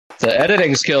The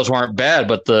editing skills weren't bad,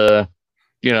 but the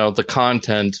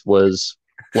content was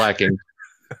lacking.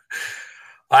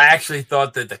 I actually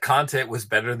thought that the content was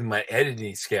better than my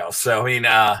editing skills. So, I mean,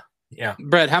 yeah.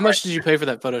 Brett, how much did you pay for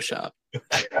that Photoshop?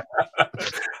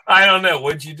 I don't know.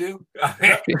 What'd you do?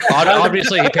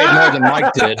 Obviously, he paid more than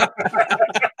Mike did.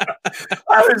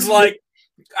 I was like,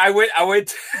 I went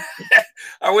to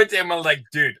him. I was like,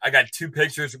 dude, I got 2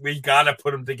 pictures. We gotta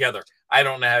put them together. I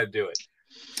don't know how to do it.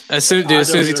 As soon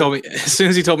as he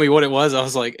told me what it was, I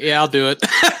was like, yeah, I'll do it.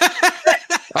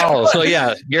 Oh, so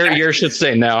yeah, yours should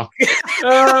stay now.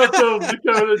 So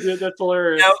Dakota did. That's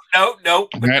hilarious. No.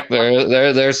 Right,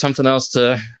 there's something else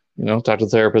to talk to the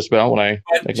therapist about when I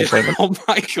make an appointment. Oh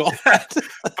my god!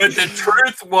 But the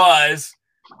truth was,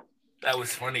 that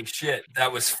was funny shit.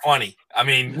 That was funny. I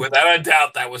mean, without a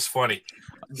doubt, that was funny.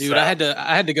 Dude, so. I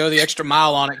had to go the extra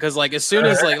mile on it because, like, as soon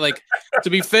as like to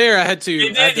be fair, I had to.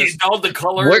 You did. You all the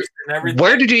colors and everything.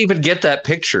 Where did you even get that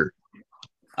picture?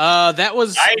 That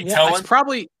was it's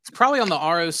probably on the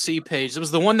ROC page. It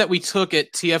was the one that we took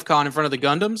at TFCon in front of the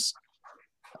Gundams.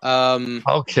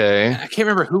 Okay. I can't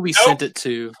remember who we sent it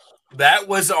to. That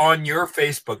was on your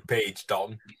Facebook page,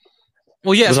 Dalton.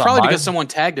 Well, yeah, it's probably because someone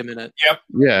tagged him in it. Yep.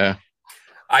 Yeah.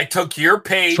 I took your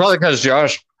page. It's probably because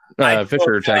Josh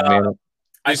Fisher tagged me in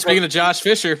it. Speaking of Josh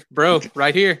Fisher, bro,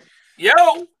 right here. Yo.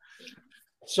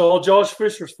 It's all Josh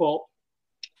Fisher's fault.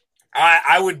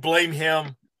 I would blame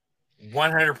him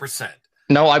 100%.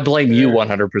 No, I blame you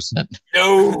 100%.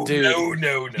 No, dude,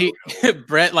 no.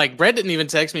 Brett didn't even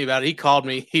text me about it. He called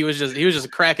me. He was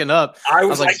just cracking up. I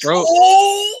was like, bro.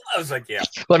 I was like, yeah.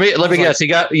 Let me guess. You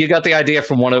got the idea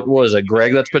from what was it?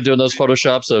 Greg that's been doing those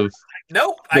photoshops of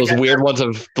those weird ones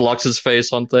of Deluxe's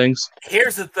face on things.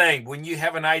 Here's the thing: when you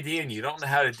have an idea and you don't know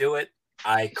how to do it,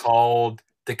 I called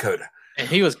Dakota. And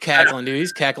he was cackling, dude.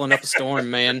 He's cackling up a storm,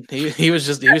 man. He was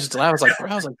just I was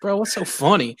like, bro, what's so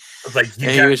funny? I was like,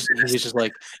 and he was just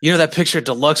like, that picture of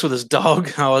Deluxe with his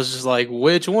dog. I was just like,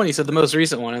 which one? He said the most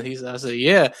recent one. And I said,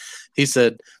 yeah. He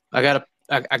said, I've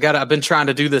been trying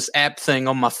to do this app thing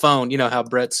on my phone. You know how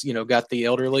Brett's got the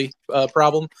elderly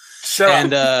problem.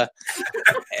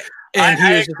 And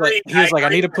he was like, I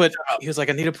need to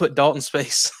put Dalton's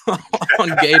face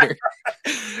on Gator.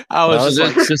 I was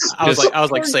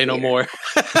like, say no more.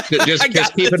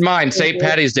 just keep in mind, St.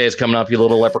 Patty's Day is coming up, you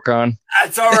little leprechaun.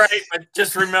 That's all right, but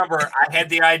just remember, I had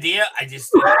the idea. I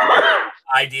just didn't have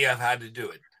the idea of how to do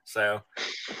it. So,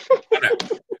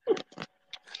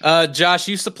 Josh,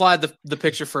 you supplied the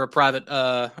picture for a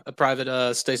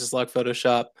private Stasis Lock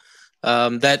Photoshop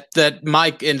that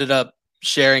Mike ended up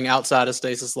sharing outside of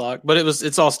Stasis Lock, but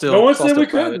it's all still. No one said we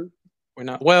couldn't. We're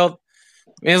not. Well,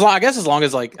 I guess as long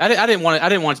as like I didn't want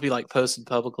it to be like posted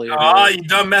publicly. Oh, you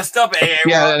done messed up.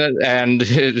 Yeah,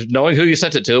 and knowing who you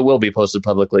sent it to, it will be posted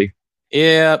publicly.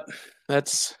 Yeah,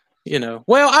 that's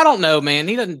Well, I don't know, man.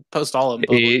 He doesn't post all of them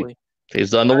publicly.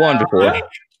 He's done the one before.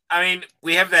 I mean,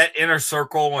 we have that inner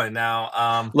circle, and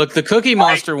now look, the Cookie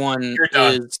Monster one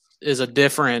is a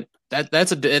different.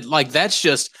 That's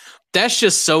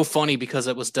just so funny because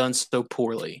it was done so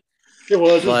poorly. It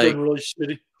was really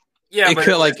shitty. Yeah,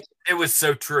 it was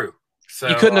so true. So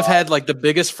you couldn't have had like the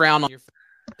biggest frown on your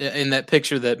in that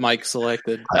picture that Mike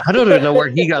selected. I don't even know where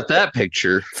he got that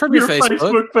picture from your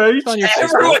Facebook page. On your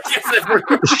Facebook.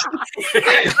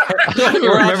 I don't even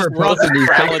remember posting these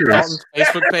pictures.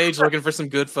 Facebook page looking for some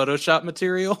good Photoshop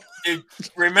material. Dude,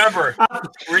 just remember,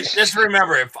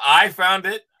 if I found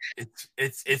it.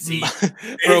 It's easy.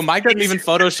 Bro, Mike doesn't even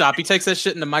Photoshop. He takes that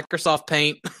shit into Microsoft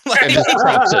Paint. And just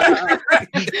crops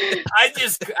it. I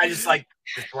just like,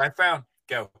 this is what I found.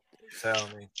 Go. So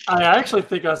I actually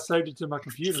think I saved it to my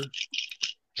computer.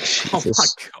 Oh my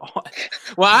god.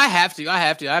 Well, I have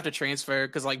to transfer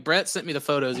because like Brett sent me the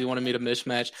photos he wanted me to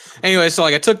mismatch. Anyway, so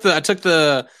like I took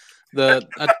the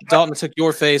Dalton took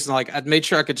your face and like I made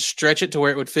sure I could stretch it to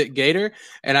where it would fit Gator,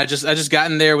 and I just got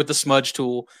in there with the smudge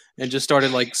tool and just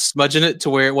started like smudging it to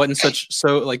where it wasn't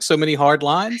so many hard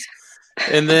lines.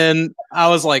 And then I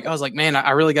was like, man,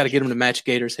 I really got to get him to match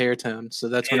Gator's hair tone. So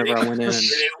that's whenever I went in,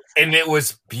 and it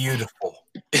was beautiful.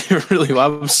 It really, I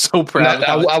was so proud.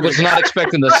 I was not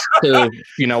expecting this to,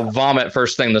 vomit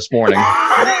first thing this morning,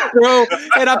 bro.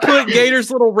 And I put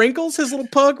Gator's little wrinkles, his little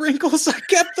pug wrinkles. I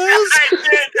kept those.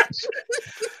 I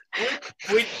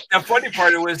did. The funny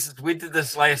part was we did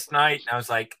this last night, and I was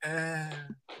like,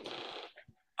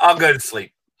 I'll go to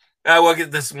sleep. I woke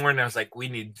up this morning. I was like, we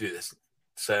need to do this.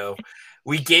 So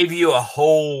we gave you a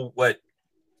whole,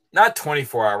 not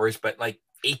 24 hours, but like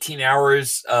 18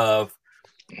 hours of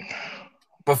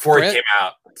before it came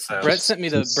out. So Brett sent me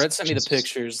the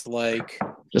pictures like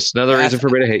Just another reason for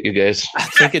me to hate you guys. I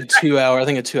think in 2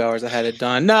 hours I had it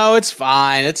done. No, it's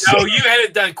fine. You had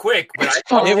it done quick, but I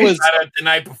thought it was the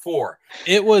night before.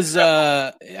 It was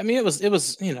it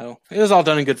was all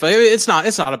done in good faith. It's not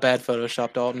a bad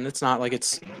Photoshop, Dalton. It's not like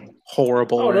it's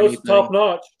horrible or anything. It's top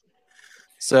notch.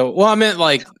 So, well, I meant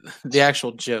like the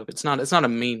actual joke. It's not a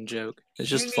mean joke. It's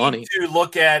just funny. You need to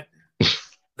look at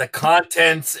the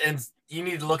contents and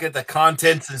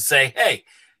say, "Hey,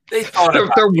 they thought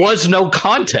there was no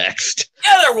context."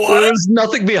 Yeah, there was. There was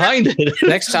nothing behind it.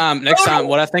 Next time,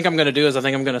 what I think I'm going to do is I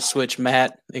think I'm going to switch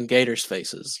Matt and Gator's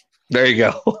faces. There you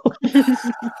go.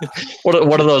 What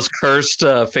are those cursed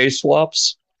face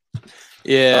swaps?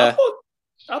 Yeah.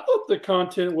 I thought the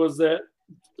content was that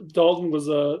Dalton was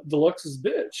Deluxe's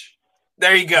bitch.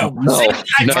 There you go. No.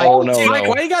 Mike,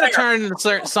 why you got to turn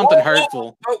into something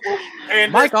hurtful?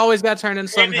 Mike always got turned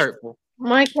into something hurtful.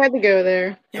 Mike had to go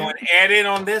there. You want to add in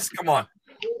on this? Come on.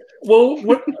 Well,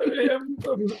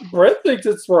 Brett thinks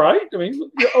it's right. I mean,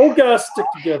 the old guys stick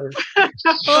together. I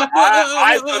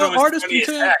thought it was funny as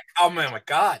heck. Oh, man, my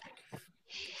God.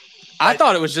 I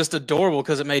thought it was just adorable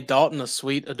because it made Dalton a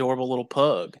sweet, adorable little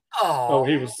pug. Oh,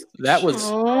 he was. That was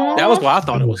why I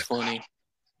thought it was funny.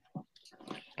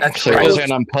 That's so you're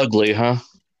saying I'm pugly, huh?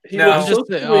 I'm just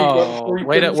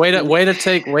way to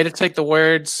take the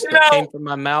words that came from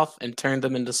my mouth and turn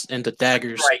them into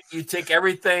daggers. Right, you take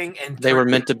everything and they were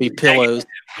meant to be pillows.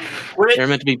 They were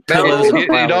meant to be pillows. You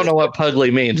don't know what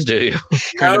pugly means, do you?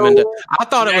 I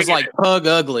thought it was like pug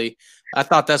ugly. I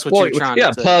thought that's what you were trying to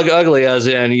say. Yeah, pug ugly, as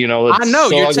in it's I know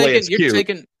so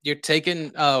you're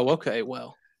taking. Oh, okay,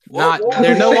 well.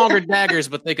 They're no longer daggers,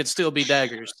 but they could still be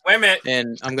daggers. Wait a minute.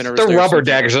 And I'm going to. They're rubber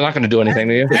daggers. They're not going to do anything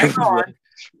to you. Hang on,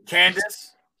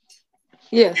 Candace.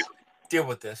 Yes. Deal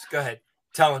with this. Go ahead.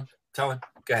 Tell him. Go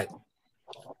ahead.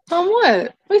 On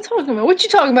what? What are you talking about? What you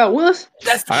talking about, Willis?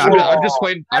 I'm just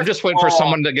waiting. I'm just waiting for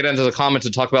someone to get into the comments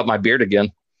and talk about my beard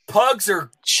again. Pugs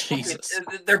are Jesus.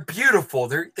 They're beautiful.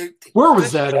 They're Where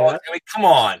was that at? I mean, come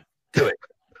on, do it.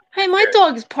 Hey, my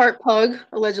dog is part pug,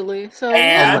 allegedly. So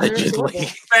allegedly.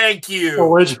 Thank you.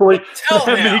 Allegedly. Tell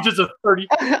him. He's just a 30.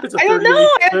 I don't know.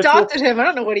 I adopted him. I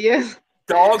don't know what he is.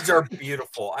 Dogs are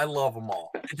beautiful. I love them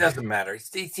all. It doesn't matter.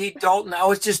 See, Dalton, I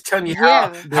was just telling you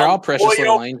they're all precious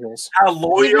little angels. How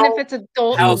loyal, even if it's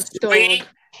adult, how sweet,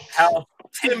 how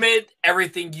timid,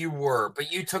 everything you were.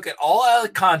 But you took it all out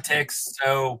of context.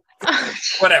 So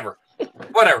whatever.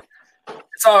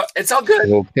 It's all good.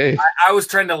 Okay. I was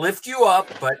trying to lift you up,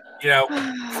 but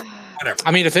whatever.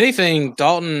 I mean, if anything,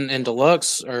 Dalton and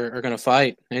Deluxe are going to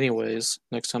fight anyways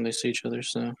next time they see each other.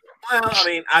 So. Well, I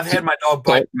mean, I've had my dog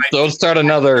bite. Don't start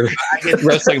another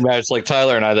wrestling match like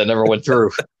Tyler and I that never went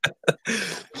through.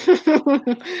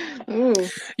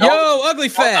 Yo, Ugly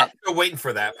Fat. I'm still waiting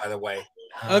for that, by the way.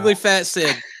 Ugly Fat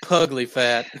said Pugly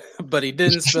Fat, but he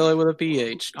didn't spell it with a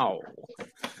PH. Oh.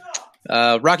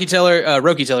 Rocky Teller,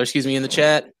 excuse me, in the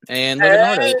chat. And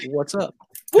Leonardo, what's up?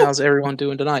 How's everyone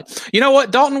doing tonight? You know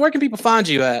what, Dalton, where can people find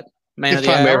you at? Man of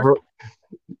the Hour?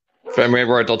 If I'm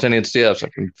ever at Daltonian CS, I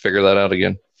can figure that out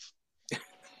again.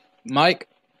 Mike?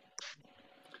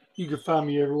 You can find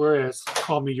me everywhere as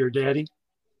Call Me Your Daddy.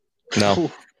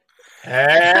 No.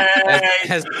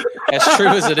 As true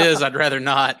as it is, I'd rather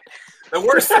not. The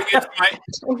worst thing is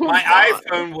my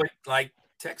iPhone would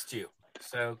text you.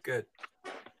 So good.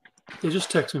 Yeah, just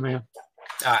text me, man.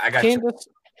 I got Candace,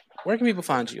 where can people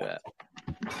find you at?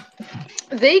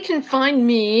 They can find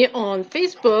me on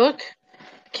Facebook,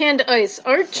 Canned Ice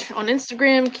Art, on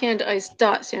Instagram,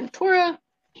 cannedice.santora,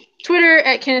 Twitter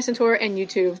at Candace Santora, and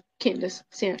YouTube, Candace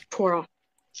Santora.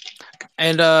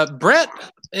 And Brett,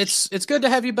 it's good to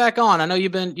have you back on. I know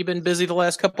you've been busy the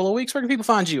last couple of weeks. Where can people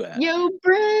find you at? Yo,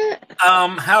 Brett.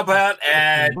 How about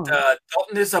at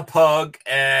Dalton is a Pug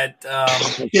at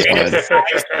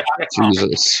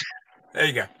Jesus. There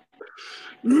you go.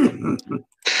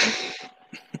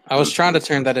 I was trying to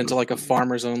turn that into like a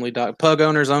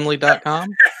pugownersonly.com.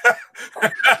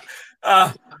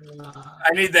 I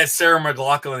need that Sarah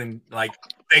McLachlan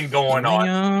thing going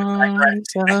on.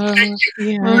 Thank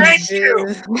you.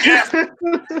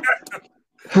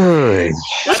 Where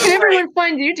can everyone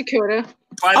find you, Dakota?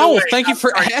 Thank you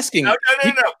for asking. No.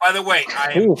 By the way,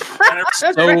 I am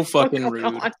so fucking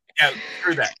rude. Yeah,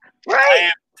 screw that. Right.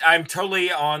 I'm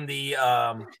totally on the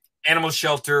animal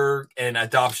shelter and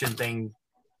adoption thing.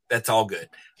 That's all good.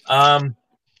 Dakota,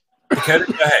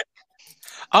 go ahead.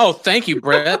 Oh, thank you,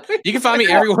 Brett. You can find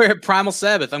me everywhere at Primal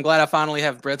Sabbath. I'm glad I finally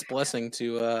have Brett's blessing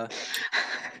to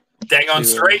dang on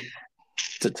straight.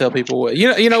 To tell people what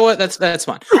you know what that's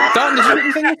fine. Dalton, did you do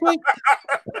anything this week?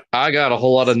 I got a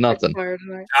whole lot of nothing.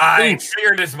 I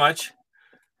figured as much.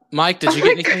 Mike, did you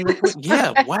get anything?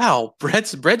 Yeah, wow. Brett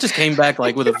just came back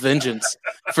like with a vengeance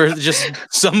for just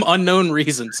some unknown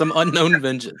reason, some unknown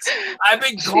vengeance. I've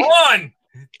been gone.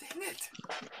 Dang it!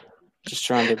 Just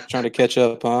trying to catch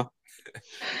up, huh?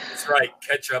 That's right,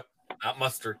 ketchup, not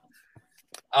mustard.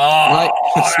 Oh,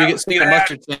 Mike, speaking of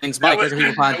mustard things, Mike, where can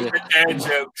people find you? Dad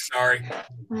joke. Sorry.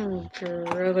 Oh,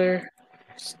 brother.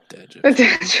 Dad joke. A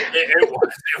dad joke.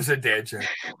 It was a dad joke.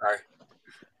 Sorry.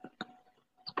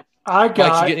 Mike, did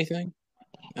you get anything?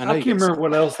 I can't remember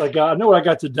what else I got. I know what I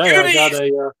got today. I got a.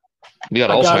 You got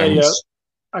Alzheimer's.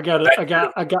 I got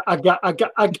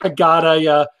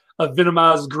a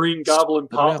venomized green goblin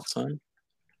pop.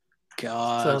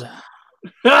 God.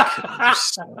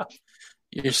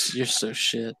 You're so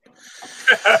shit.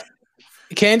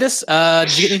 Candace,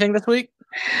 did you get anything this week?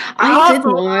 I didn't.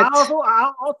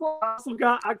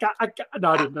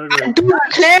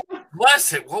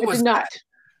 Bless it. What was not? that?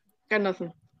 Got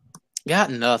nothing.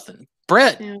 Got nothing.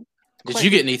 Brett, Yeah. did you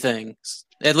get anything?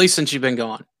 At least since you've been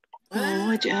gone. Oh,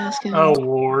 what'd you ask him? Oh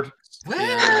Lord.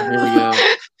 Yeah, here we go.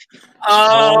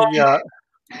 Yeah.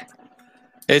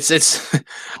 It's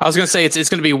I was gonna say it's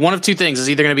gonna be one of two things. It's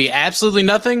either gonna be absolutely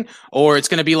nothing, or it's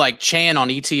gonna be like Chan on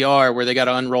ETR where they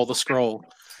gotta unroll the scroll.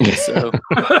 So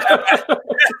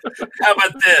How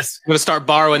about this? I'm gonna start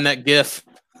borrowing that GIF.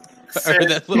 Or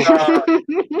that little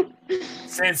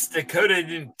Since Dakota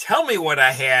didn't tell me what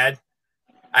I had,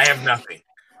 I have nothing.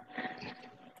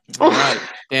 All right,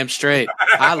 damn straight.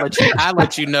 I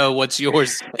let you know what's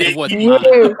yours and what's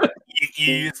mine.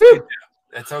 You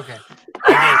that's okay.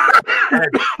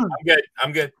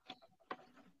 I'm good.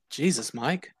 Jesus,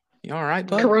 Mike, you all right,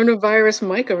 bud? Coronavirus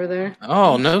Mike over there.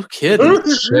 Oh, no kidding.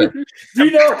 Do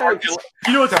you know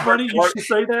what's funny? You should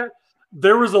say that.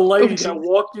 There was a lady that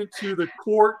walked into the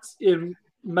courts in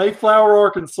Mayflower,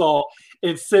 Arkansas,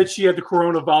 and said she had the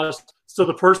coronavirus. So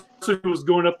the person who was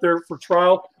going up there for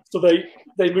trial, so they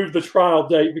moved the trial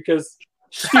date because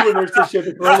she went there and said she had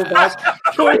the coronavirus.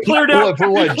 So it cleared out.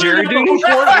 For what, Jerry did?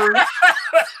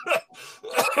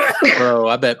 Bro,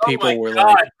 I bet people were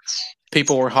like,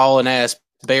 people were hauling ass,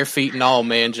 bare feet and all,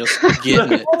 man, just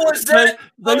getting it. What was that?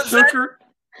 They took her.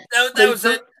 That was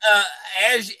it.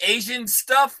 Asian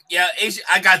stuff. Yeah, Asian.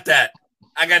 I got that.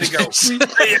 I got to go.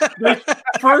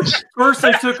 First,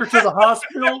 they took her to the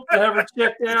hospital to have her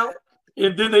checked out,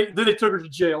 and then they took her to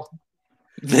jail.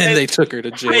 Then they took her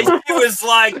to jail. She was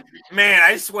like, "Man,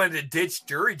 I just wanted to ditch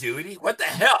jury duty. What the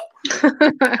hell?"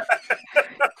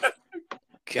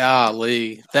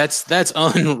 Golly, that's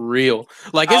unreal.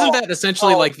 Like, isn't that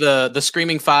essentially like the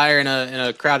screaming fire in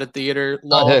a crowded theater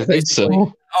law? I think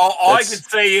so. All I can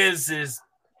say is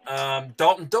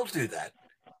don't do that.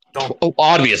 Don't. Oh,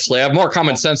 obviously, I have more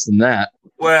common sense than that.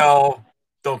 Well,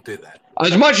 don't do that.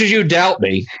 As much as you doubt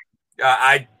me.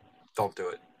 I don't do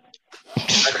it.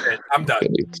 That's it. I'm done. All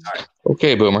right.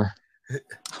 Okay, Boomer.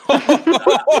 I'm not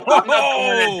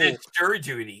going to ditch jury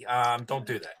duty. Don't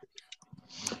do that.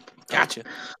 Gotcha.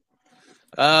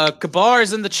 Kabar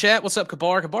is in the chat. What's up,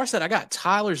 Kabar? Kabar said, I got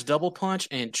Tyler's Double Punch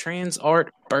and Transart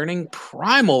Burning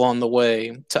Primal on the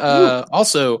way.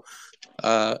 Also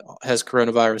has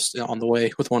coronavirus on the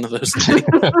way with one of those things.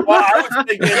 Well,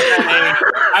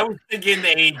 I was thinking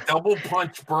a Double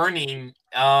Punch Burning.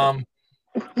 Don't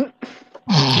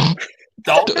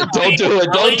do it.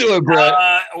 Don't do it, Brett.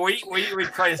 What you were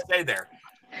trying to say there?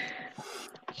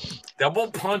 Double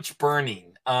Punch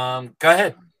Burning. Go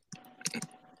ahead.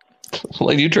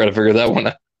 Let you try to figure that one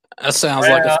out. That sounds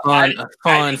like a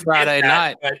fun Friday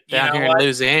night down here in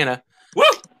Louisiana. Woo!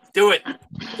 Do it. A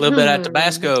little bit at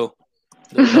Tabasco.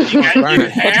 Much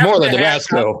more than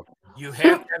Tabasco. You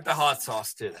have to have the hot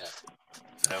sauce to that.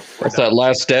 So what's that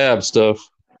last stab stuff?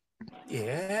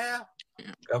 Yeah.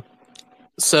 Go.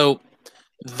 So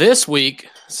this week,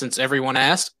 since everyone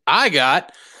asked, I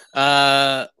got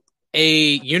a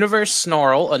Universe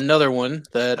Snarl, another one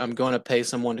that I'm going to pay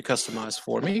someone to customize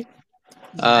for me.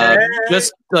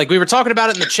 Just like we were talking about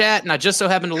it in the chat, and I just so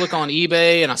happened to look on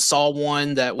eBay and I saw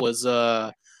one that was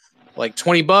like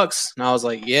 $20, and I was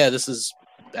like, yeah, this is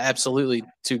absolutely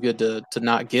too good to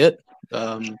not get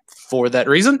for that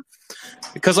reason.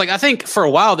 Because like I think for a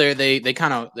while there they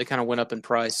kind of went up in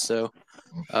price. So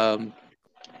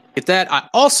get that. I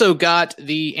also got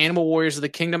the Animal Warriors of the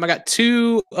Kingdom. I got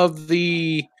 2 of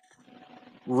the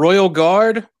Royal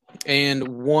Guard and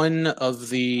 1 of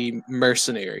the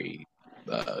mercenary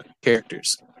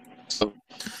characters. So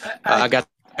I got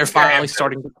they're finally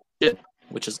starting to ship,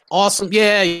 which is awesome.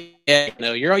 Yeah.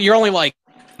 No, you're only like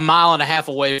a mile and a half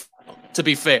away. To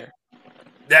be fair,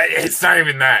 it's not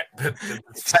even that.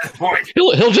 That's the point.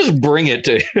 He'll just bring it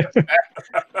to you.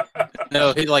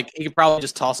 No, he could probably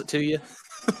just toss it to you.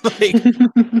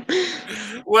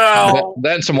 Well,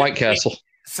 that's some White Castle.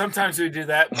 Sometimes we do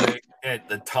that at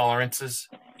the tolerances.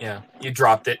 Yeah, you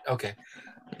dropped it. Okay.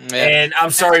 Yeah. And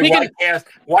I'm sorry,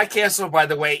 White Castle, by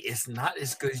the way, is not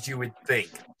as good as you would think.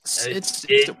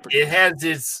 It has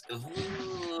its.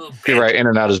 You're right.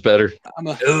 In-N-Out is better.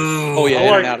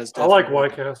 In-N-Out is. I like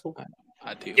White Castle.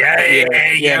 I do.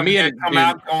 Yeah. Me and come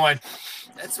out going.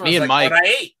 Me and Mike. What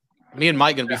I ate. Me and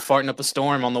Mike gonna be farting up a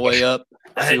storm on the way up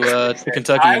to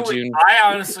Kentucky in June. I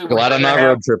honestly glad I'm not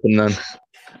road tripping then.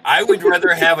 I would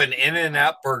rather have an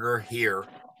In-N-Out burger here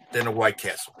than a White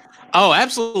Castle. Oh,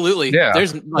 absolutely. Yeah.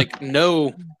 There's like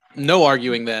no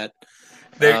arguing that.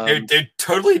 They're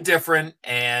totally different,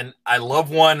 and I love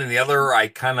one, and the other I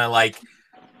kind of like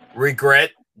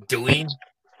regret doing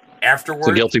afterwards.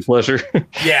 It's a guilty pleasure.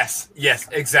 Yes,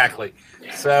 exactly.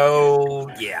 So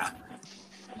yeah.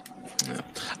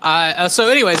 So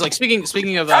anyways, like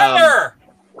speaking of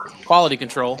quality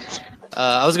control,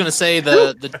 I was gonna say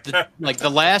the like the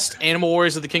last Animal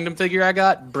Warriors of the Kingdom figure I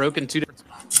got broke in 2 different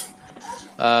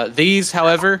spots. These,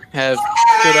 however, have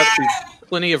stood up to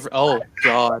plenty of. Oh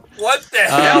God! What the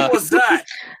hell was that?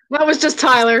 That was just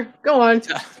Tyler. Go on,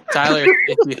 Tyler.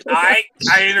 I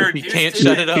introduced. You can't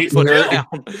shut it up. Put it down.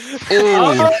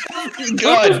 Oh,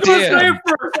 God damn!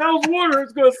 I was wondering. I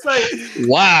was gonna say.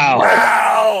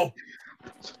 Wow.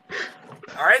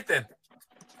 All right then.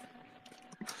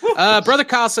 Brother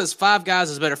Kyle says Five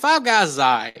Guys is better. Five Guys is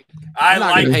alright. I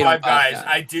like Five Guys.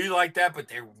 I do like that, but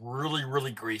they're really,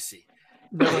 really greasy.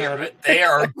 They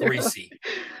are greasy.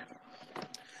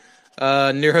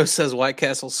 Nero says White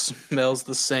Castle smells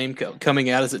the same coming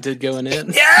out as it did going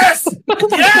in. Yes,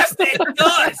 it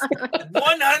does.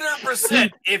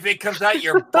 100%. If it comes out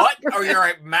your butt or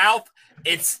your mouth,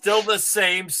 it's still the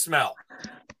same smell.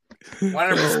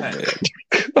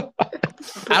 100%.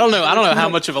 I don't know how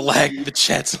much of a lag the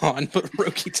chat's on, but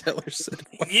Roki Teller said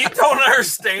you don't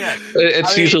understand.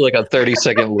 It's usually like a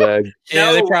 30-second lag.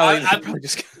 Yeah, they probably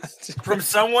just from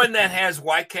someone that has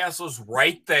White Castles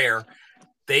right there.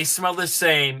 They smell the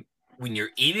same when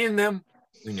you're eating them,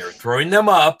 when you're throwing them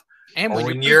up, and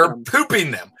when you're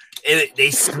pooping them. They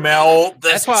smell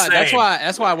the same.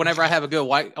 That's why whenever I have a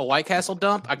White Castle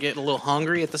dump, I get a little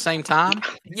hungry at the same time.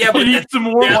 Yeah, but eat some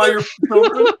more while you're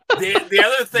pooping. The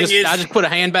other thing is, I just put a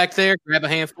hand back there, grab a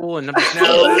handful, and no.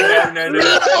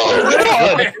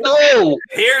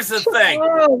 Here's the thing: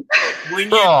 when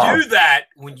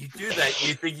you do that,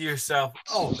 you think to yourself,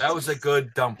 "Oh, that was a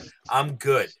good dump. I'm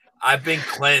good. I've been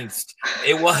cleansed."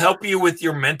 It will help you with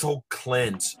your mental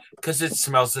cleanse because it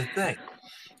smells the thing.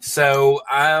 So,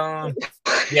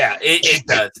 yeah, it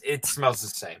does. It smells the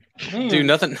same. Dude,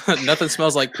 nothing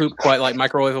smells like poop quite like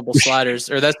microwavable sliders.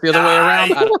 Or that's the other way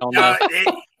around? I don't know.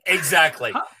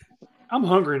 Exactly. I'm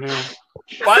hungry now.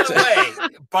 By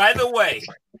the way,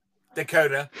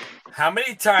 Dakota, how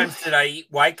many times did I eat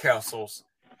White Castles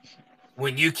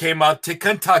when you came up to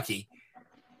Kentucky?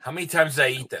 How many times did I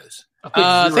eat those?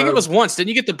 I think it was once. Didn't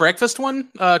you get the breakfast one?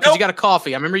 Because you got a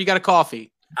coffee. I remember you got a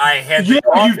coffee. I had the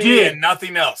coffee and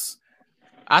nothing else.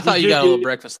 I thought you got a little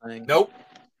breakfast thing. Nope.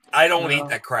 I don't eat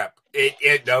that crap.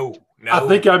 No. I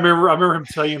think I remember him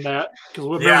saying that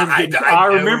because I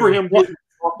remember him getting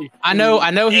coffee. I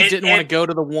know he didn't want to go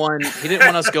to the one. He didn't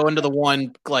want us going to the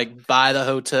one like by the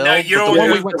hotel. No, you don't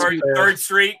want to go to 3rd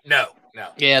Street. No.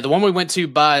 Yeah, the one we went to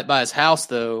by his house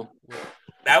though.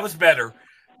 That was better,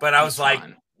 but I was like,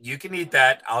 you can eat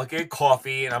that. I'll get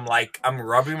coffee, and I'm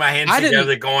rubbing my hands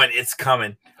together, going, "It's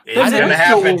coming. It's gonna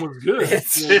happen.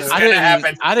 It's gonna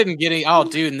happen." I didn't get any. Oh,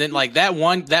 dude! And then like that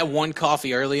one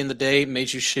coffee early in the day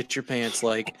made you shit your pants.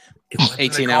 Like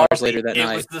 18 hours later that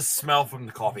night. It was the smell from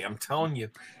the coffee. I'm telling you,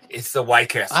 it's the White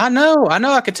Castle. I know.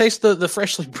 I could taste the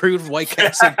freshly brewed White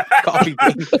Castle coffee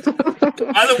bean.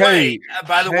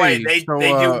 By the way, they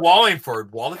do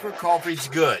Wallingford. Wallingford coffee's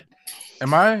good.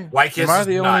 Am I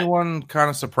the only one kind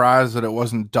of surprised that it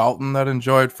wasn't Dalton that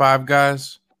enjoyed Five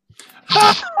Guys?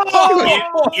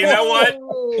 You know what,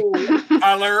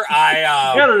 Tyler?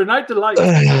 Tonight delight.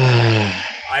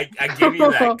 I give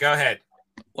you that. Go ahead.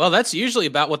 Well, that's usually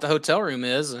about what the hotel room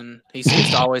is, and he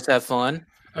seems to always have fun.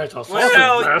 Well,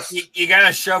 you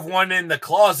gotta shove one in the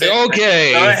closet.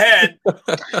 Okay, go ahead.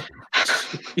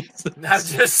 Not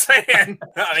just saying.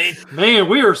 I mean, man,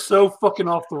 we are so fucking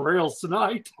off the rails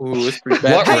tonight. Ooh, it's pretty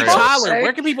bad. Hey, Tyler,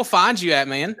 where can people find you at,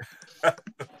 man?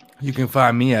 You can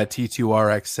find me at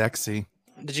T2RX Sexy.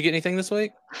 Did you get anything this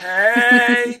week?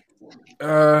 Hey.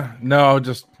 No,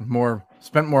 just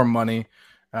spent more money.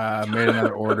 Made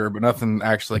another order, but nothing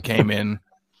actually came in.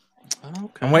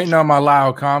 Okay. I'm waiting on my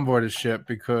Lao convoy to ship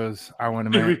because I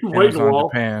want to make Amazon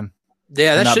Japan.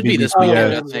 Yeah, that should be this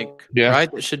weekend, I think. Yeah. Right?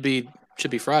 It should be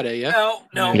Should be Friday, yeah? No.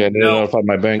 Yeah, I didn't notify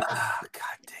my bank. Oh,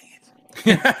 God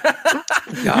dang it.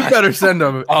 You better send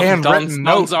a handwritten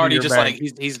note. Don's already just bank.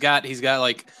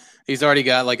 like he's already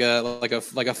got like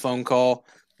a phone call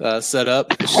set up.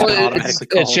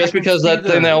 It's just because that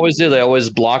thing they always do. They always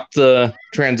block the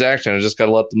transaction. I just got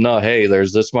to let them know, hey,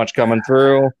 there's this much coming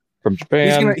through from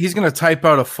Japan. He's gonna type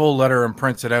out a full letter and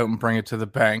print it out and bring it to the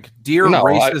bank. Dear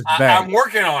racist bank, I'm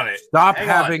working on it. Stop Hang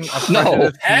having on.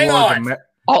 a Hang on.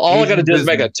 All I got to do is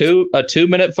make a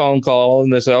 2-minute phone call,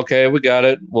 and they say, okay, we got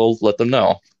it. We'll let them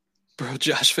know. Bro,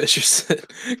 Josh Fisher said,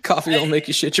 "Coffee don't make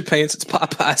you shit your pants. It's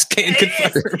Popeyes." Can't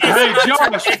confirm. Hey,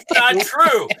 Josh, it's not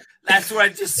true. That's what I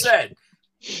just said.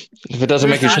 If it doesn't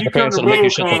make you shit your pants, it'll make you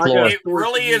shit the floor. It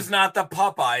really is not the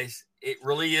Popeyes. It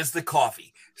really is the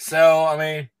coffee. So, I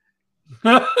mean,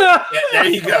 yeah, there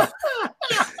you go.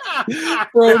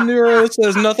 Bro, Nero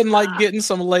says nothing like getting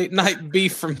some late night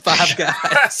beef from Five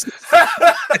Guys.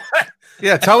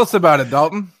 Yeah, tell us about it,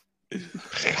 Dalton.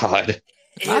 God.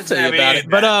 I'll tell you about it.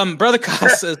 But Brother Kyle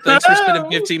says thanks for spending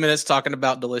 15 minutes talking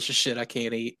about delicious shit I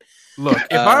can't eat. Look,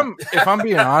 if I'm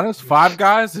being honest, Five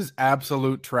Guys is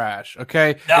absolute trash.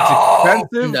 Okay, No, it's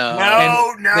expensive.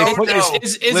 No.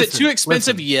 Is it too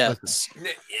expensive? Yes.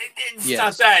 It's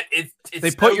not that. It's they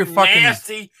put so your fucking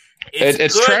nasty.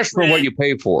 It's good, trash for man. what you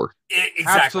pay for. Exactly.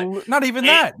 Absolutely. Not even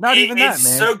that. Not even that, it's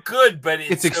man. so good, but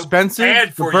it's expensive. So bad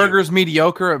the for burger's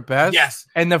mediocre at best. Yes.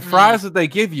 And the fries that they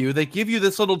give you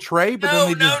this little tray, but then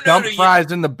they just dump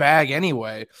fries in the bag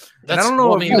anyway. And I don't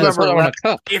know if you've ever on a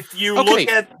cup. If you look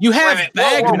at you have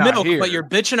bagged milk, here. but you're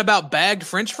bitching about bagged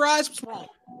French fries. What's wrong,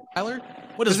 Tyler?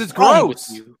 What is it's wrong gross.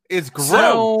 with you? It's gross.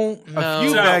 So, a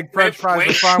few bagged French fries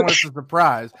are fine when it's a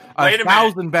surprise.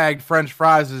 1,000 bagged French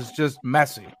fries is just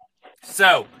messy.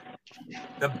 So,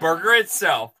 the burger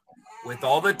itself, with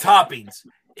all the toppings,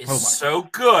 is so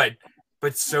good,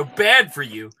 but so bad for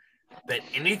you that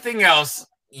anything else,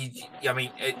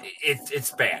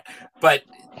 it's bad. But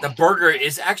the burger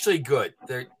is actually good.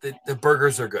 The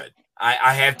burgers are good.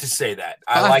 I have to say that.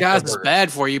 Five Guys is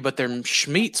bad for you, but their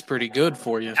schmeat's pretty good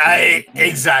for you.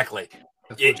 Exactly.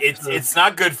 It's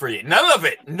not good for you.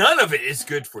 None of it is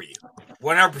good for you.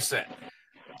 100%.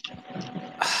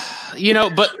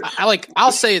 But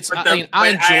I'll say it's. I enjoy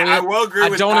it. I will agree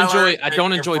with Tyler. I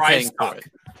don't enjoy paying for it.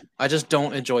 I just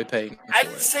don't enjoy paying. I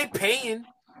didn't say paying.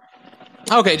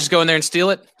 Okay, just go in there and steal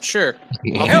it. Sure.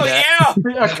 Hell yeah!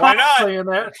 Why not?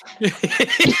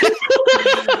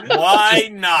 Why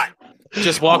not?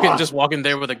 Just walk in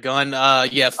there with a gun.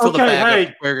 Fill the bag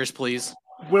up burgers, please.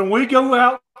 When we go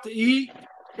out to eat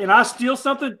and I steal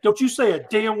something, don't you say a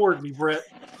damn word to me, Brett.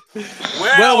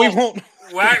 Well, we won't.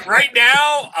 Right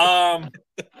now,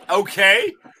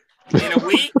 okay. In a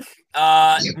week,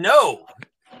 no,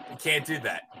 we can't do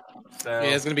that. So yeah,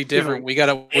 it's gonna be different. We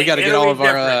gotta get all of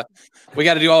our we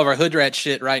gotta do all of our hood rat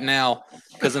shit right now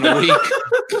because in a week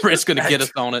Brett's gonna get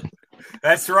us on it.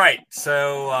 That's right.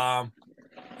 So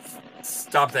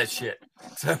stop that shit.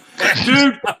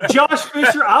 Dude, Josh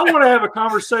Fisher, I want to have a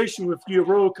conversation with you at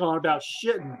RoboCon about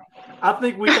shitting. I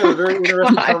think we have a very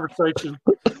interesting conversation.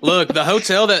 Look, the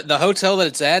hotel that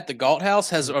it's at, the Galt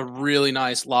House, has a really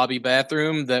nice lobby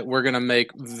bathroom that we're gonna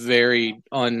make very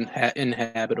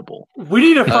uninhabitable. We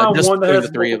need to find one that has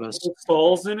the three of us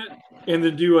stalls in it, and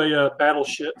then do a battle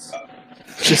shits.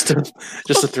 Just a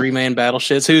 3-man battle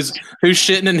shits. Who's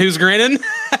shitting and who's grinning?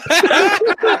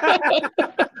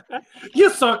 You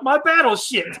suck my battle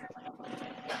shit.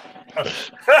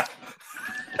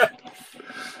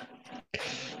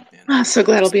 I'm so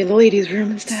glad I'll be in the ladies'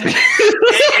 room instead.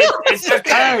 It's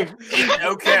okay. It's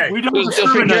okay. We don't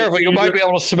Just be careful. You might be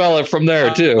able to smell it from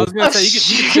there too. I was going to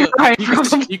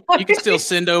say you can still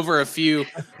send over a few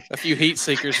heat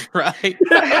seekers, right?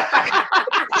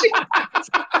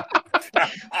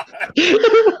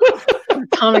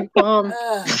 Atomic bomb.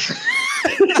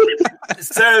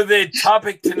 So the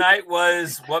topic tonight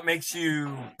was what makes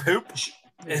you poop.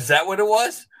 Is that what it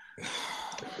was?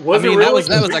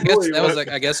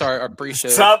 I guess our pre-show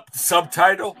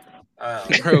subtitle.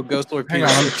 Ghost Lord. Hang on,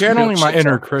 I'm channeling my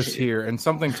inner Chris here, and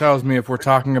something tells me if we're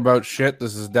talking about shit,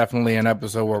 this is definitely an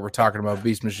episode where we're talking about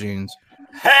beast machines.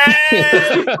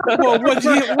 Hey! Well, what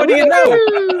do you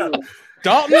know?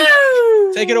 Dalton,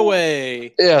 take it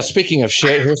away. Yeah, speaking of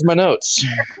shit, here's my notes.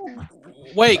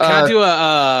 Wait, can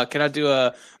I do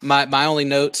a my only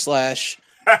note /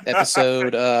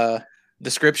 episode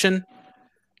description?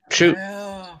 Shoot.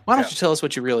 Why don't you tell us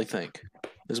what you really think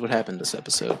is what happened this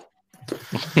episode?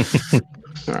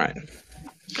 All right.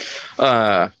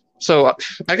 So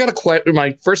I got a question.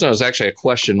 My first note is actually a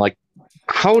question. Like,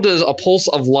 how does a pulse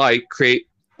of light create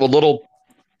a little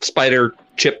spider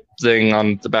chip thing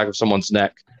on the back of someone's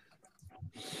neck?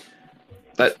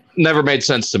 That never made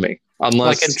sense to me.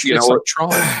 Unless, like you know, Tron.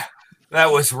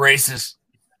 That was racist.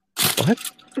 What?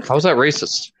 How was that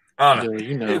racist? Oh, no.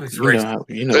 You know, It was you racist.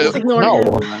 know, No.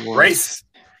 Racist.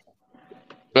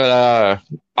 But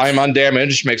I'm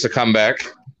Undamaged makes a comeback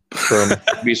from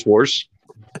Beast Wars.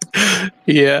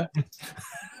 Yeah.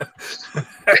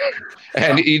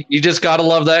 And you just gotta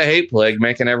love that hate plague,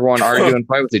 making everyone argue and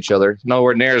fight with each other.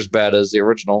 Nowhere near as bad as the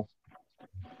original.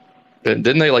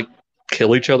 Didn't they like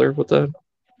kill each other with that?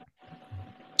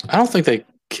 I don't think they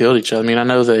killed each other. I mean, I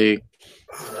know they.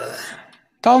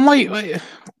 Tom, why are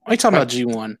you talking about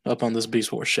G1 up on this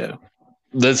Beast Wars show?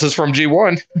 This is from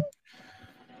G1.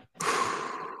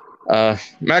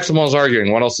 Maximal's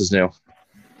arguing. What else is new?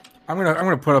 I'm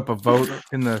gonna put up a vote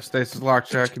in the Stasis Lock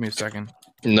chat. Give me a second.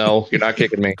 No, you're not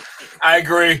kicking me. I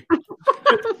agree.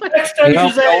 Next time No,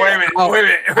 you say, wait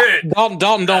a minute.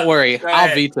 Dalton, don't worry. Go I'll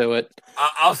ahead. veto it.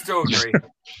 I'll still agree.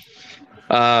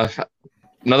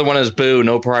 Another one is Boo.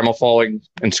 No primal falling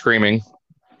and screaming.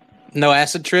 No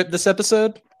acid trip this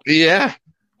episode? Yeah.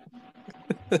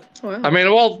 Wow. I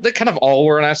mean, well, they kind of all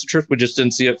were on acid trip. We just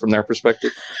didn't see it from their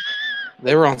perspective.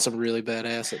 They were on some really bad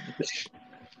acid.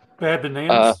 bad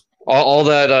bananas. All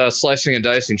that slicing and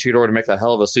dicing, Cheetor to make a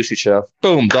hell of a sushi chef.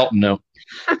 Boom, Dalton, no.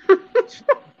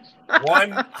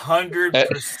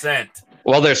 100%.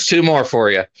 Well, there's two more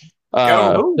for you.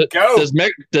 Go. Does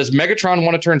Megatron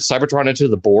want to turn Cybertron into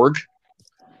the Borg?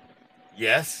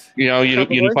 Yes. You know,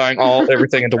 Probably. unifying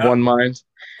everything into one mind.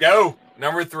 Go.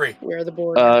 Number 3. Where are the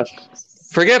board?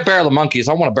 Forget Barrel of Monkeys.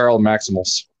 I want a Barrel of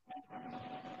Maximals.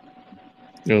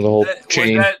 You know, the whole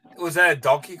chain. Was that a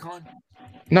Donkey Kong?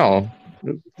 No.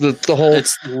 The whole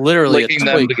It's literally linking a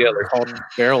them toy together. called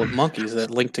Barrel of Monkeys that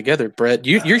link together. Brett,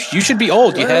 you should be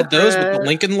old. You had those with the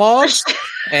Lincoln Logs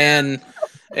and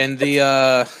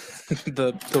the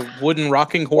wooden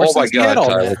rocking horse. Oh my God,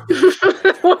 Tyler.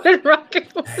 What rocket?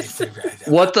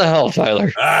 What the hell,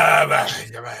 Tyler?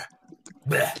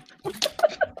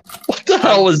 What the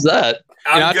hell was that?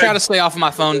 I try to stay off of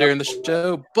my phone during the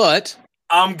show, but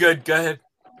I'm good. Go ahead.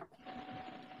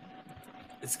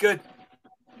 It's good.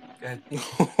 Go ahead.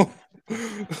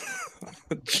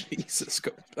 Jesus,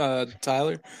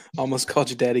 Tyler, almost called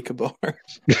you Daddy Kabar.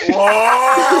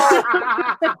 Whoa!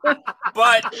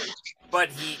 but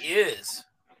he is.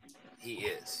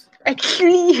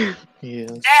 Actually, Yeah.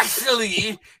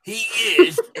 Actually, he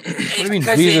is. What do you mean,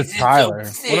 Jesus Tyler?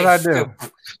 What did I do?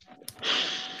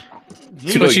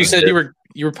 See what you said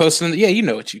you were posting. Yeah, you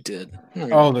know what you did.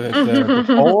 Oh, the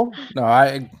poll? No,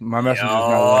 my message is not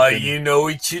Oh, working. you know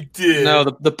what you did. No,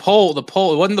 the poll. It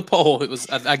wasn't the poll. It was.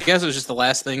 I guess it was just the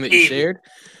last thing that you shared.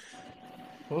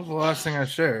 What was the last thing I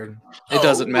shared? It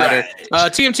doesn't matter.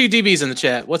 Right. TM2DB's in the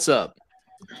chat. What's up?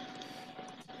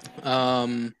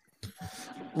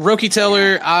 Roki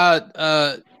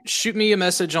Teller, shoot me a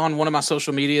message on one of my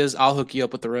social medias. I'll hook you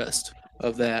up with the rest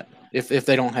of that if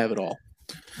they don't have it all.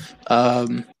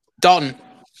 Dalton,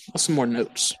 what's some more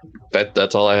notes?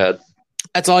 That's all I had.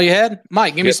 That's all you had?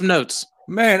 Mike, give me some notes.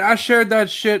 Man, I shared that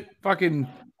shit fucking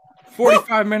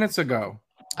 45 minutes ago.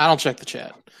 I don't check the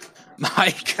chat.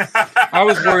 Mike. I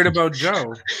was worried about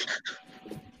Joe.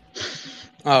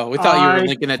 Oh, we thought you were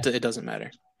linking it to it doesn't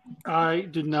matter. I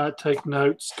did not take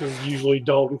notes because usually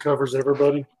Dalton covers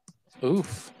everybody.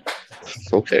 Oof.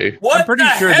 Okay. What I'm pretty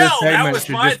the sure hell? this That segment was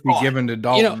should my just be fault. given to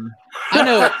Dalton. I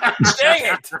know.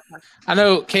 Dang it. I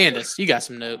know, Candace, you got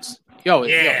some notes. Yo,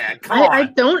 Yeah, come I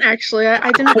on. don't actually.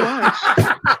 I didn't watch.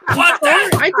 What the?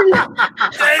 I didn't.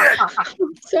 Dang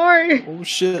it. Sorry. Oh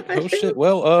shit.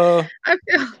 Well, I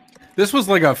feel This was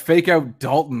like a fake out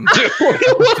Dalton.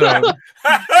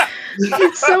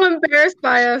 he's so embarrassed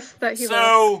by us that he left.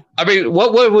 So, I mean,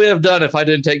 what would we have done if I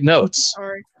didn't take notes?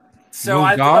 Sorry. so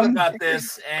I Moved thought on? about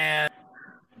this, and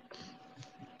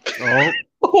Oh,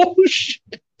 Oh shit!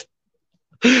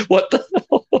 What the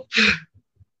hell?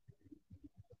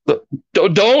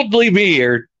 Don't leave me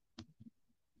here.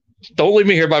 Don't leave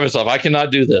me here by myself. I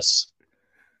cannot do this.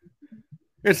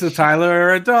 it's the Tyler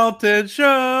and Dalton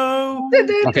show.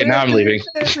 Okay, now I'm leaving.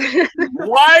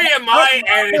 why am I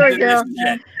There we added to go. this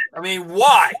shit? I mean,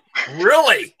 why?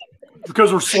 Really?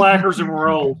 Because we're slackers and we're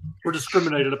old. We're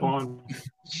discriminated upon.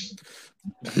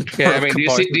 Yeah, I mean, do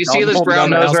you see this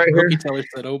brown nose right here? Roki Teller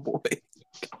said, "Oh boy."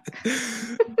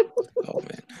 Oh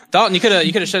man, Dalton, you could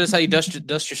have showed us how you dust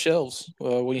your shelves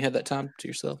when you had that time to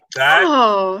yourself.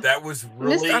 Oh, That was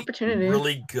missed really, opportunity.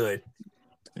 really good.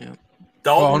 Yeah.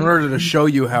 Well, in Dalton, order to show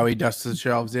you how he dusts his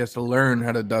shelves, he has to learn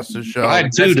how to dust his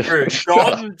shelves. Dude, that's true.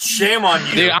 Dalton, shame on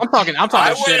you. Dude, I'm talking I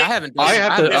shit. would- I haven't. I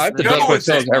have to Go dust with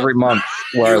myself it. every month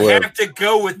where I You live. have to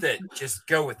go with it. Just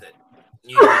go with it.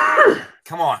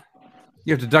 Come on.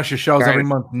 You have to dust your shelves Right. every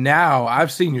month. Now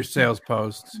I've seen your sales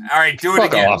posts. All right, do it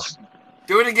Fuck again. off.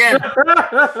 Do it again.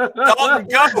 Dalton,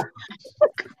 go.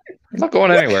 I'm not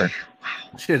going anywhere.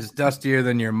 Shit's dustier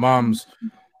than your mom's.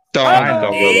 Don't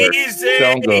go there. Easy.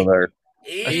 Don't go there.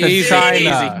 Easy.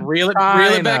 China. Reel it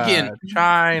back in.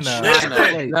 China.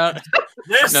 Listen. No,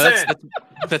 Listen.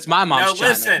 that's my mom's China.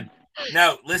 Listen.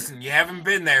 No, listen. You haven't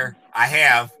been there. I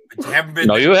have, but you haven't been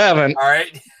No, there. you haven't. All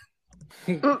right.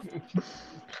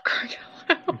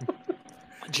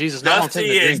 Jesus, now I'm Dusty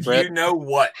taking a drink, is, Brett. you know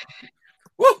what?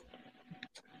 Woo.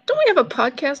 Don't we have a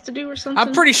podcast to do or something?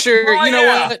 I'm pretty sure. Oh, you know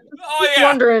yeah. what? Oh Just yeah.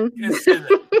 wondering.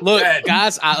 Look, Brett.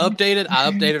 guys, I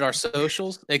updated our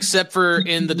socials, except for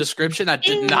in the description. I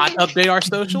did not update our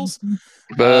socials.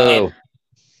 Boo.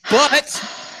 But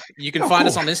you can find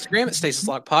us on Instagram at Stasis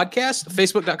Lock Podcast,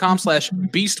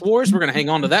 Facebook.com/Beast Wars. We're going to hang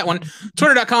on to that one.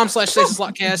 Twitter.com/Stasis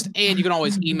Lockcast. And you can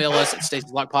always email us at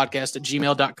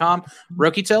stasislockpodcast@gmail.com.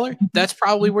 Rookie Teller, that's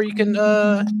probably where you can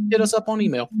hit us up on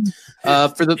email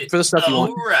for the stuff you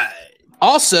want. All right.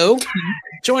 Also,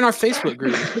 join our Facebook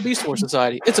group, the Beast Wars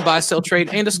Society. It's a buy, sell, trade,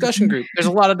 and discussion group. There's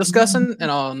a lot of discussing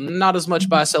and not as much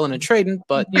buy, selling, and trading,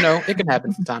 but it can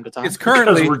happen from time to time. It's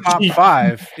currently Because we're top cheap.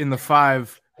 5 in the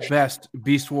 5 best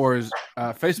Beast Wars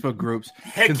Facebook groups.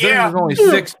 Heck Considering yeah. there's only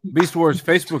 6 Beast Wars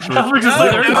Facebook I was groups. just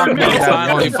like, No, no,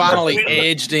 no. We finally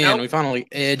edged in. We finally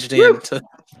edged in to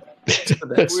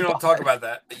that We don't spot. talk about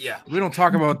that. But yeah. We don't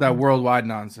talk about that worldwide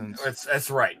nonsense.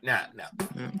 That's right. No.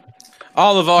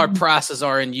 All of our prices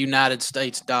are in United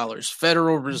States dollars.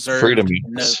 Federal Reserve Freedom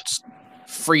units. notes.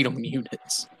 Freedom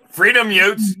units. Freedom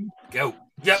Utes. Go.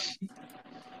 Yep.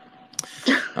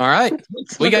 All right.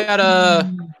 We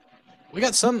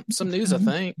got some news, I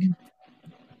think.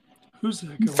 Who's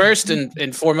that? Going? First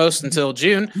and foremost until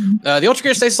June, the Ultra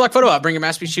Gear Stasis Lock photo op. Bring your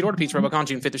masterpiece sheet order Pete's RoboCon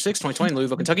June 5th through 6th, 2020 in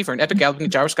Louisville, Kentucky for an epic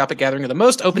gyroscopic gathering of the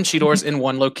most open sheet ors in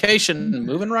one location.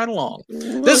 Moving right along.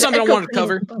 This is something I wanted to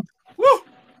cover. Woo.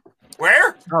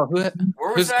 Where? Oh, Where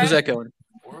was who's that? that going?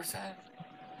 Where was that?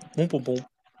 Boom, boom, boom.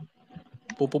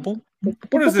 Boom, boom, boom.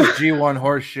 What is this G1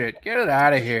 horse shit? Get it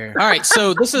out of here. All right,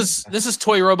 so this is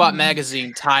Toy Robot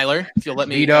Magazine, Tyler. If you'll let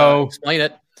me Vito. explain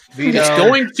it, Vito. it's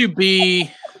going to be.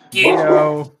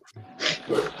 Vito.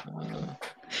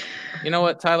 You know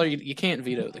what, Tyler? You can't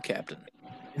veto the captain.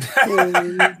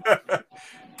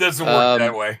 Doesn't work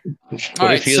that way. All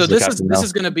right, so this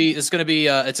is going to be it's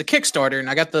a Kickstarter, and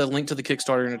I got the link to the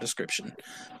Kickstarter in the description.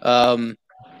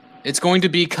 It's going to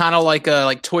be kind of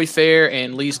like Toy Fair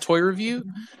and Lee's Toy Review,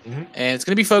 and it's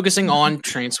going to be focusing on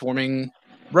transforming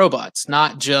robots,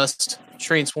 not just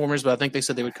Transformers, but I think they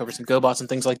said they would cover some GoBots and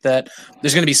things like that.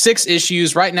 There's going to be 6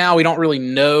 issues. Right now, we don't really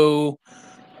know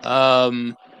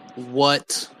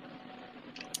what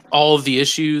all of the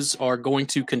issues are going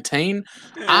to contain.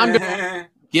 I'm going to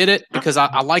get it because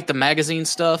I like the magazine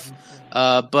stuff,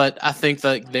 but I think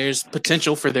that there's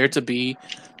potential for there to be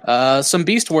some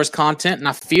Beast Wars content, and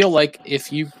I feel like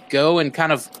if you go and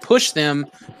kind of push them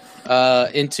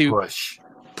into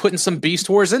putting some Beast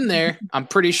Wars in there, I'm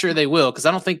pretty sure they will, because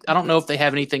I don't know if they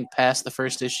have anything past the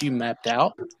first issue mapped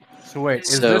out. So wait,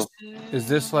 is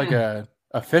this like a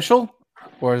official,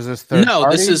 or is this third No,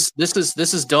 party? this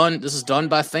is done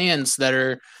by fans that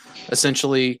are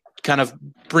essentially kind of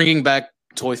bringing back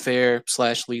Toy Fair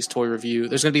 / Lee's Toy Review.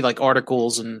 There's going to be like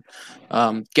articles and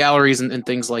galleries and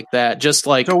things like that. Just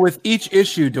like So with each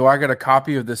issue, do I get a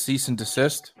copy of the cease and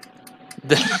desist?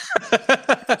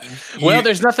 well,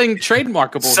 there's nothing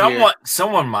trademarkable here.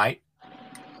 Someone might.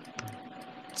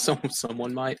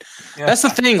 Someone might. Yeah. That's the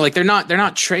thing. Like they're not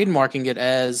trademarking it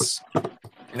as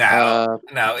No,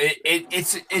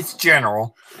 it's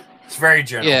general. It's very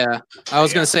general. Yeah, I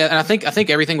was gonna say, and I think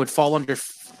everything would fall under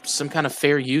some kind of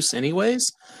fair use,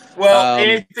 anyways. Well,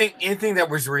 anything that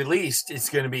was released, it's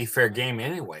going to be fair game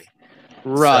anyway.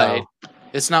 Right. So,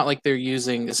 it's not like they're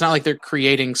using. It's not like they're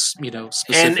creating,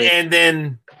 specific and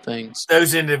then things.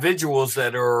 Those individuals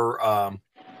that are,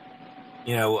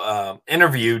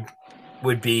 interviewed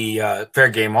would be fair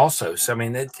game also. So I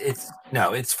mean,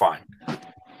 it's fine.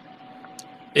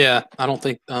 Yeah, I don't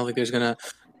think there's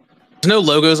no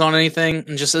logos on anything.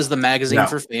 It just says the magazine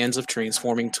for fans of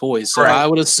transforming toys. So I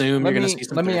would assume you're going to see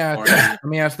some. Let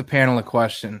me ask the panel a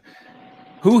question.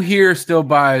 Who here still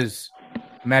buys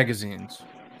magazines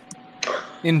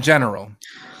in general?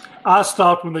 I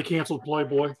stopped when they canceled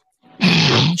Playboy.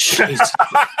 That's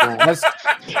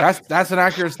an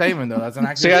accurate statement, though. That's an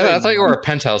accurate. See, I thought you were a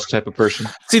Penthouse type of person.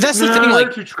 See, that's the thing.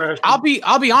 Like, trash. I'll be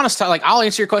honest, Tyler. Like, I'll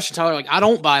answer your question, Tyler. Like, I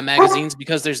don't buy magazines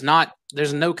because there's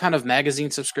no kind of magazine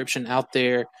subscription out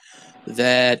there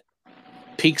that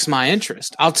piques my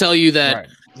interest. I'll tell you that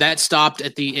that stopped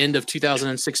at the end of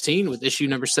 2016 with issue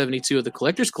number 72 of the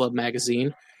Collectors Club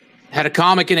magazine. Had a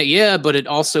comic in it, yeah, but it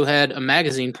also had a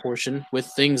magazine portion with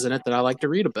things in it that I like to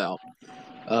read about.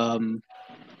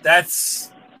 That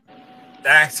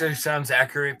actually sounds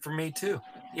accurate for me too.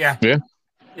 Yeah. You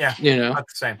know, not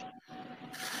the same.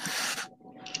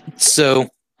 So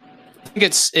I think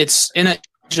it's in an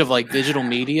age of like digital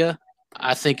media.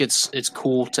 I think it's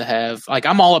cool to have, like,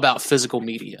 I'm all about physical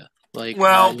media, like,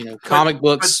 comic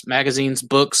books, magazines,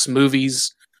 books,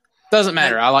 movies. Doesn't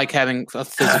matter. I like having a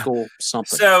physical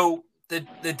something. So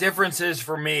the difference is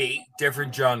for me,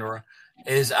 different genre,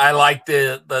 is I like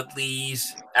the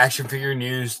Lee's Action Figure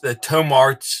News, the Tome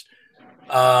Arts,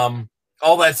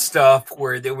 all that stuff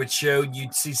where they would show,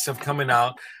 you'd see stuff coming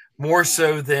out more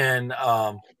so than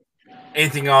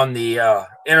anything on the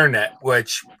internet,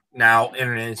 which now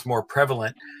internet is more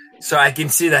prevalent. So I can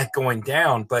see that going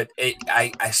down, but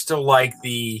I still like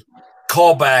the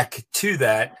callback to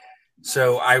that.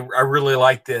 So I really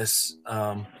like this.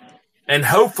 And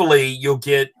hopefully you'll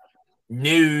get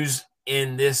news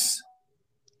in these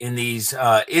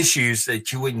issues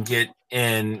that you wouldn't get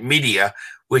in media,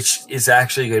 which is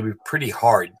actually going to be pretty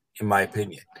hard, in my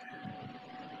opinion.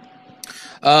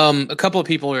 A couple of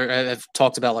people have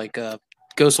talked about, like,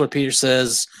 Ghost Lord Peter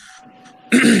says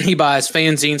he buys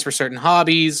fanzines for certain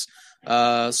hobbies.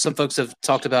 Some folks have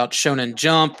talked about Shonen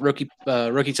Jump. Rookie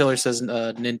Tiller says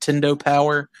Nintendo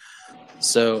Power.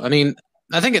 So, I mean,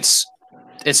 I think it's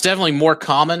definitely more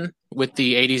common with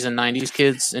the 80s and 90s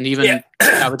kids, and even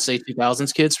I would say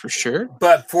 2000s kids for sure.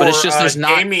 But it's just there's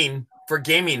gaming. For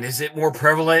gaming, is it more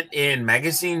prevalent in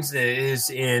magazines than it is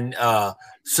in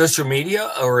social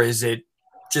media, or is it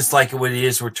just like what it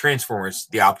is with Transformers,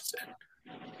 the opposite?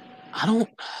 I don't know.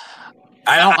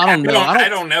 I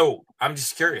don't know. I'm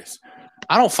just curious.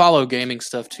 I don't follow gaming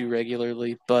stuff too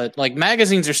regularly, but like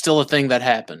magazines are still a thing that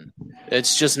happen.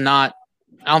 It's just not.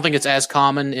 I don't think it's as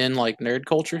common in like nerd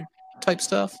culture type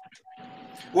stuff.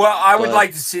 Well, I would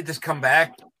like to see this come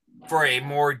back for a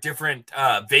more different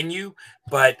venue,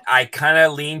 but I kind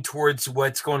of lean towards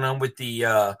what's going on with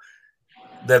the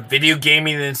video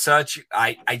gaming and such.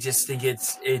 I just think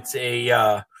it's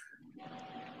a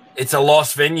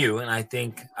lost venue, and I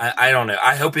think I don't know.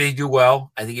 I hope they do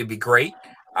well. I think it'd be great.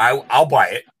 I'll buy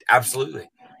it, absolutely.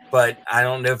 But I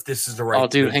don't know if this is the right. Oh,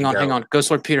 dude, hang on. Ghost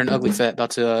Lord Peter and Ugly Fat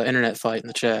about to internet fight in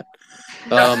the chat.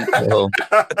 Hell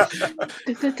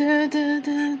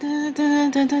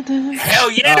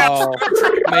yeah! Oh,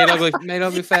 made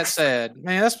ugly Fat sad.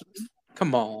 Man,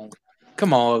 come on,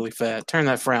 Ugly Fat. Turn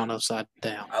that frown upside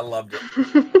down. I loved it.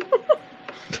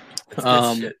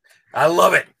 Shit. I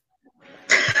love it.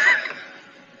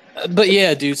 But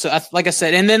yeah, dude. So like I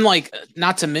said, and then like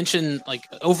not to mention like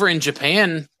over in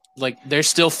Japan, like there's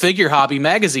still figure hobby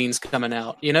magazines coming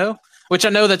out, you know, which I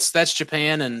know that's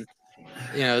Japan, and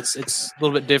you know it's a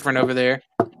little bit different over there.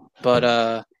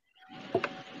 But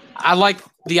I like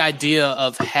the idea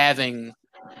of having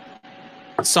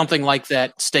something like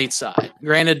that stateside.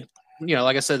 Granted, you know,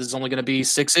 like I said, there's only going to be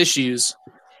 6 issues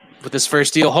with this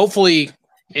first deal. Hopefully,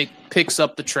 it picks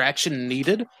up the traction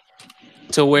needed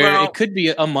to where it could be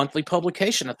a monthly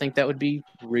publication. I think that would be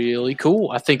really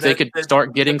cool. I think they could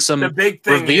start getting some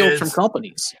revealed from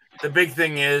companies. The big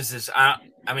thing is I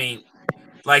mean,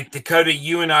 like Dakota,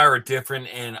 you and I are different,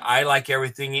 and I like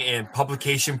everything in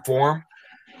publication form,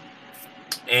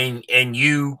 and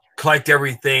you collect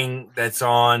everything that's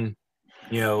on,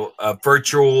 you know,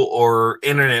 virtual or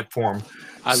internet form.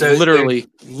 I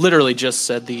literally just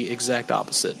said the exact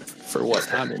opposite for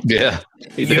what I'm in. Yeah.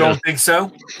 You don't think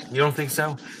so? You don't think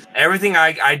so? Everything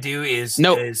I do is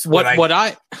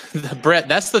Brett,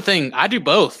 that's the thing. I do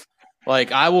both.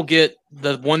 Like I will get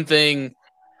the one thing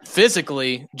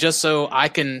physically just so I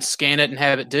can scan it and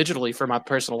have it digitally for my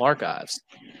personal archives.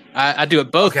 I do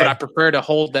it both, but I prefer to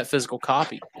hold that physical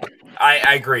copy.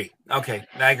 I agree. Okay,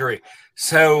 I agree.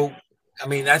 So I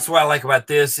mean, that's what I like about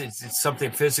this. It's something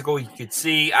physical. You could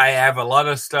see I have a lot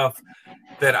of stuff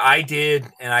that I did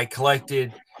and I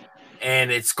collected, and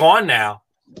it's gone now.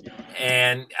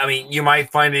 And I mean, you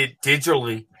might find it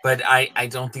digitally, but I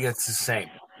don't think it's the same.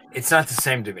 It's not the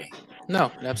same to me.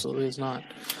 No, it absolutely is not.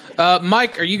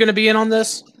 Mike, are you going to be in on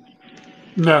this?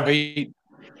 No. Are you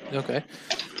okay?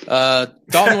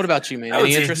 Dalton, what about you, man?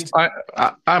 Any interest?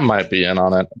 I might be in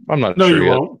on it. I'm not no, sure you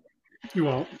yet. won't. You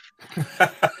won't.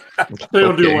 They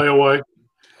don't do layaway.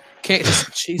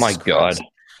 My God.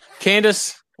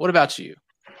 Candace, what about you?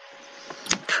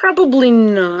 Probably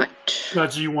not.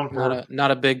 Not you want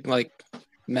not a big like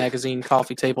magazine,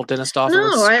 coffee table, dentist office.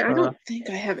 No, I don't think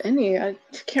I have any. I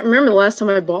can't remember the last time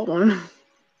I bought one.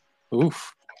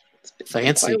 Oof,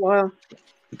 fancy. Quite a while.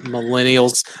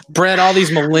 Millennials, Brett. All these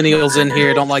millennials in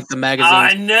here don't like the magazine.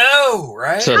 I know,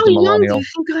 right? Says How the young do millennial. you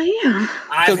think I am?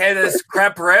 I've had this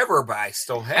crap forever, but I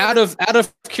still have it. Out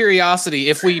of curiosity,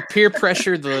 if we peer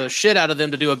pressure the shit out of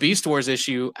them to do a Beast Wars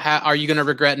issue, are you going to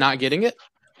regret not getting it?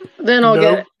 Then I'll No.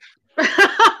 get it.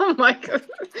 Oh my god.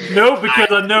 No, because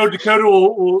I know Dakota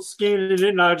will scan it in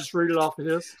and I just read it off of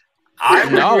his. I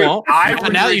would, No, I won't. I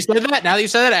would Now that you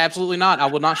said that, absolutely not. I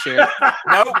will not share it.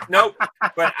 nope.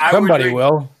 But Somebody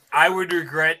will. I would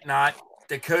regret not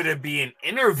Dakota being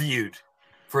interviewed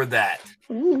for that.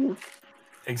 Ooh.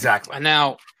 Exactly.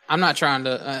 Now, I'm not trying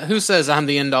to. Who says I'm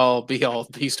the end all be all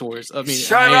of Beast Wars? I mean,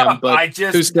 Shut I am, up! but I who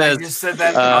just says? said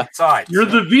that outside. You're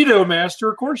the veto master,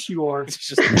 of course you are. It's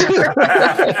just,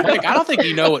 like, I don't think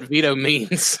you know what veto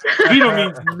means. Veto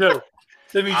means no.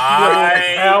 That means you I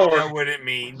have know power. what it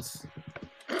means.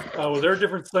 Oh, was there a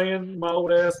different saying? My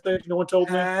old ass thing. No one told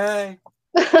me. Hey.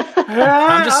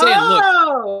 I'm just saying, look.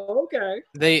 Oh, okay.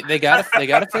 They got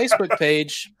a Facebook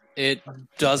page. It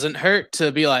doesn't hurt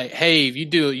to be like, hey, if you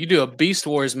do a Beast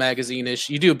Wars magazine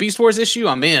issue, you do a Beast Wars issue,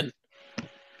 I'm in.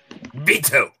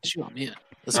 Veto. Issue, I'm in.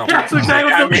 Let's Oh, do it. That's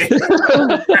exactly I what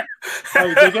mean,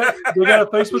 Hey, they got a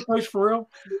Facebook page for real?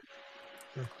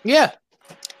 Yeah.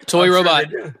 Toy I'm sure Robot. they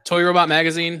do. Toy Robot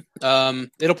magazine.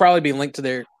 It'll probably be linked to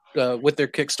their with their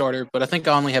Kickstarter, but I think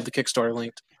I only have the Kickstarter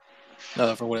linked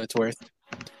for what it's worth.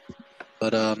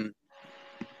 But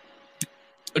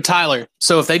Tyler,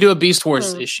 so if they do a Beast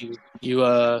Wars issue, you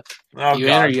Oh, you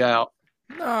in or God. you out?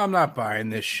 No, I'm not buying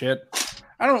this shit.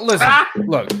 I don't listen.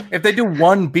 Look, if they do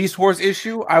one Beast Wars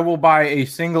issue, I will buy a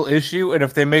single issue, and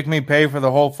if they make me pay for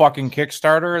the whole fucking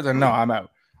Kickstarter, then no, I'm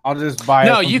out. I'll just buy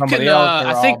No, it from you somebody can, else, or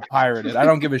I think- I'll pirate it. I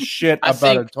don't give a shit I about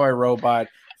think- a Toy Robot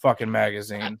fucking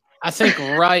magazine. I think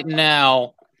right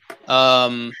now,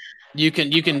 you can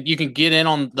get in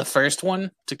on the first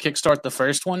one to kickstart the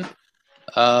first one.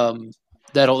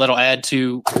 That'll add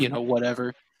to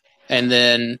whatever, and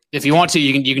then if you want to,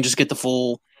 you can just get the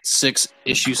full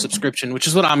 6-issue subscription, which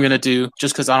is what I'm gonna do,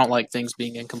 just because I don't like things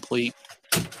being incomplete.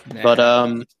 Nah.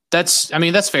 But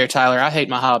that's fair, Tyler. I hate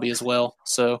my hobby as well,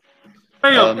 so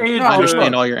Hey, I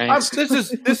understand all your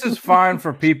angst. This is fine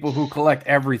for people who collect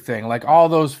everything, like all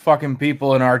those fucking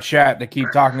people in our chat that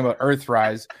keep talking about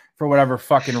Earthrise for whatever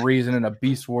fucking reason in a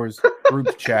Beast Wars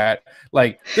group chat.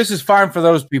 Like, this is fine for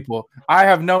those people. I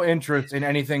have no interest in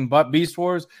anything but Beast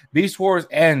Wars. Beast Wars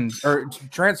ends, or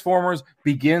Transformers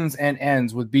begins and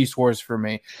ends with Beast Wars for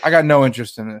me. I got no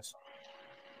interest in this.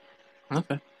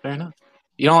 Okay, fair enough.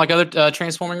 You don't like other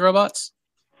transforming robots?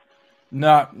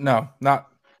 Not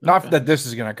Okay. that this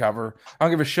is gonna cover. I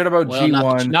don't give a shit about Well,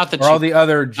 G1 not that or all you- the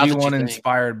other that you G1 think.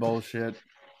 inspired bullshit.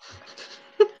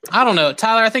 I don't know,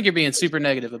 Tyler. I think you're being super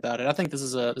negative about it. I think this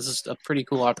is a pretty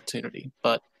cool opportunity,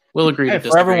 but we'll agree Hey, to for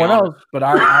disagree everyone on it. else, but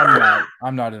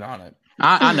I'm not in on it.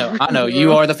 I know.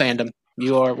 You are the fandom.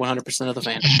 You are 100% of the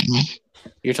fandom.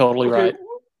 You're totally right.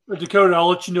 Dakota, I'll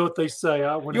let you know what they say.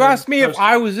 You asked me if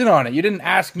I was in on it. You didn't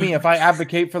ask me if I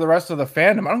advocate for the rest of the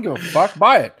fandom. I don't give a fuck.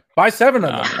 Buy it. Buy 7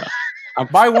 of them.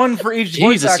 Buy one for each.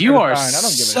 voice Jesus, actor you to are sign. I don't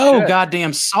give a so shit.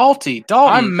 goddamn salty,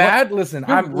 Dalton. I'm mad. Listen,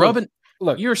 You're I'm rubbing.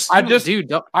 Look, You're. I just- dude.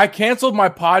 Don't- I canceled my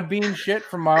Podbean shit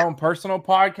from my own personal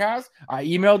podcast. I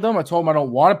emailed them. I told them I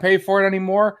don't want to pay for it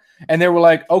anymore. And they were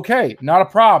like, okay, not a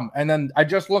problem. And then I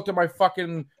just looked at my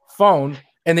fucking phone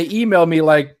and they emailed me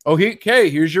like, okay,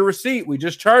 here's your receipt. We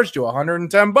just charged you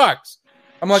 $110.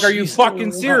 I'm like, are you Jesus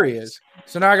fucking serious?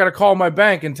 So now I got to call my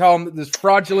bank and tell them that this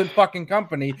fraudulent fucking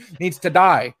company needs to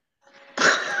die.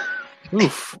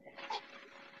 Oof.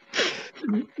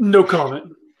 No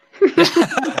comment.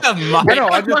 I know.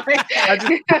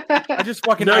 I just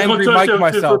fucking No, angry don't touch Mike that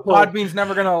myself. shit for Podbean's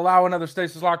never going to allow another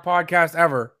Stasis Lock podcast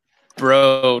ever.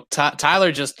 Bro,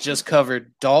 Tyler just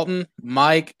covered Dalton,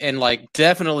 Mike, and like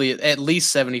definitely at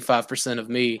least 75% of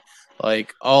me,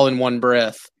 like all in one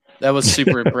breath. That was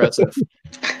super impressive.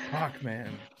 Fuck, man.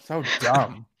 So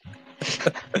dumb.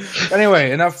 Anyway,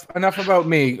 enough about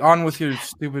me. On with your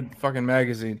stupid fucking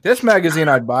magazine. This magazine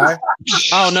I'd buy.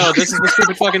 Oh no, this is the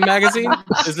stupid fucking magazine?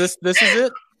 Is this is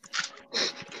it?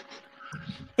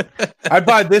 I'd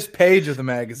buy this page of the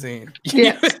magazine.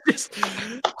 Yeah.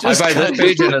 I buy this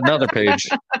page and another page.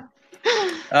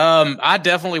 I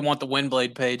definitely want the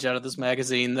Windblade page out of this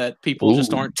magazine that people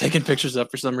just Ooh. aren't taking pictures of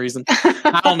for some reason.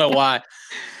 I don't know why.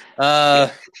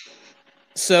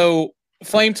 So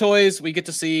Flame Toys, we get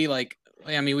to see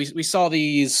we saw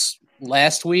these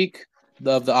last week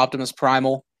of the Optimus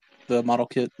Primal, the model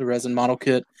kit, the resin model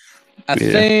kit. I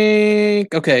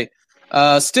think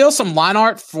still some line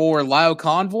art for Lio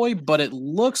Convoy, but it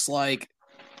looks like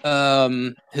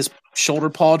his shoulder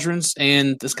pauldrons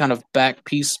and this kind of back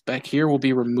piece back here will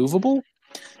be removable.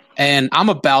 And I'm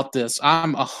about this.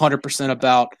 I'm 100%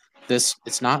 about this.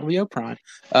 It's not Leo Prime.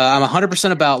 I'm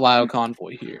 100% about Lio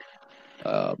Convoy here.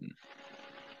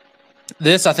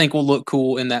 This, I think, will look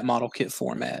cool in that model kit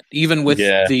format, even with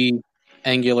the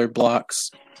angular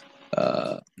blocks.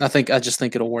 I just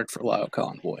think it'll work for Lio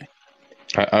Convoy.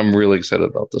 I'm really excited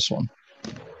about this one.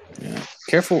 Yeah,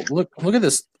 careful. Look at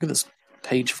this. Look at this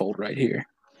page fold right here.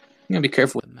 I'm gonna be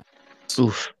careful with that.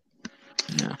 Oof.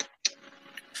 Yeah.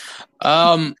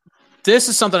 This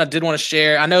is something I did want to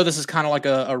share. I know this is kind of like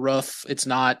a rough. It's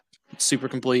not super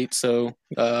complete. So,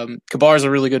 Kabar is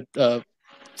a really good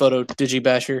photo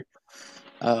digibasher.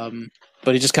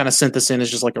 But he just kind of sent this in as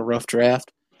just like a rough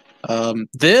draft.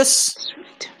 This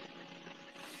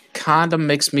kind of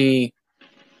makes me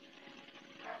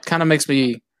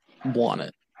want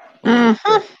it.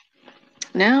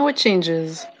 Now it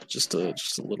changes. Just a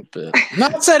little bit.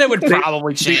 Not said it would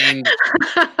probably change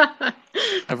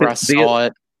if I saw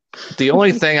it. The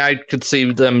only thing I could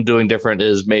see them doing different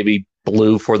is maybe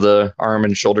blue for the arm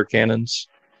and shoulder cannons.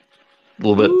 A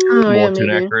little bit more tune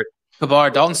accurate. Kabar,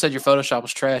 Dalton said your Photoshop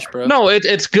was trash, bro. No,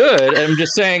 it's good. I'm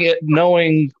just saying it.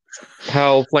 Knowing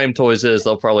how Flame Toys is,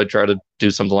 they'll probably try to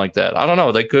do something like that. I don't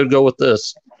know. They could go with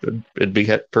this. It'd be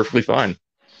perfectly fine.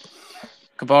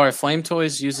 Kabar, if Flame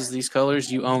Toys uses these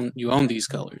colors, you own these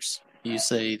colors. You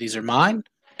say these are mine,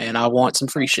 and I want some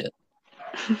free shit.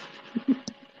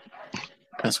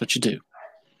 That's what you do.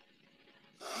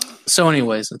 So,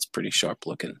 anyways, it's pretty sharp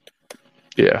looking.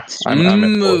 Yeah,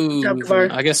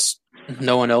 I guess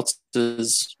no one else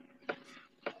is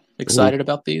excited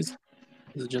about these.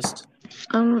 Is it just?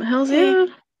 Hell's yeah.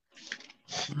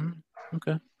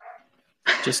 Okay.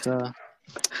 Just a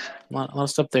lot of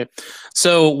stuff there.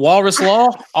 So Walrus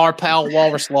Law, our pal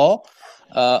Walrus Law,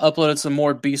 uploaded some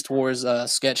more Beast Wars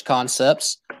sketch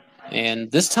concepts,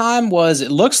 and this time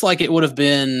it looks like it would have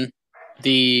been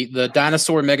the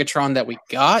dinosaur Megatron that we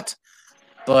got,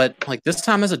 but like this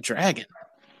time as a dragon.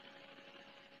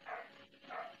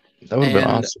 That would have been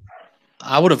awesome.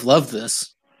 I would have loved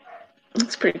this.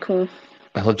 That's pretty cool.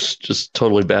 That looks just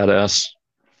totally badass.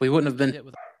 We wouldn't have been hit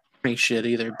with any shit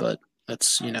either, but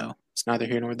that's, it's neither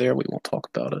here nor there. We won't talk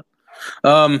about it.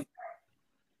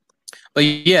 But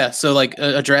yeah, so like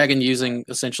a dragon using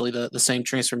essentially the same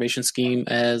transformation scheme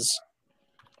as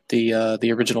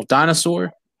the original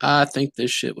dinosaur. I think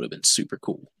this shit would have been super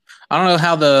cool. I don't know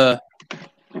how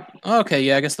okay,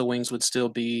 yeah, I guess the wings would still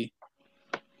be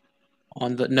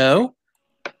on the... No?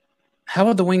 How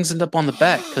would the wings end up on the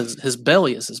back? Because his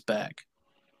belly is his back.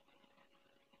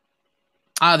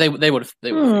 They would have.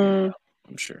 I'm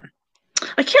sure.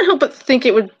 I can't help but think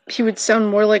he would sound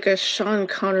more like a Sean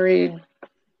Connery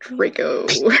Draco.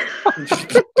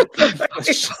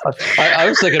 I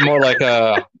was thinking more like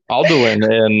Alduin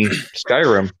in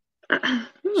Skyrim.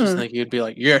 Just think you'd be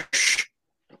like, yes.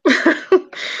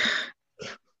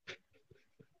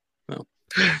 Well.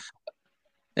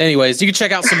 Anyways, you can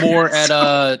check out some more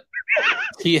at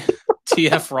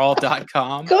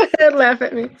tfraw.com. Go ahead, laugh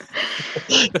at me.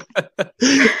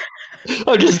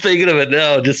 I'm just thinking of it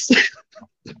now.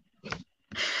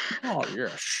 Oh,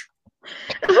 yes.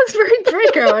 That was very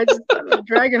Draco. I just thought of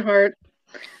Dragonheart.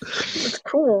 It's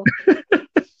cool.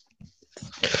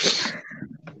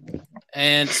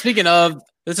 And speaking of,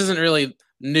 this isn't really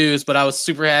news, but I was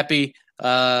super happy.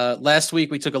 Last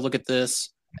week we took a look at this,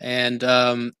 and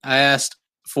I asked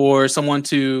for someone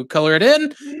to color it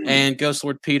in, and Ghost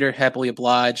Lord Peter happily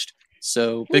obliged.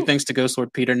 So big thanks to Ghost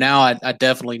Lord Peter. Now I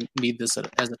definitely need this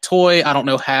as a toy. I don't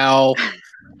know how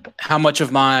much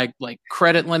of my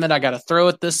credit limit I got to throw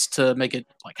at this to make it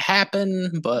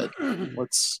happen, but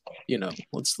let's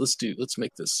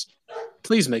make this.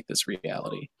 Please make this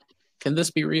reality. Can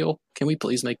this be real? Can we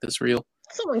please make this real?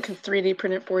 Someone can 3D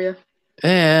print it for you.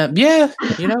 Yeah,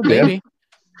 maybe. Yeah.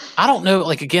 I don't know.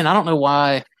 Again, I don't know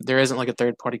why there isn't a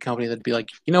third-party company that'd be like,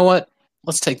 you know what?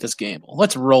 Let's take this gamble.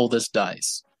 Let's roll this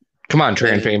dice. Come on,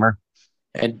 Transfamer.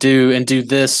 And do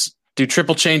this. Do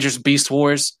Triple Changers Beast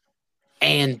Wars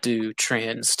and do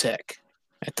Trans Tech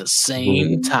at the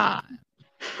same time.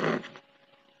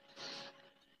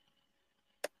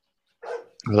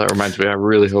 Well, that reminds me. I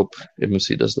really hope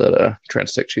MMC does that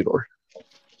Trans Tech Cheetor.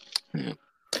 Yeah.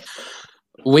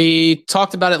 We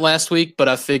talked about it last week, but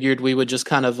I figured we would just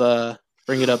kind of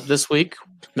bring it up this week,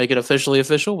 make it officially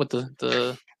official with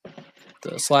the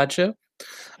slideshow.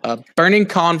 Burning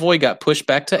Convoy got pushed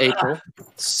back to April.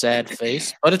 Sad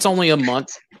face, but it's only a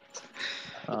month.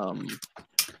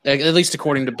 At least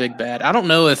according to Big Bad. I don't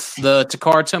know if the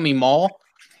Takara Tomy Mall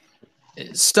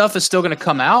stuff is still going to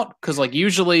come out, because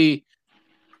usually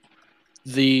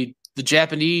the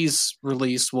Japanese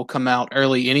release will come out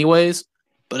early anyways.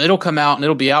 but it'll come out and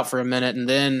it'll be out for a minute, and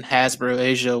then Hasbro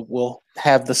Asia will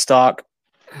have the stock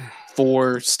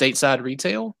for stateside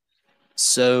retail.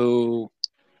 So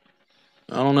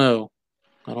I don't know.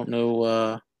 I don't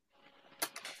know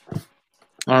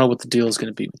what the deal is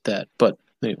going to be with that. But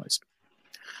anyways,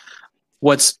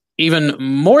 what's even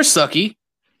more sucky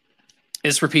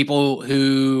is for people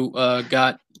who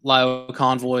got Lio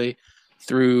Convoy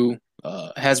through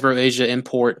Hasbro Asia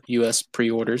import US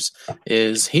pre-orders,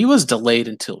 is he was delayed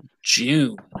until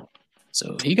June.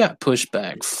 So he got pushed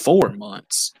back 4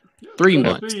 months, 3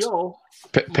 months.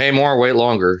 Pay more, wait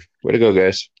longer. Way to go,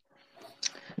 guys.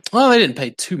 Well, they didn't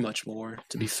pay too much more,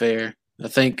 to be fair. I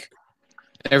think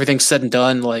everything's said and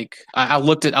done. Like I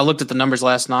looked at the numbers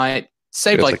last night.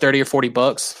 Saved like $30 or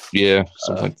 $40. Yeah,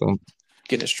 something like that.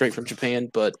 Getting it straight from Japan,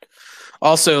 but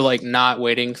also like not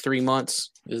waiting 3 months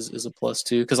is a plus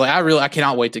too. Because like I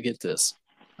cannot wait to get this.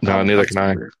 No, neither can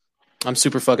I. I'm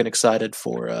super fucking excited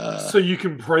for. So you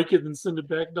can break it and send it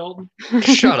back, Dalton.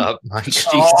 Shut up, Mike.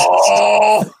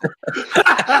 Oh!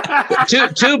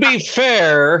 to be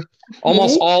fair,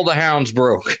 almost all the hounds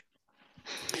broke.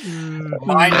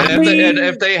 And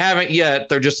if they haven't yet,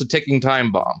 they're just a ticking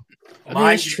time bomb.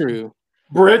 That's true.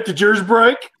 Brett, did yours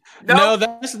break? No,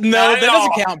 that doesn't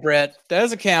count, Brett. That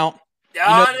doesn't count.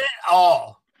 Not at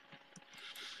all.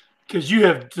 Because you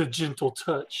have the gentle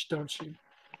touch, don't you?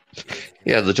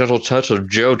 Yeah, the gentle touch of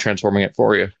Joe transforming it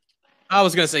for you. I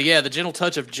was gonna say, yeah, the gentle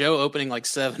touch of Joe opening like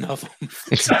 7 of them.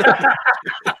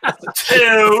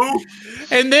 2.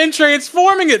 And then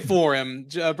transforming it for him.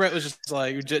 Brett was just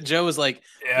like, Joe was like,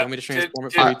 you want me to transform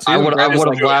it for you too? I would have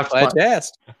laughed. I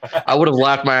would have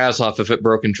laughed my ass off if it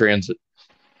broke in transit.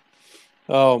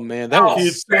 Oh man, that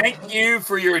was. Thank you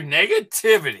for your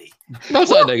negativity.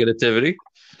 That's not negativity.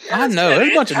 I know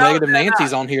there's a bunch of negative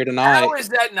Nancy's on here tonight. How is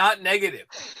that not negative?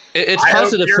 It's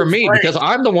positive for me because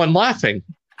I'm the one laughing.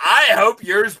 I hope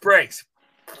yours breaks.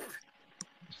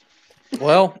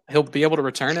 Well, he'll be able to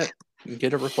return it and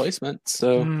get a replacement.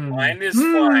 So mine is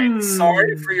fine.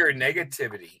 Sorry for your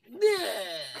negativity.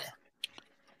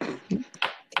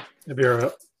 It'll be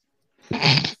all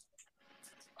right.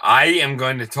 I am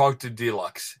going to talk to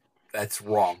Deluxe. That's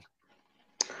wrong.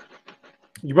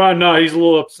 You might not. He's a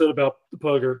little upset about the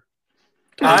pugger.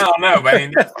 I don't know, but I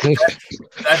mean, that's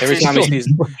every time he sees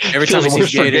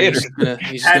Gator, he's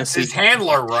going to see his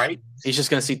handler, right? He's just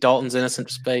going to see Dalton's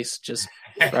innocent space just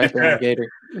right there in the Gator.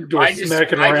 I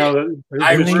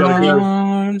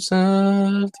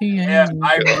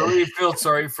really feel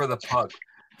sorry for the pug.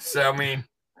 So I mean,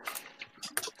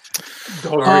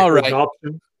 all right.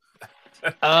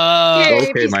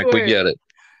 Okay, Mike, we get it.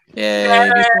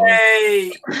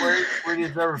 Yay! Where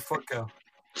did the foot go?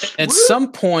 At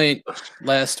some point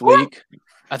last week,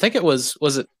 I think it was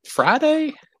it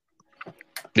Friday?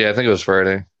 Yeah, I think it was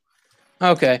Friday.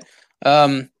 Okay.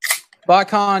 BotCon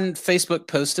Facebook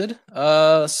posted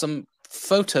some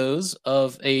photos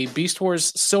of a Beast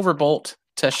Wars Silverbolt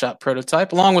test shot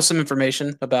prototype, along with some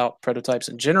information about prototypes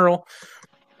in general.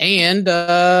 And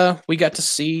we got to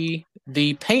see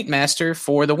the paint master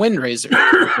for the Windraiser,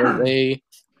 a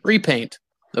repaint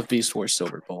of Beast Wars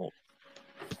Silverbolt.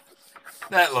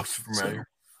 That looks familiar.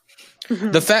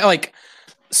 The fact,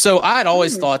 so I'd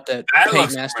always thought that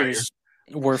paint masters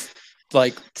were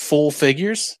like full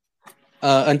figures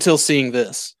until seeing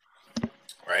this.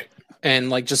 Right. And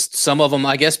like just some of them,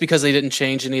 I guess because they didn't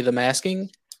change any of the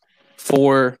masking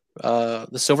for the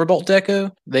Silverbolt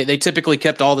deco, they typically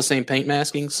kept all the same paint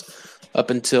maskings up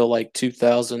until like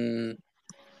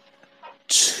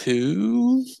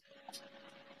 2002.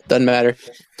 Doesn't matter.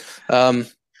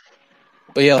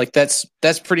 But yeah, like that's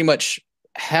pretty much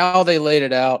how they laid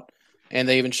it out, and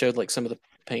they even showed like some of the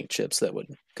paint chips that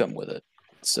would come with it.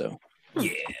 So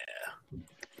yeah.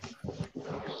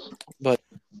 But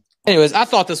anyways, I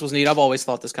thought this was neat. I've always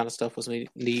thought this kind of stuff was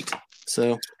neat.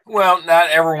 So well, not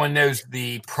everyone knows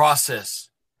the process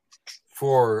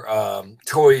for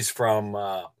toys from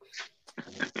all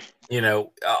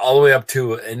the way up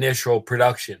to initial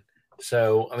production.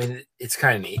 So I mean, it's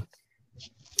kind of neat.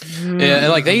 Yeah, and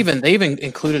like they even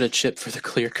included a chip for the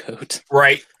clear coat.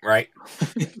 Right.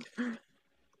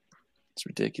 It's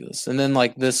ridiculous. And then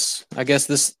like this, I guess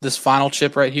this final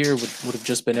chip right here would have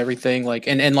just been everything. Like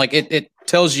and like it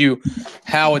tells you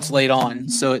how it's laid on.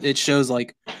 So it shows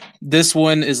like this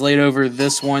one is laid over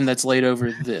this one that's laid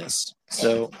over this.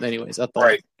 So anyways, I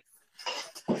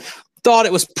thought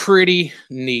it was pretty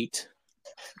neat.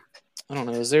 I don't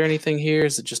know. Is there anything here?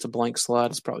 Is it just a blank slide?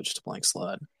 It's probably just a blank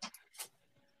slide.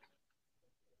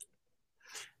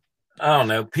 I don't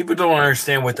know. People don't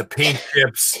understand what the paint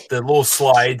chips, the little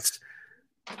slides,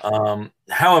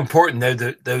 how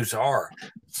important those are.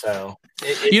 So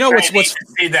what's to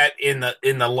see that in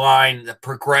the line, the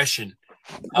progression.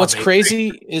 What's crazy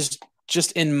is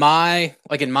just in my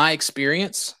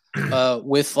experience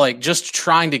with like just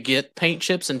trying to get paint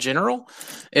chips in general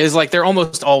is like they're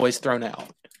almost always thrown out.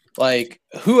 Like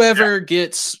whoever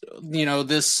gets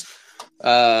this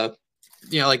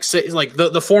say like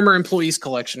the former employees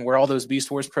collection where all those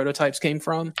Beast Wars prototypes came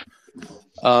from,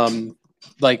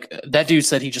 like that dude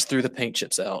said he just threw the paint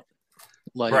chips out.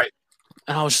 Like, right.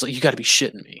 And I was just like, you got to be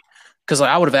shitting me, because like,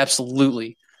 I would have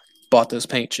absolutely bought those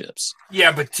paint chips.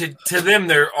 Yeah, but to them,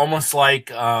 they're almost like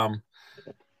you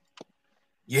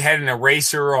had an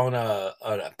eraser on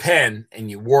a pen and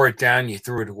you wore it down, you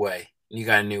threw it away, and you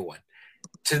got a new one.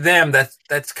 To them,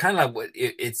 that's kind of what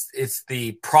it's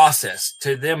the process.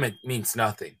 To them, it means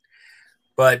nothing.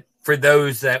 But for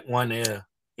those that want to,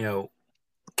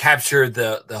 capture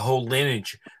the whole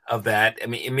lineage of that, I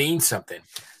mean, it means something.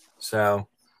 So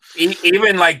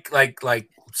even like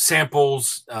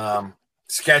samples,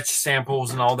 sketch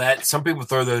samples, and all that, some people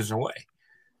throw those away.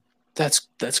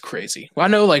 That's crazy. Well, I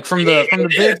know, like from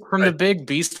the big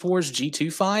Beast Wars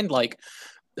G2 find, like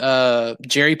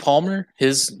Jerry Palmer,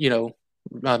 his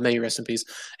may he rest in peace.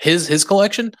 His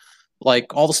collection,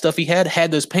 like all the stuff he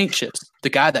had those paint chips. The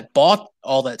guy that bought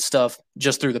all that stuff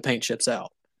just threw the paint chips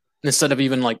out instead of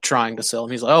even like trying to sell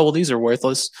them. He's like, oh well, these are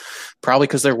worthless, probably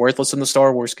because they're worthless in the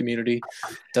Star Wars community.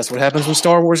 That's what happens when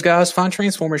Star Wars guys find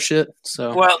Transformers shit.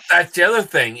 So well, that's the other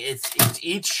thing. It's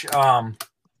each. How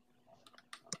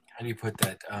do you put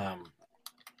that?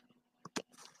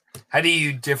 How do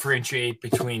you differentiate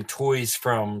between toys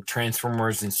from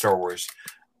Transformers and Star Wars?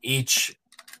 Each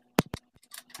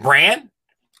brand,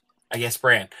 I guess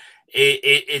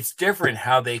it's different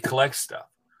how they collect stuff.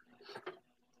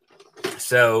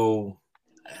 So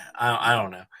I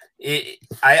don't know.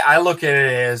 I look at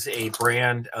it as a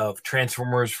brand of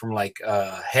Transformers from like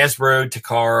Hasbro,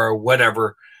 Takara,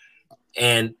 whatever,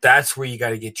 and that's where you got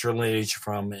to get your lineage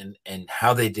from and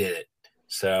how they did it.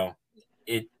 So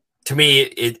to me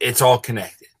it's all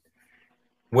connected.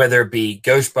 Whether it be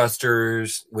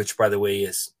Ghostbusters, which by the way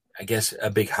is, I guess, a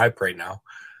big hype right now.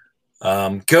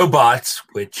 GoBots,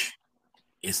 which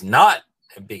is not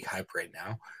a big hype right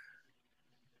now.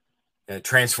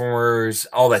 Transformers,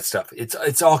 all that stuff.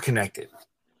 It's all connected.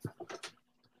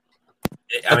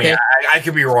 I mean, I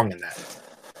could be wrong in that.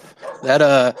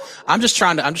 That I'm just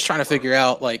trying to figure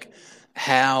out like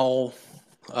how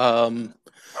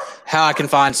I can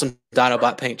find some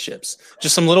Dinobot paint chips.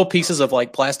 Just some little pieces of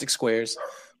like plastic squares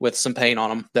with some paint on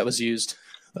them that was used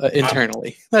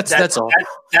internally. That's all.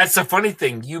 That's the funny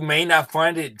thing. You may not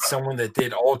find it someone that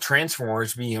did all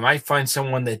Transformers, but you might find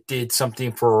someone that did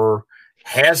something for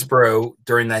Hasbro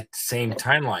during that same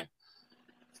timeline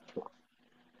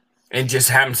and just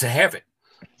happens to have it.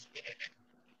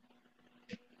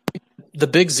 The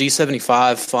big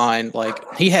Z75 find,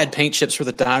 like, he had paint chips for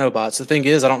the Dinobots. The thing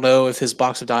is, I don't know if his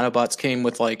box of Dinobots came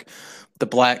with like the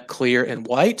black, clear, and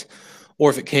white, or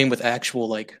if it came with actual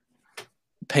like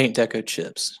paint deco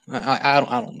chips. I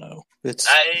don't know. It's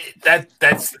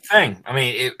that's the thing. I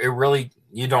mean, it really,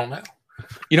 you don't know.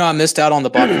 I missed out on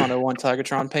the Botcon 01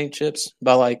 Tigatron paint chips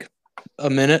by like a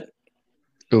minute.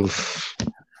 Oof.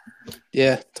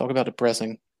 Yeah, talk about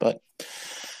depressing. But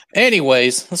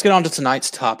anyways, let's get on to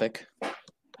tonight's topic.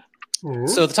 Mm-hmm.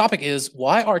 So the topic is,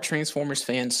 why are Transformers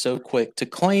fans so quick to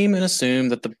claim and assume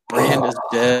that the brand is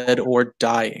dead or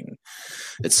dying?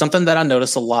 It's something that I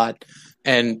notice a lot,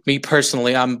 and me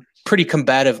personally, I'm pretty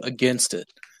combative against it.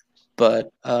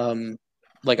 But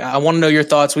like, I want to know your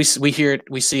thoughts. We hear it,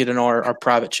 we see it in our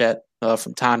private chat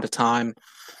from time to time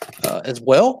as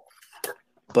well.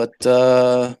 But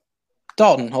Dalton,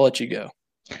 I'll let you go.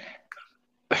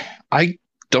 I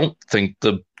don't think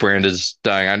the brand is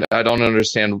dying. I don't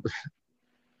understand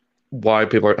why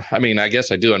people are. I mean, I guess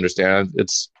I do understand.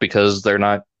 It's because they're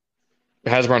not.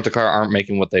 Hasbro and Takara aren't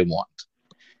making what they want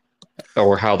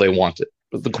or how they want it,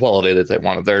 the quality that they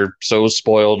want it. They're so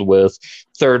spoiled with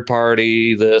third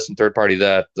party this and third party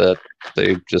that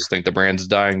they just think the brand's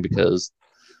dying because,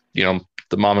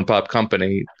 the mom and pop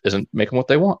company isn't making what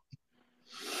they want.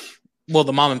 Well,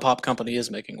 the mom and pop company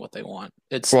is making what they want.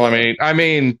 It's I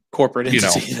mean, corporate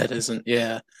entity that isn't.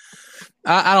 Yeah,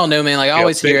 I don't know, man. Like I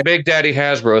always hear, Big Daddy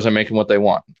Hasbro isn't making what they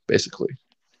want, basically.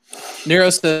 Nero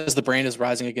says the brand is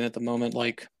rising again at the moment.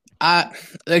 Like I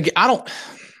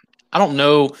don't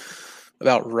know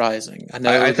about rising.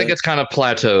 I think it's kind of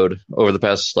plateaued over the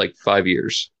past like 5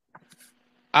 years.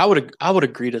 I would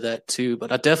agree to that too,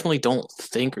 but I definitely don't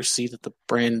think or see that the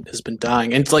brand has been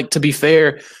dying. And like, to be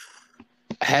fair,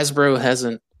 Hasbro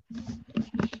hasn't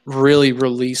really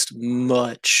released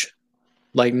much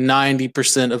Like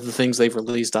 90% of the things they've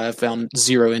released, I have found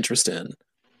zero interest in.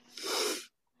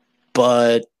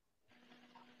 But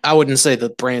I wouldn't say the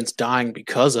brand's dying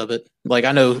because of it. Like,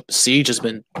 I know Siege has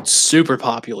been super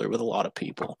popular with a lot of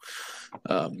people.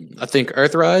 I think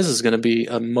Earthrise is going to be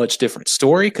a much different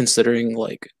story, considering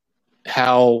like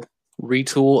how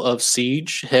retool of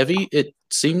Siege heavy it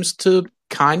seems to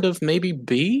kind of maybe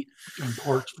be. And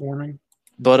parts forming.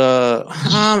 But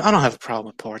I don't have a problem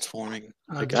with parts forming.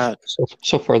 Like,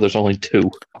 so far, there's only 2.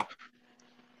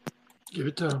 Give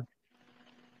it time.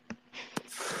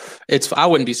 I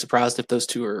wouldn't be surprised if those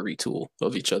 2 are a retool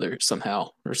of each other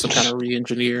somehow, or some kind of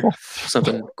re-engineer,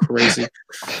 something crazy.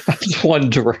 That's one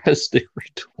drastic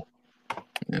retool.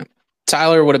 Yeah.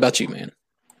 Tyler, what about you, man?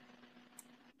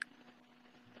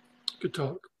 Good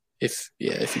talk. If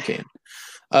you can.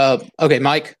 Okay,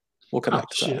 Mike, we'll come back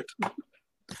to shit. that.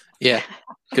 Yeah,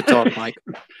 good talk, Mike.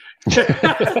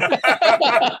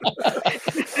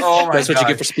 Oh my That's what God. you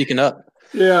get for speaking up.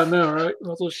 Yeah, I know, right?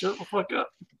 Might as well shut the fuck up.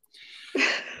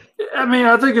 I mean,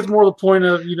 I think it's more the point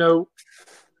of,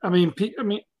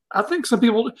 I think some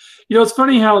people, it's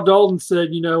funny how Dalton said,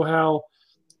 how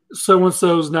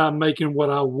so-and-so's not making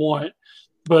what I want,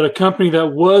 but a company that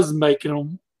was making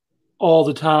them all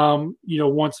the time,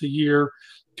 once a year,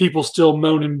 people still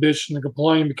moan and bitch and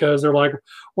complain because they're like,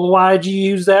 well, why'd you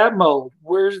use that mold?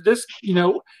 Where's this?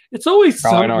 It's always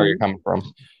something. I know where you're coming from.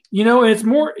 And it's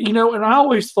more, and I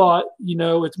always thought,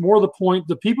 it's more the point,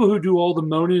 the people who do all the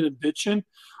moaning and bitching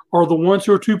are the ones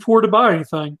who are too poor to buy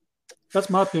anything. That's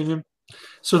my opinion.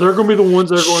 So they're going to be the ones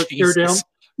that are going to tear down.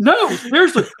 No,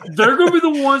 seriously, they're going to be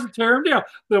the ones that tear them down.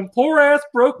 Them poor ass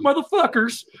broke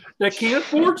motherfuckers that can't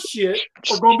afford shit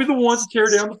are going to be the ones that tear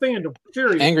down the fandom.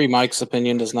 Period. Angry Mike's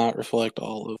opinion does not reflect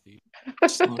all of you.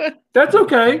 That's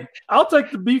okay. I'll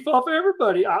take the beef off of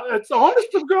everybody. It's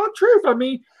honest to God truth. I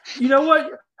mean, you know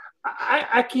what?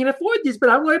 I can't afford this, but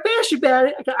I'm going to bash about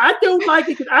it. I don't like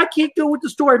it because I can't go with the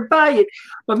store and buy it.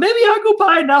 But maybe I'll go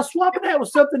buy it and I'll swap it out with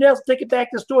something else, take it back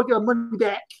to the store, get my money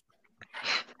back.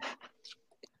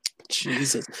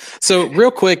 Jesus. So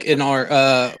real quick in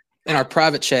our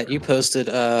private chat, you posted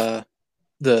the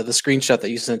screenshot that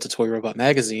you sent to Toy Robot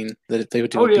Magazine that if they would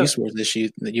do a Beast Wars issue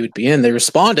that you would be in. They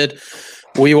responded,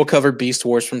 "We will cover Beast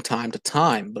Wars from time to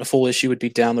time, but a full issue would be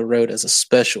down the road as a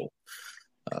special."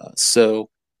 So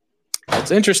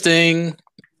that's interesting.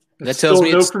 That tells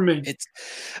me it's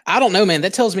I don't know, man.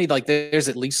 That tells me like there's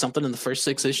at least something in the first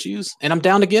 6 issues, and I'm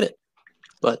down to get it.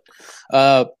 But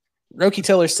Roki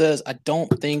Teller says, I don't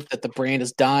think that the brand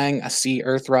is dying. I see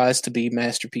Earthrise to be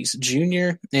Masterpiece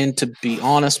Junior. And to be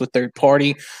honest with third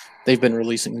party, they've been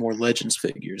releasing more Legends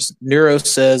figures. Neuro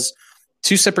says,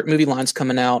 2 separate movie lines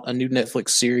coming out, a new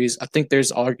Netflix series. I think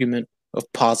there's argument of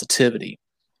positivity.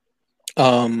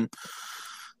 Definitely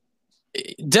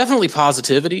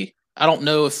positivity. I don't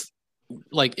know if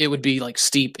like it would be like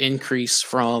steep increase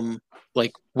from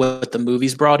like what the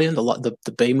movies brought in,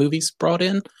 the Bay movies brought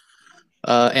in.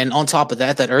 And on top of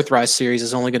that, that Earthrise series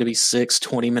is only going to be 6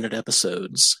 20-minute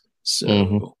episodes.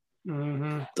 So,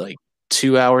 like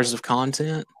 2 hours of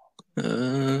content,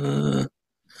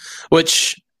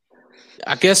 which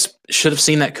I guess should have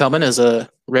seen that coming as a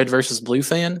Red versus Blue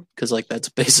fan, because like that's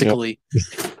basically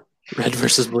Red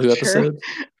versus Blue episode.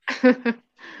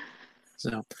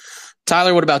 So,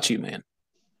 Tyler, what about you, man?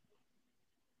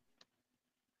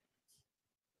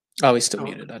 Oh, he's still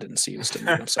muted. I didn't see he was still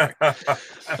muted. I'm sorry.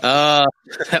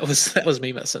 That was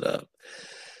me messing up.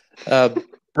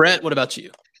 Brett, what about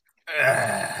you?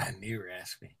 You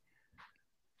asked me.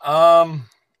 I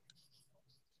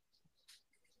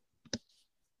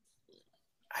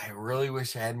really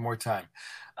wish I had more time.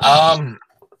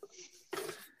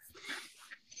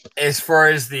 As far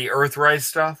as the Earthrise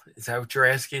stuff, is that what you're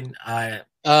asking? No,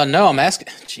 I'm asking.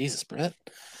 Jesus, Brett.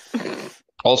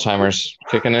 Alzheimer's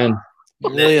kicking in. It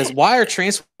really is. Why are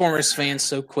Transformers fans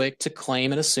so quick to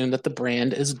claim and assume that the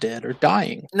brand is dead or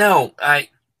dying? No, I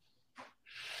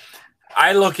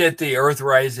look at the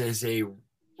Earthrise as a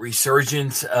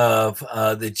resurgence of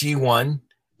the G1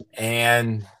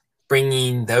 and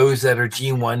bringing those that are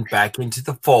G1 back into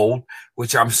the fold,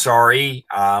 which I'm sorry,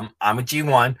 I'm a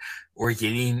G1. We're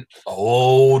getting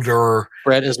older.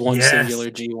 Brett is one singular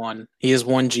G1. He is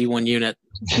one G1 unit.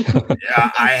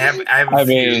 Yeah, I have I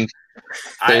mean,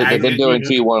 they've been doing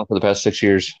G1 for the past 6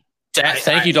 years.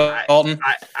 Thank you, Dalton.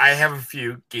 I have a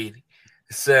few, Gate.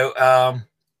 So,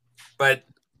 but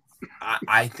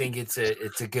I think it's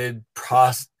a good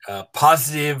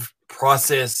positive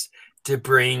process to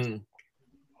bring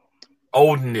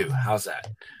old and new. How's that?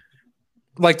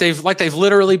 Like they've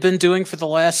literally been doing for the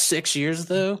last 6 years,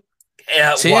 though.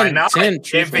 Why not?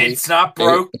 If it's not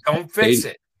broke, don't fix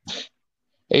it.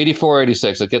 84,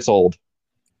 86. It gets old.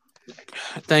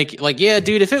 Thank you. Like, yeah,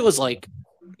 dude, if it was like,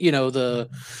 you know,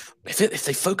 if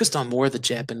they focused on more of the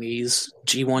Japanese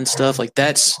G1 stuff, like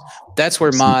that's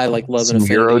where my like love and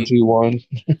Euro affinity. G1.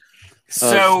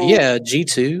 So yeah,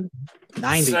 G2,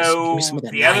 90s. So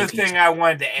the other thing I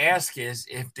wanted to ask is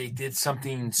if they did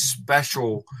something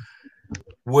special,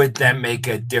 would that make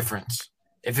a difference?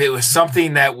 If it was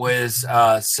something that was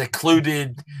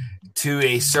secluded to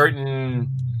a certain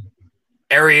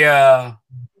area,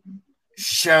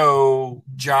 show,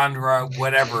 genre,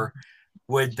 whatever,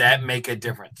 would that make a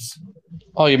difference?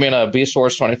 Oh, you mean a Beast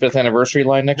Wars 25th anniversary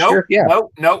line next year? Yeah.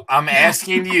 Nope. I'm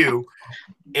asking you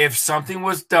if something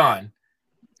was done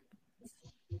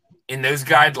in those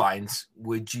guidelines,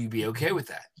 would you be okay with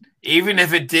that? Even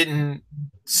if it didn't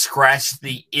scratch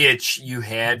the itch you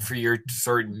had for your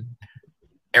certain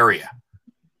area.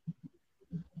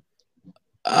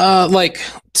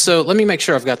 So let me make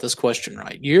sure I've got this question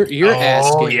right. You're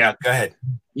asking. Oh yeah, go ahead.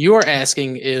 You are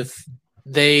asking if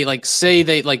they say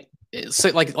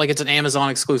it's an Amazon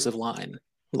exclusive line.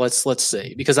 Let's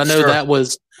say, because I know that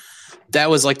was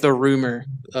like the rumor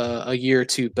a year or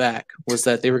two back, was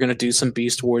that they were going to do some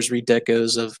Beast Wars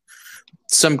redecos of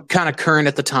some kind of current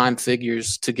at the time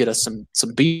figures to get us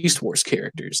some Beast Wars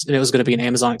characters, and it was going to be an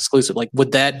Amazon exclusive. Like,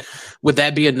 would that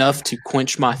be enough to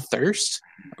quench my thirst,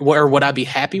 or would I be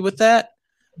happy with that?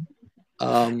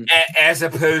 As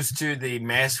opposed to the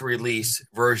mass release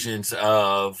versions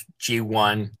of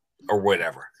G1 or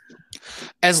whatever.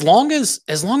 As long as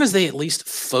they at least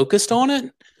focused on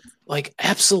it, like,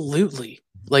 absolutely.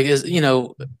 Like,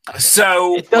 so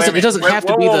it doesn't have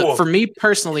to be for me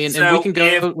personally, and we can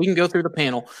go through the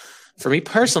panel. For me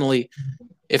personally,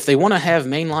 if they want to have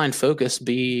mainline focus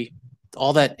be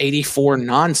all that 84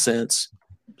 nonsense,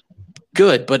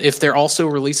 good. But if they're also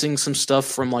releasing some stuff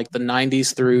from like the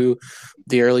 90s through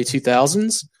the early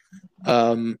 2000s,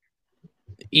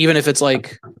 even if it's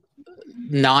like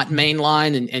not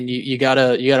mainline and you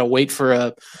gotta wait for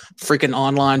a freaking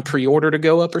online pre-order to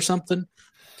go up or something.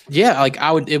 Yeah, like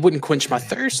it wouldn't quench my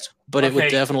thirst, but it would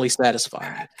definitely satisfy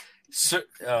me. So,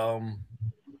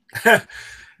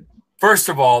 first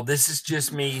of all, this is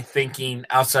just me thinking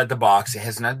outside the box. It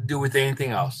has nothing to do with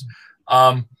anything else.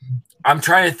 I'm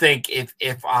trying to think if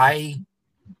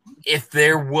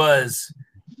there was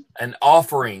an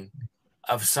offering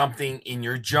of something in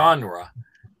your genre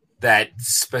that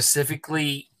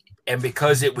specifically, and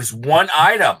because it was one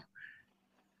item,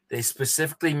 they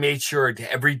specifically made sure to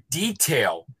every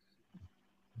detail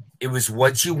it was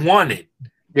what you wanted.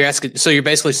 You're asking, so you're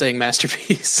basically saying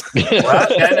Masterpiece. Well,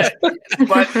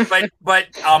 but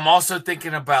I'm also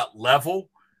thinking about level,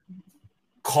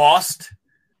 cost,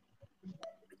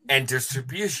 and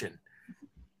distribution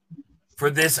for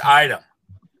this item,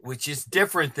 which is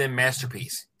different than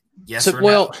Masterpiece. Yes or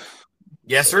no?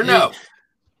 Yes or no?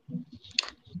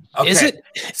 Okay. Is it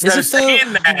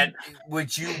saying that,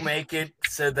 would you make it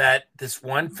so that this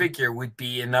one figure would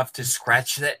be enough to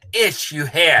scratch that itch you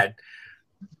had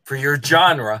for your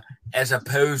genre, as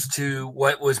opposed to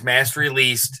what was mass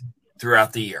released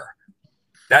throughout the year?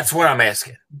 That's what I'm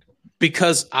asking.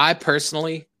 Because I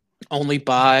personally only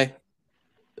buy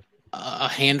a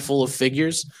handful of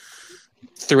figures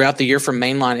throughout the year from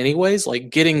mainline anyways.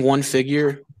 Like, getting one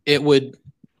figure, it wouldn't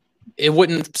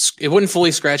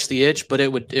fully scratch the itch, but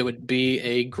it would be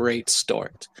a great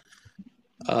start.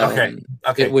 Okay.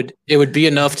 It would be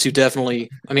enough to definitely,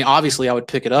 I mean, obviously I would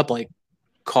pick it up, like,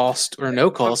 cost or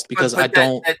no cost, because I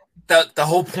don't. The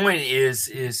whole point is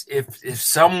if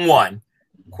someone,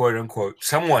 quote unquote,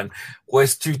 someone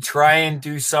was to try and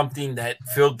do something that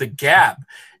filled the gap,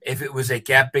 if it was a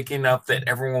gap big enough that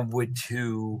everyone would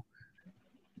to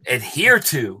adhere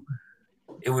to,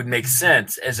 it would make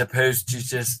sense, as opposed to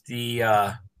just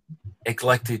the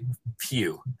eclectic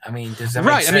few. I mean, does that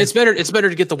make sense? I mean, it's better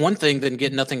to get the one thing than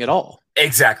get nothing at all.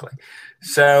 Exactly.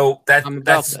 So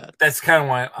that's that. That's kind of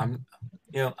why I'm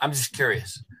just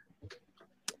curious.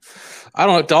 I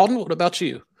don't know, Dalton. What about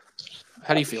you?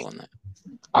 How do you feel on that?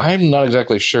 I'm not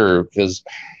exactly sure, because,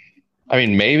 I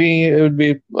mean, maybe it would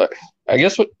be. I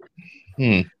guess what.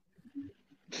 I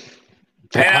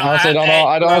honestly don't know.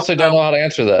 I honestly don't know how to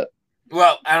answer that.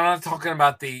 Well, I'm not talking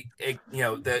about the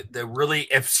really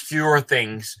obscure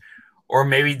things, or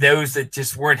maybe those that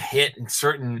just weren't hit in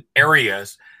certain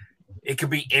areas. It could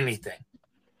be anything,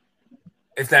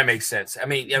 if that makes sense. I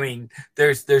mean,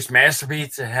 there's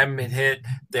Masterpiece that haven't been hit.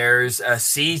 There's a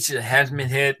Siege that hasn't been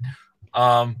hit.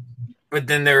 But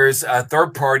then there's a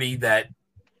third party that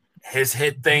has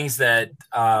hit things that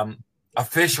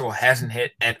official hasn't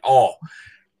hit at all.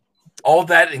 All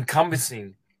that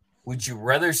encompassing. Would you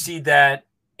rather see that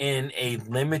in a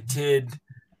limited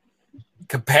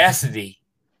capacity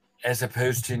as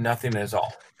opposed to nothing at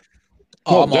all.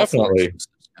 Oh, definitely.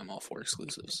 I'm all for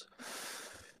exclusives.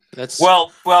 That's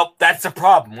well, that's the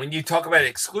problem. When you talk about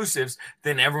exclusives,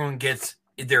 then everyone gets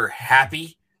either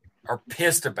happy or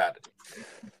pissed about it.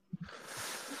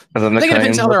 And then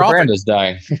the brand is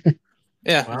dying.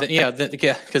 Yeah,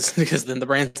 because then the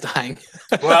brand's dying.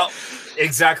 Well,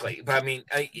 exactly. But I mean,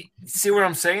 see what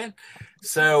I'm saying?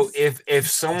 So if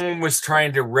someone was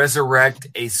trying to resurrect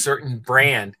a certain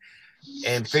brand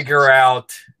and figure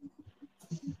out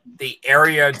the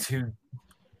area to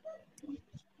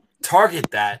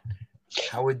target that,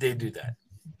 how would they do that?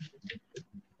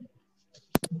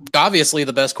 Obviously,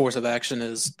 the best course of action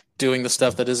is doing the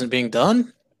stuff that isn't being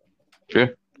done. Sure.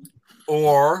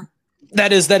 Or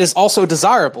that is also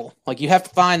desirable. Like you have to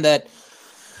find that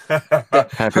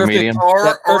happy medium,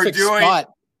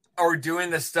 or doing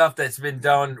the stuff that's been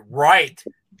done right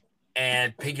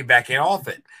and piggybacking off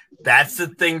it. That's the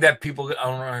thing that people don't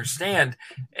understand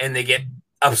and they get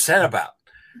upset about.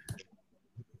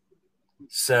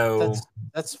 So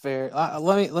that's fair.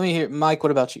 Let me hear, Mike.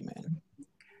 What about you, man?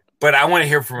 But I want to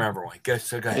hear from everyone. Go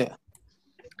ahead. Yeah.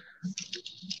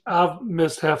 I've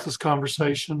missed half this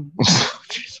conversation.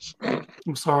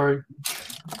 I'm sorry.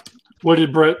 What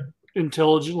did Brett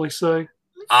intelligently say?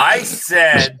 I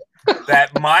said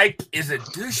that Mike is a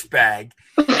douchebag,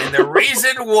 and the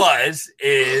reason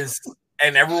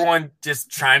and everyone just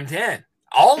chimed in.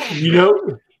 All of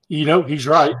them. You know, he's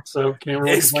right. So can't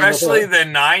really especially the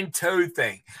 9-toe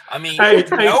thing. I mean,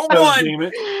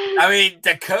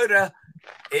 Dakota.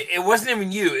 It wasn't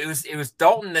even you. It was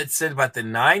Dalton that said about the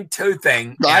 9-toe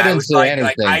thing. I didn't say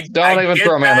anything. Don't even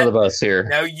throw me under the bus here.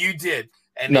 No, you did.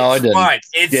 And no, I didn't. Fine.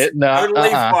 It's totally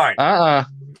fine.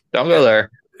 Don't go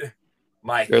there.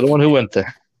 Mike. You're the one who went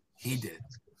there. He did.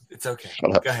 It's okay.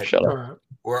 Shut up. Go ahead. Shut up.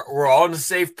 We're all in a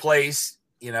safe place,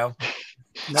 you know.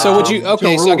 So would you?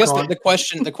 Okay, so I guess the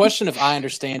question, if I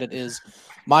understand it, is,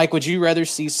 Mike, would you rather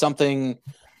see something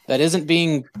that isn't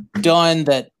being done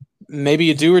that maybe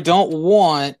you do or don't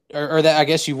want, or that I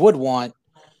guess you would want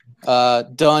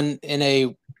done in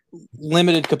a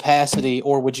limited capacity,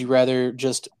 or would you rather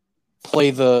just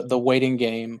play the waiting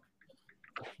game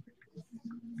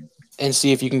and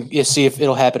see if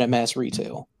it'll happen at mass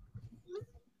retail?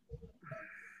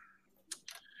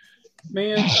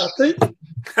 Man, I think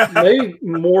maybe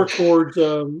more towards.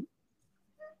 I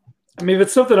mean, if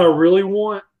it's something I really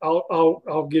want,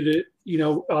 I'll get it. You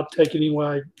know, I'll take it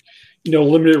anyway. You know,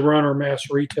 limited run or mass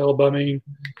retail. But I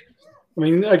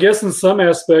mean, I guess in some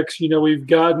aspects, you know, we've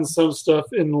gotten some stuff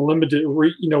in limited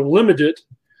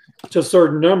to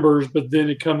certain numbers, but then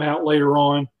it come out later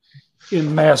on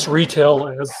in mass retail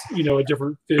as, you know, a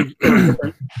different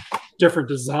different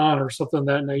design or something of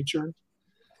that nature.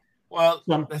 Well,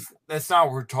 that's not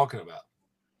what we're talking about.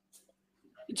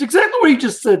 It's exactly what you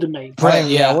just said to me. Brett,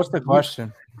 yeah. What's the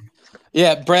question?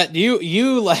 Yeah, Brett,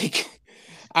 you like,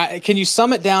 can you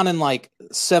sum it down in like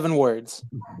 7 words?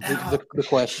 The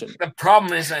question. The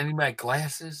problem is I need my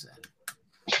glasses.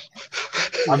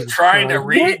 I'm trying to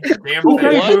read. Damn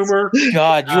okay, Boomer.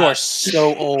 God, you are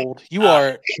so old. You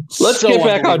are. Let's get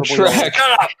back on track.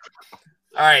 Shut up.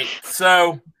 All right,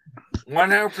 so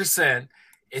 100%.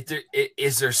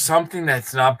 Is there something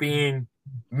that's not being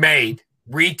made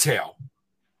retail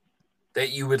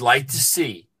that you would like to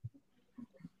see?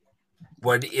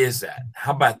 What is that?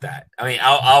 How about that? I mean,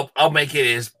 I'll make it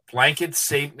as blanket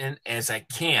statement as I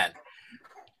can.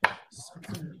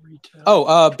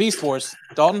 Oh, Beast Wars.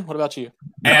 Dalton, what about you?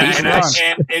 And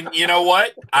you know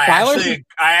what? I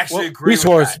actually agree Beast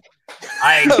with Wars. that.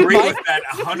 I agree with that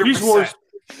 100%.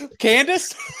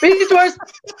 Candace? Beast Wars.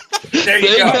 There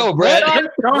you go, Brett.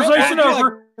 Conversation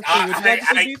over.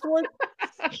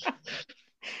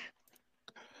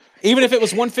 Even if it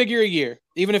was one figure a year,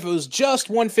 even if it was just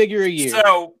one figure a year.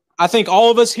 So I think all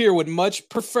of us here would much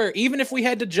prefer, even if we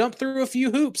had to jump through a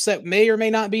few hoops that may or may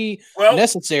not be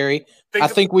necessary, I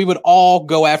think we would all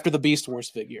go after the Beast Wars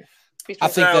figure. I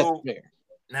think that's fair.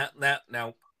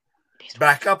 Now,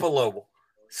 back up a little.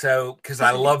 So, because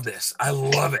I love this. I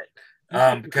love it.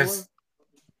 Because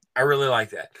I really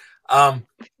like that.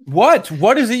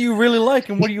 What is it you really like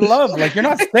and what do you love? Like, you're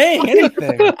not saying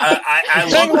anything. I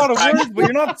saying a love lot of words, but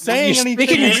you're not saying anything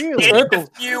real. If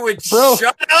you would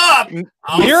shut up.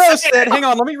 Nero said, hang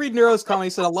on, let me read Nero's comment. He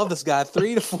said, I love this guy.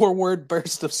 3 to 4 word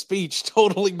burst of speech,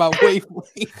 totally my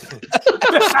wavelength.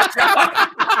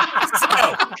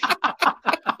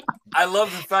 I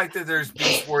love the fact that there's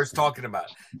Beast Wars talking about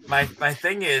it. My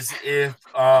thing is if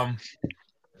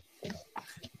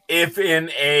in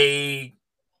a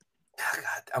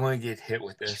God, I'm gonna get hit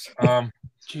with this.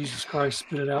 Jesus Christ,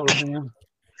 spit it out, man.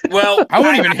 Well, I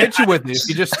won't even hit you with it if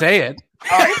you just say it.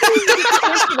 All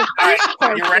right.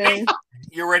 You ready?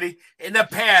 You ready? In the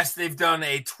past, they've done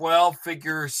a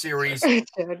 12-figure series,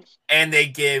 and they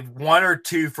gave 1 or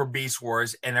 2 for Beast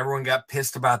Wars, and everyone got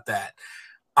pissed about that.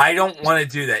 I don't want to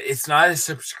do that. It's not a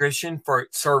subscription for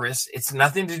service. It's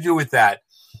nothing to do with that.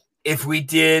 If we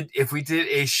did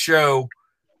a show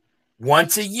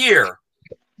once a year,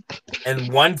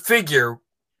 and 1 figure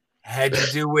had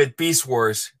to do with Beast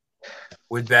Wars,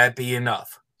 would that be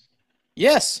enough?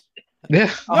 Yes.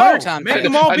 Yeah. 100 times. Make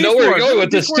them all I know where you're going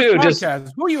with this too. Just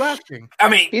who are you asking? I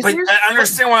mean, Beast but Wars? I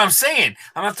understand what I'm saying.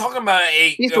 I'm not talking about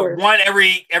Beast Wars. one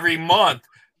every month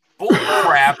bull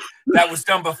crap that was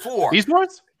done before. Beast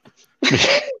Wars?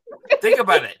 Think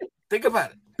about it.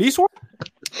 Beast Wars?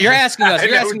 You're asking us.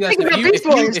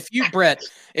 Brett,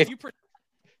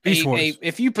 Beast Wars.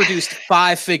 if you produced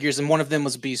 5 figures and one of them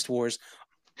was Beast Wars,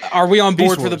 are we on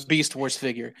board Beast for the Wars. Beast Wars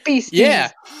figure? Beasties.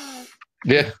 Yeah.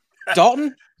 yeah.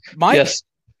 Dalton? Mike? Yes.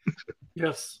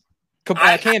 Yes.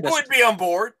 I Candace? would be on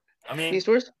board. I mean, Beast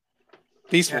Wars?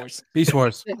 Beast Yeah. Wars. Beast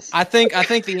Wars. Yes. I think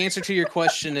the answer to your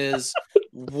question is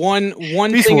one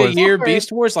Beast thing Wars. a year.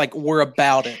 Beast Wars, like we're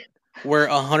about it. We're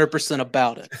 100%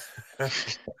 about it.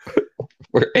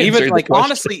 We're Even answering the like question.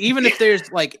 honestly, even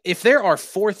if there are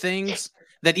 4 things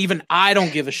that even I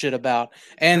don't give a shit about,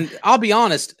 and I'll be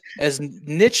honest, as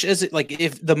niche as it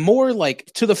if the more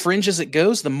to the fringe as it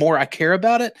goes, the more I care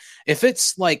about it. If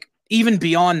it's even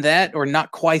beyond that or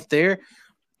not quite there,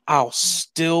 I'll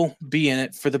still be in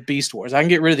it for the Beast Wars. I can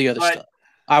get rid of the other stuff.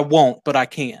 I won't, but I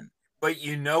can. but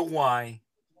you know why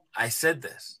I said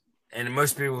this, and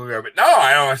most people will go, "But no,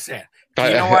 I don't understand."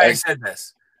 You know why I said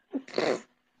this?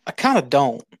 I kind of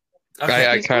don't.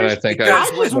 I kind of think Because I I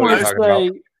just know what want you're to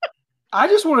talking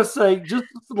about. say, just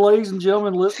ladies and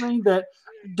gentlemen listening, that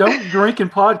don't drink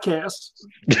and podcast.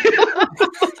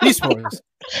 Beast Wars.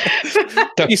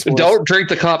 Beast Wars. Don't drink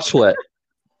the cop sweat.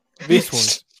 Beast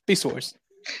Wars. Beast Wars.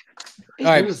 All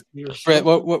right, It was weird. Brett.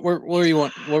 What were you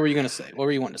want? What were you going to say? What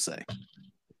were you wanting to say?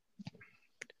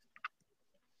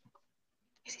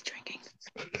 Is he drinking?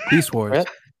 Beast Wars. Brett?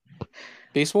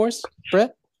 Beast Wars.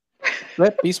 Brett.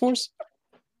 Beast Wars.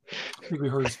 I think we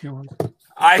hurt his feelings.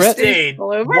 I Brett? stayed.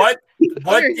 All over? What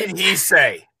did he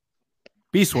say?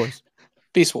 Beast Wars.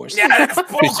 Beast Wars. Yeah, that's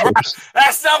bullcrap.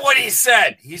 That's not what he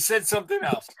said. He said something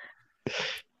else.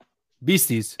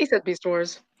 Beasties. He said Beast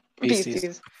Wars.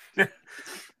 Beasties.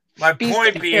 My Beast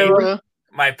point being, era.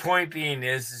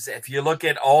 is if you look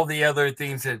at all the other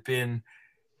things that have been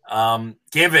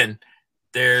given,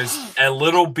 there's a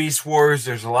little Beast Wars,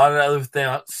 there's a lot of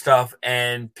other stuff,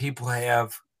 and people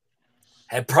have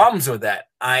had problems with that.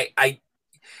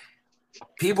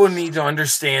 People need to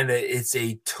understand that it's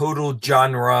a total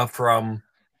genre from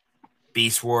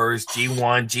Beast Wars,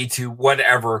 G1, G2,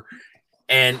 whatever,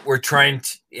 and they're trying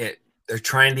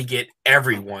to get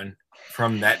everyone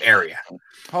from that area.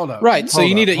 Hold up. Right. So Hold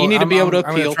you need up. to be able to I'm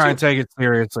gonna appeal try and to take it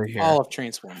seriously here. all of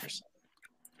Transformers.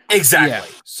 Exactly. Yeah.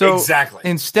 So exactly.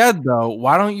 instead, though,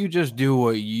 why don't you just do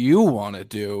what you want to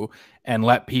do and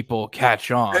let people catch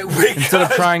on instead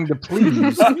of trying to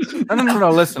please?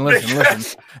 No. Listen.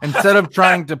 Instead of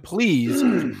trying to please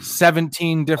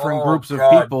 17 different groups of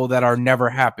people that are never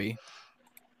happy.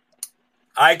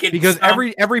 Because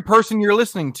every person you're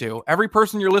listening to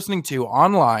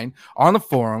online, on the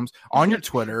forums, on your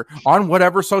Twitter, on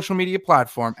whatever social media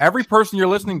platform, every person you're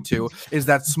listening to is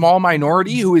that small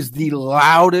minority who is the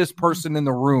loudest person in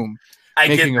the room. I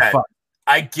making get a fuss.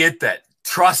 I get that.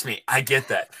 Trust me, I get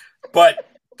that. But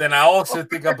then I also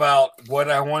think about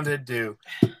what I want to do,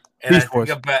 and Beast I think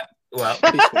about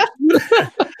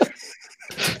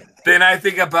then I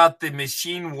think about the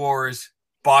Machine Wars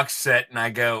box set, and I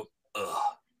go, ugh.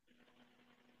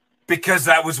 Because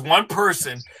that was one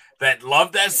person that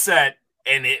loved that set,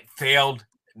 and it failed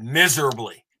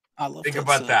miserably. I love Think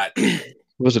about that. It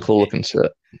was a cool looking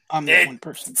set. I'm that one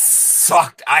person.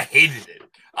 Sucked. I hated it.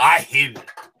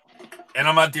 And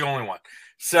I'm not the only one.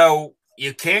 So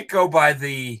you can't go by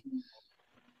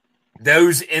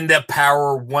those in the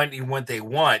power wanting what they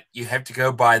want. You have to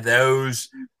go by those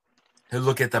who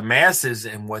look at the masses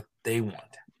and what they want.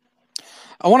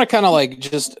 I want to kind of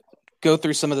just go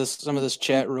through some of this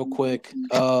chat real quick.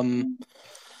 Team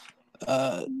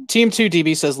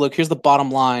 2DB says, "Look, here's the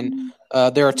bottom line.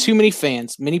 There are too many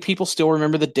fans. Many people still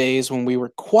remember the days when we were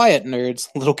quiet nerds,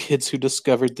 little kids who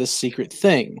discovered this secret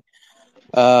thing."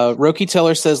 Roki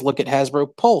Teller says, "Look at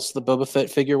Hasbro Pulse. The Boba Fett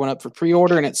figure went up for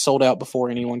pre-order and it sold out before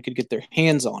anyone could get their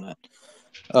hands on it."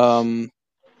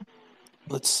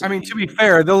 Let's see. I mean, to be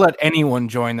fair, they'll let anyone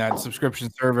join that subscription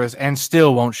service and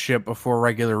still won't ship before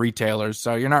regular retailers.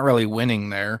 So you're not really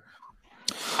winning there.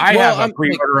 I have a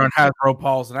pre-order on Hasbro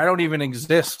Pulse, and I don't even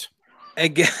exist.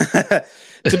 Again,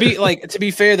 to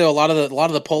be fair though, a lot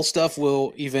of the Pulse stuff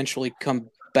will eventually come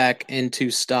back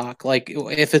into stock. Like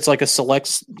if it's like a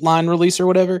select line release or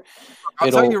whatever. I'll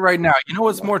tell you right now. You know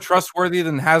what's more trustworthy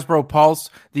than Hasbro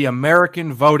Pulse? The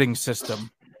American voting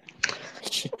system.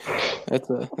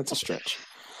 That's a stretch.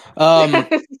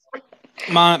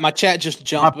 My chat just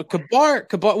jumped. Kabar.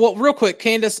 Well, real quick,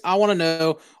 Candace, I want to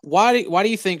know why do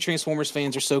you think Transformers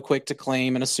fans are so quick to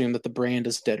claim and assume that the brand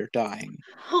is dead or dying?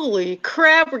 Holy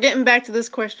crap! We're getting back to this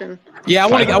question. Yeah, I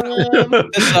want to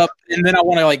put this up, and then I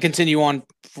want to continue on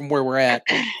from where we're at.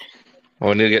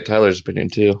 Well, we need to get Tyler's opinion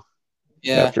too.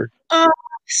 Yeah. After.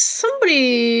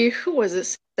 Somebody, who was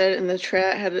it, said in the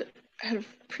chat had a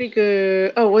pretty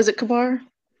good. Oh, was it Kabar?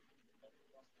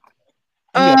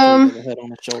 The head on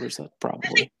the shoulders,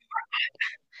 probably.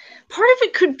 Part of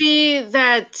it could be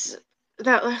that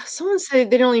someone said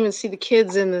they don't even see the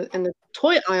kids in the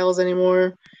toy aisles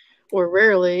anymore, or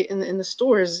rarely in the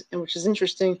stores, which is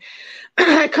interesting.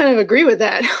 I kind of agree with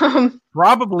that.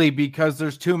 Probably because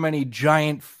there's too many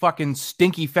giant fucking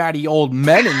stinky fatty old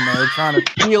men in there trying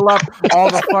to peel up all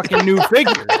the fucking new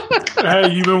figures.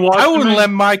 Hey, you've been watching. I wouldn't let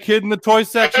my kid in the toy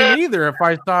section either if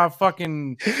I saw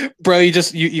fucking. Bro,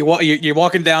 you're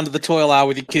walking down to the toy aisle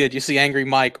with your kid. You see Angry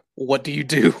Mike. What do you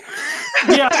do?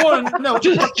 Yeah, well, no,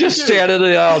 just stand in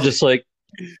the aisle, just like.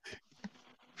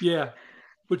 Yeah,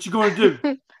 what you going to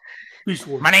do? Beast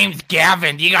Wars. My name's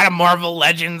Gavin. Do you got a Marvel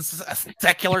Legends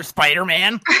secular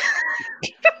Spider-Man?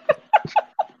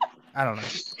 I don't know.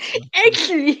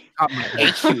 Actually.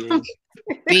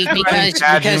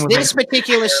 Because this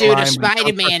particular suit of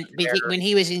Spider-Man, when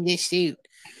he was in this suit.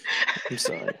 I'm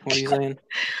sorry. What are you saying?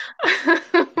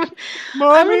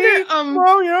 Mommy,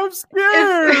 I'm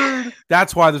scared.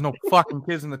 That's why there's no fucking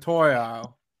kids in the toy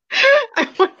aisle. I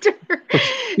wonder.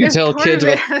 You tell kids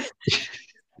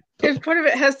if part of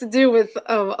it has to do with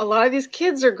a lot of these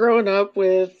kids are growing up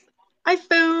with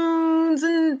iPhones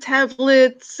and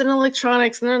tablets and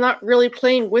electronics, and they're not really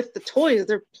playing with the toys.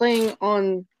 They're playing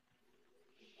on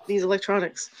these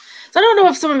electronics. So I don't know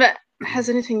if some of that has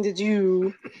anything to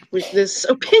do with this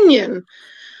opinion.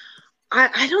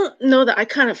 I don't know that I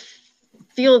kind of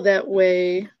feel that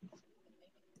way.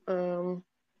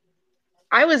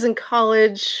 I was in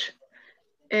college,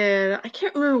 and I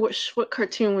can't remember what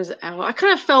cartoon was out. I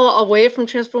kind of fell away from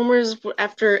Transformers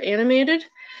after animated.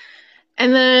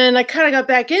 And then I kind of got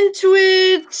back into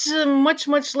it much,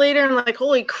 much later. And like,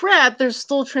 holy crap, there's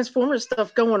still Transformers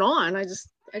stuff going on. I just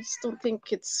don't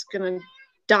think it's going to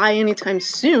die anytime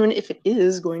soon, if it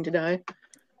is going to die.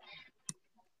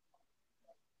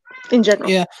 In general.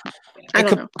 Yeah. I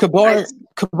don't know.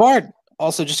 Kabar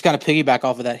also just kind of piggyback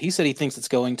off of that. He said he thinks it's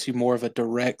going to more of a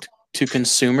direct to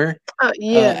consumer aspect.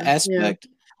 Yeah.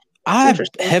 I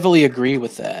heavily agree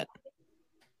with that.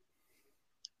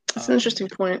 That's an interesting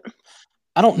point.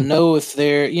 I don't know if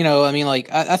they're,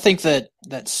 I think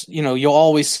that's, you'll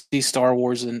always see Star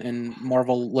Wars and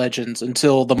Marvel Legends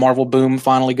until the Marvel boom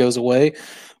finally goes away,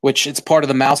 which it's part of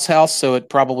the Mouse House, so it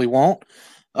probably won't.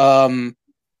 I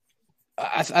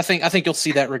think you'll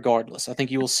see that regardless. I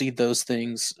think you will see those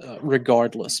things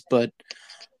regardless. But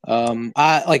a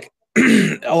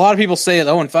lot of people say,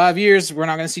 in 5 years we're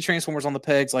not going to see Transformers on the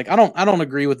pegs. Like I don't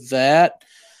agree with that.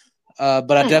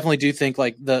 But I definitely do think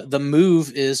the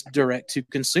move is direct to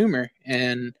consumer,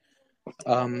 and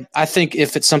I think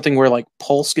if it's something where like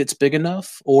Pulse gets big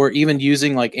enough, or even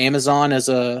using like Amazon as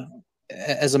a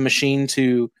machine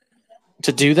to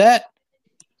do that,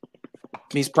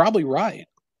 he's probably right.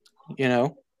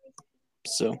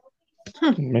 So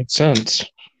makes sense.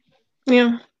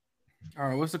 Yeah. All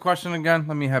right, what's the question again?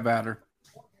 Let me have at her.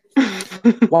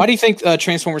 Why do you think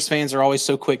Transformers fans are always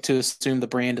so quick to assume the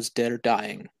brand is dead or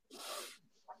dying?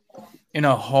 In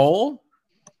a whole,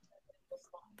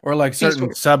 or like certain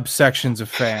subsections of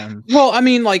fans? Well,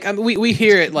 we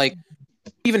hear it,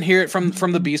 even hear it from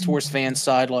the Beast Wars fan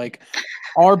side. Like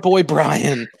our boy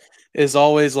Brian is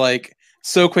always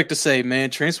so quick to say, "Man,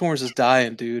 Transformers is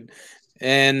dying, dude."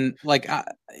 And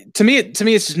to me, it's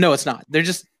just no, it's not. They're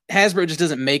just Hasbro just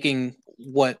isn't making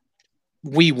what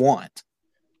we want.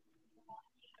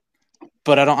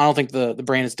 But I don't think the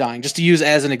brand is dying. Just to use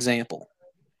as an example.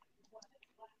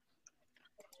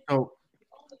 So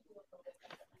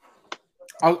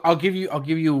I'll give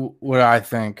you what I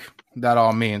think that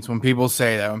all means when people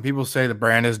say that. When people say the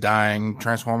brand is dying,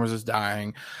 Transformers is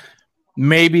dying,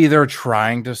 maybe they're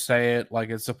trying to say it like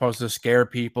it's supposed to scare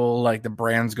people, like the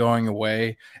brand's going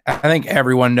away. I think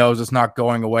everyone knows it's not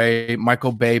going away.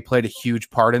 Michael Bay played a huge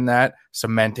part in that,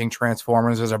 cementing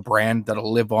Transformers as a brand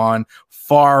that'll live on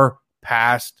far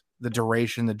past the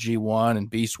duration that G1 and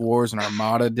Beast Wars and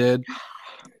Armada did,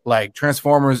 like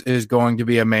Transformers is going to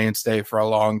be a mainstay for a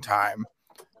long time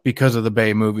because of the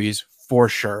Bay movies, for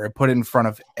sure. It put it in front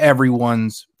of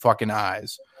everyone's fucking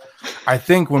eyes. I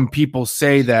think when people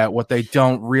say that, what they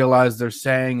don't realize they're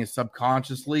saying is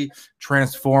subconsciously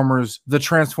the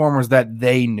Transformers that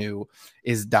they knew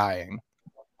is dying.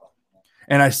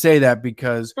 And I say that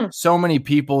because so many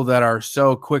people that are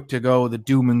so quick to go the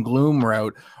doom and gloom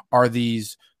route are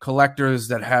these collectors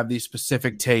that have these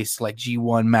specific tastes like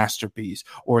G1 Masterpiece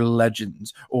or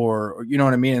Legends or you know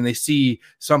what I mean? And they see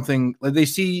something, like they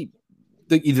see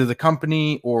either the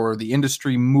company or the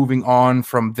industry moving on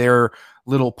from their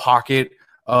little pocket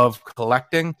of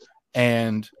collecting,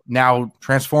 and now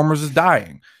Transformers is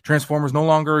dying. Transformers no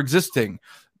longer existing.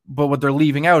 But what they're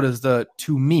leaving out is the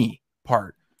to me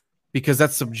part, because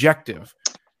that's subjective.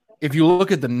 If you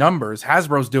look at the numbers,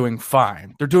 Hasbro's doing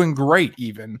fine. They're doing great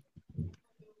even.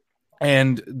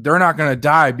 And they're not going to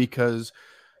die because,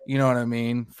 you know what I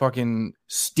mean? Fucking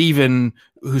Steven,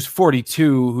 who's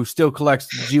 42, who still collects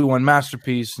G1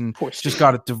 Masterpiece and just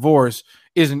got a divorce,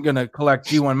 isn't going to collect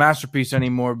G1 Masterpiece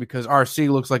anymore because RC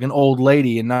looks like an old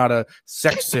lady and not a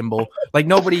sex symbol. Like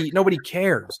nobody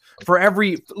cares. For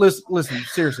every listen,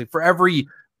 seriously, for every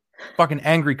fucking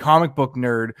angry comic book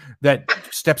nerd that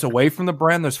steps away from the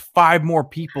brand, there's 5 more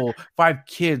people, 5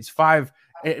 kids, 5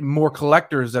 more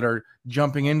collectors that are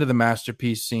jumping into the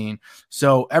Masterpiece scene.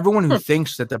 So everyone who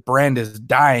thinks that the brand is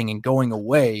dying and going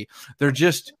away, they're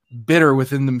just bitter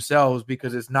within themselves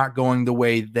because it's not going the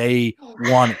way they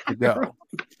want it to go.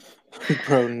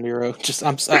 Bro, Nero,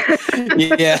 I'm sorry.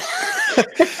 Yeah.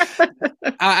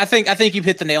 I think you've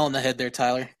hit the nail on the head there,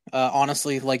 Tyler.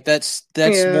 Honestly, like that's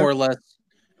more or less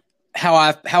how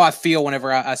I feel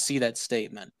whenever I see that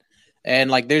statement. And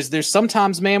like there's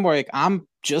sometimes, man, where like I'm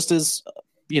just as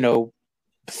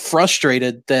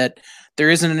frustrated that there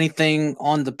isn't anything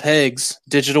on the pegs,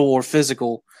 digital or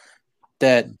physical,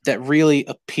 that really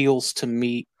appeals to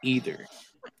me either.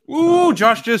 Ooh,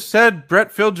 Josh just said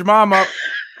Brett filled your mom up,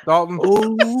 Dalton.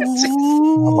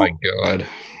 Oh my god.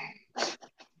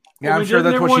 Yeah, I'm sure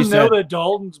that's what she said. Know that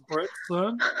Dalton's Brett's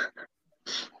son.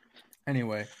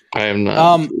 Anyway, I am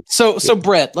not. So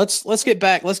Brett, let's get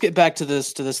back to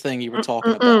this thing you were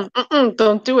talking about.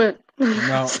 Don't do it.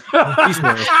 No.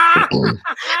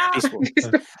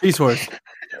 Peace Wars.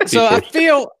 So I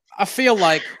feel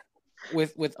like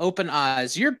with Open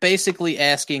Eyes, you're basically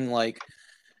asking about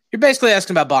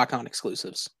BotCon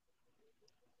exclusives.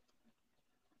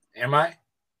 Am I?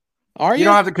 Are you? You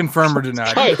don't have to confirm or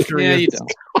deny. Yeah, you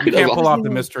don't. You can't pull off the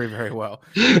mystery very well.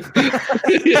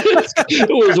 It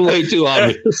was way too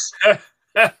obvious.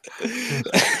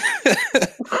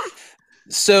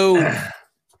 So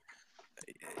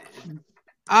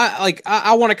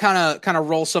I want to kind of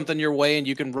roll something your way, and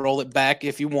you can roll it back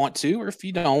if you want to, or if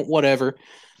you don't, whatever.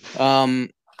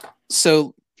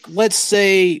 So let's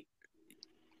say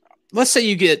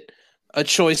you get a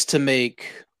choice to make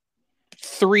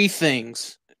 3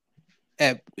 things,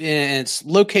 and it's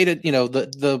located.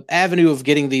 The avenue of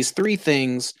getting these 3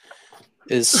 things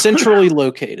is centrally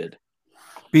located.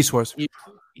 Beast Wars.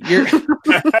 You're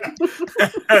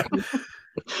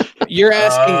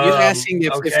asking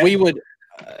if we would.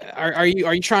 Are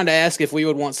you trying to ask if we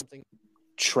would want something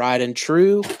tried and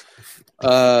true,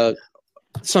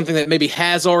 something that maybe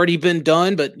has already been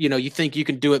done, but you think you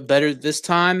can do it better this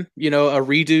time? A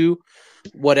redo,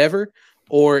 whatever,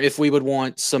 or if we would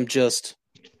want some just,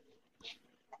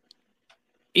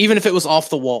 even if it was off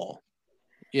the wall,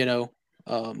 because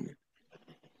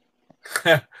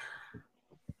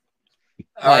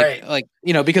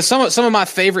some of my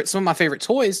favorite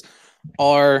toys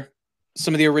are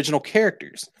some of the original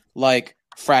characters, like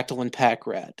Fractal and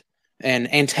Pack-Rat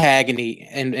and Antagony,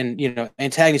 and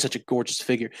Antagony is such a gorgeous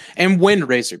figure, and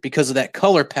Windraiser because of that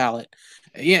color palette.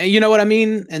 Yeah, you know what I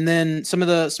mean. And then some of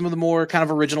the more kind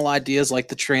of original ideas, like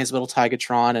the Transmetal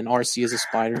Tigatron and RC as a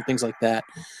spider and things like that.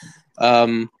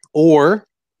 Or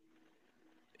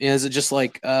is it just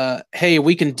like, hey,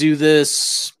 we can do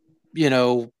this?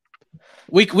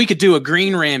 We could do a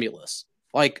green Ramulus.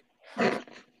 Like,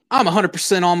 I'm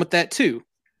 100% on with that too.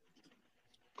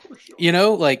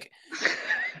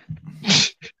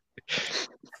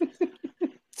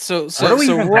 So what are we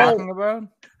even talking about?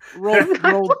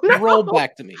 Roll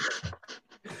back to me.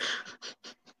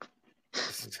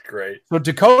 This is great. So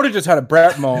Dakota just had a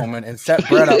Brett moment and set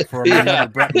Brett up for another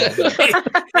Brett moment.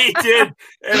 He did,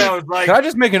 and I was like, "Can I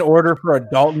just make an order for a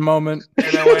Dalton moment?"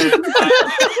 And I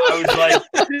was like,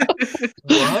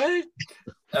 "What?"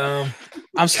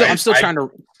 I'm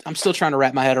still trying to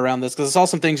wrap my head around this because it's all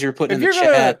some things you're putting in the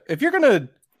chat. If you're gonna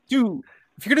do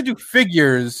if you're gonna do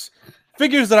figures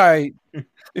that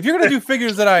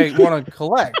I want to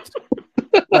collect,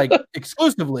 like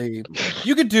exclusively,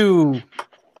 you could do.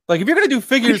 Like, if you're gonna do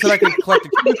figures that I can collect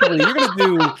exclusively, you're gonna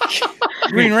do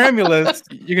Green Ramulus.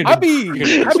 If you're gonna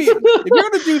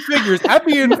do figures, I'd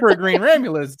be in for a Green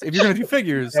Ramulus. If you're gonna do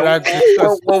figures that I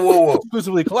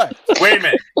exclusively collect. Wait a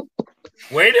minute.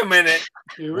 Wait a minute.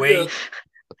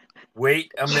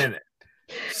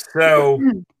 So,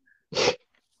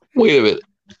 wait a minute.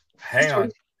 Hang on.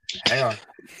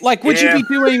 Like, would you be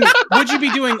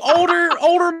doing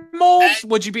older molds?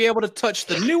 Would you be able to touch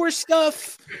the newer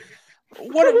stuff?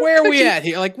 Where are we at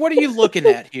here? Like, what are you looking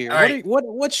at here? Right.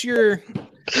 What's your?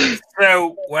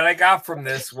 So what I got from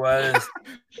this was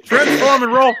transform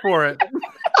and roll for it.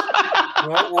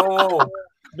 Whoa.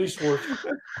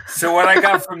 So what I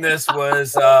got from this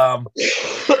was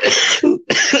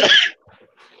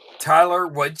Tyler.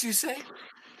 What'd you say?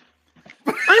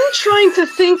 I'm trying to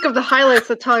think of the highlights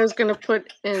that Tyler's going to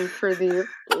put in for the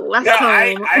last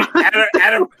time.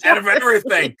 Out of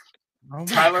everything,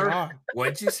 Tyler. God.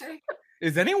 What'd you say?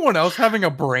 Is anyone else having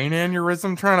a brain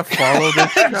aneurysm trying to follow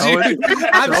this show?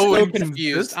 I'm so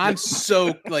confused. I'm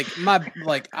so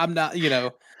I'm not.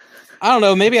 I don't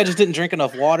know. Maybe I just didn't drink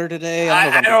enough water today.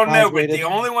 I don't know, but the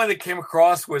only one that came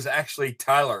across was actually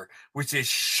Tyler, which is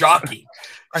shocking.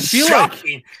 I feel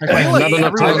shocking. like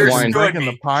everyone's drinking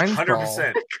the pine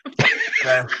 100%.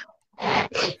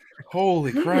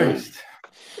 Holy Christ!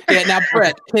 Yeah. Now,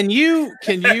 Brett, can you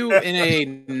in a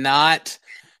not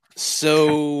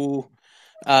so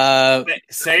say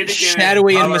it again,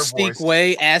 shadowy and mystique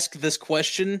way ask this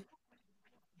question?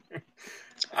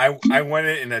 I want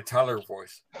it in a Tyler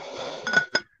voice.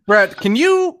 Brett, can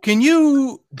you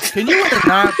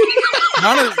not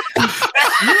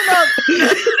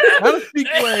a speak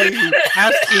way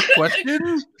ask this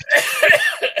question?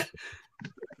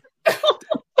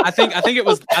 I think it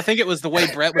was the way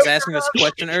Brett was asking this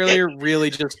question earlier really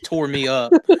just tore me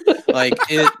up. Like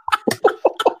it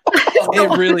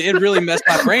really messed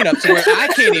my brain up to where I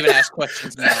can't even ask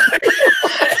questions now.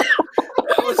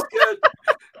 That was good.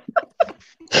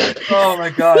 Oh my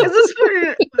God! Is this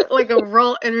like a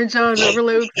raw Energon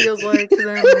overload feels like to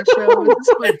them on the show?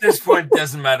 At this point, it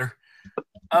doesn't matter.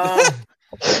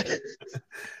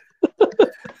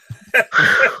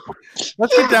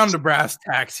 Let's get down to brass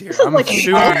tacks here. I'm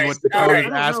assuming what the code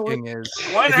is asking is,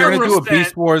 if you're going to do a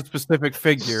Beast Wars specific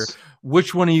figure,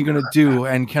 which one are you going to do,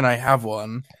 and can I have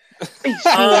one?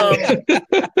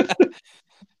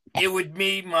 It would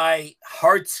be my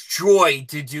heart's joy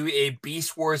to do a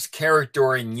Beast Wars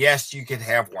character, and yes, you could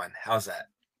have one. How's that?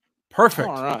 Perfect.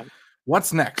 All right.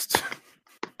 What's next?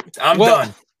 I'm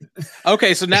done.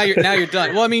 Okay, so now you're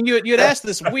done. Well, I mean, you had asked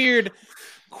this weird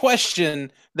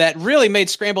question that really made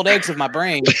scrambled eggs of my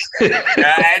brain. Go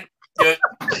ahead.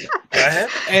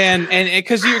 And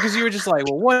because you were just like,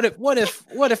 well, what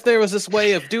if there was this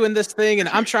way of doing this thing, and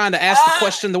I'm trying to ask the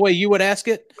question the way you would ask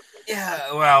it?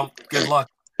 Yeah. Well, good luck.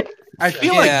 I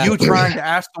feel like you trying to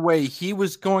ask the way he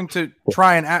was going to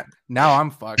try and ask. Now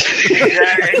I'm fucked.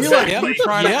 I feel like you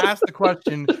trying to ask the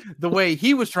question the way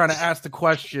he was trying to ask the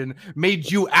question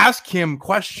made you ask him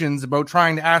questions about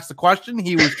trying to ask the question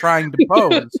he was trying to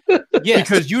pose. Yes.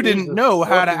 Because you didn't know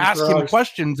how to ask him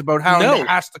questions about how to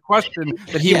ask the question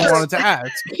that he wanted to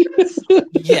ask.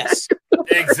 Yes.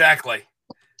 Exactly.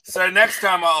 So next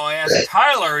time I'll ask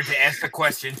Tyler to ask the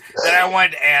questions that I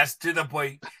wanted to ask to the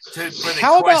point for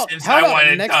the questions I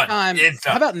wanted done.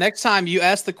 How about next time you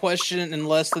ask the question in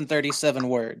less than 37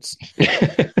 words?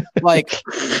 Like,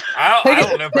 I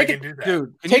don't know if I can do that.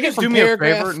 Dude, can you just do me a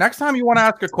favor? Next time you want to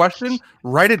ask a question,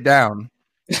 write it down.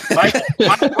 My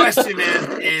question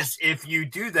is if you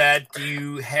do that, do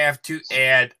you have to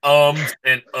add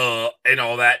and all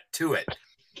that to it?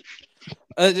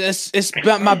 It's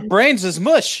my brains is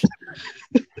mush.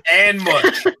 And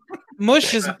mush.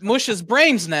 Mush is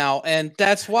brains now, and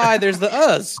that's why there's the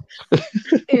us.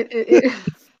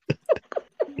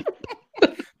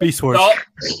 Beast Wars.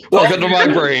 Welcome to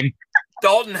my brain.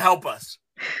 Dalton, help us.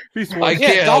 I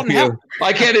can't help you.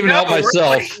 I can't even help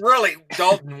myself. Really,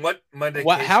 Dalton, what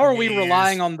medication? How are we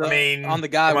relying on the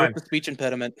guy with the speech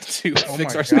impediment to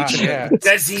fix our speech impediment?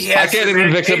 Does he have I can't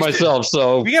even fix it myself,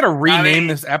 so we got to rename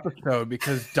this episode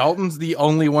because Dalton's the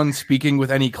only one speaking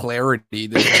with any clarity.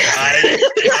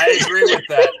 I agree with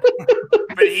that,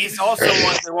 but he's also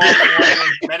the one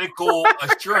with medical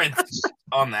assurance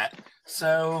on that.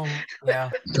 So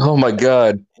yeah. Oh my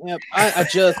God. Yep. I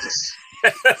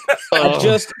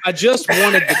just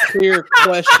wanted the clear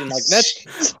question. Like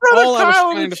that's all I was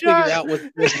trying to figure out was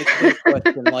the clear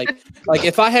question. Like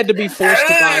if I had to be forced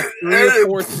to buy 3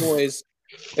 or 4 toys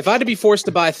If I had to be forced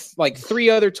to buy like 3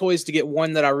 other toys to get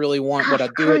one that I really want, would I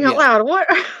do it? Crying out loud, what?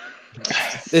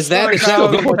 Is that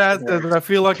I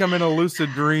feel like I'm in a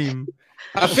lucid dream.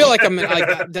 I feel like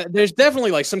there's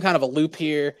definitely like some kind of a loop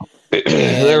here.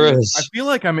 There is. I feel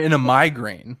like I'm in a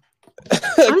migraine.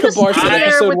 Kabar said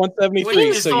episode 173.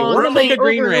 It's So you want to make a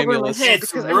green ambulance?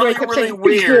 ambulance? It's really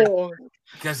weird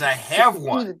because I have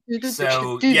one.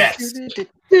 So yes.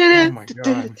 Oh my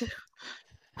god.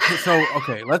 So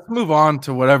okay, let's move on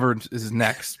to whatever is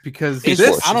next because this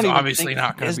is obviously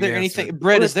not going to be. Is there anything,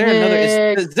 Brett? Is there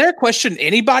another? Is there a question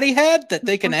anybody had that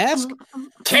they can ask?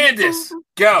 Candace,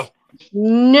 go.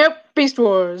 Nope. Beast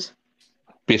Wars.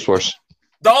 Beast Wars.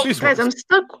 Dalton. Guys, I'm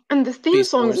stuck in the theme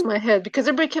Beast songs Wars. in my head because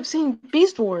everybody kept saying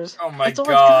Beast Wars. Oh my That's all I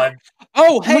god.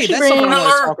 Oh, hey, Mushy that's brain. something I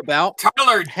want to talk about.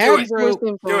 Tyler, do it.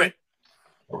 Hasbro, Do it.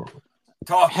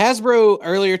 Talk. Hasbro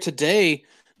earlier today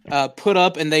put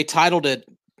up and they titled it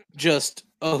just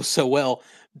so well,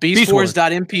 Beast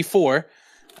Wars.mp4.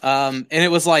 And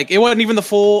it was like, it wasn't even the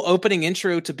full opening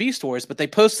intro to Beast Wars, but they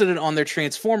posted it on their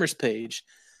Transformers page.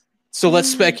 So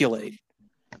let's speculate.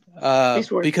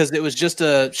 Because it was just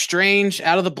a strange,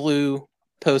 out of the blue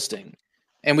posting.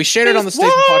 And we shared it on the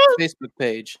Station Talk Facebook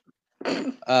page.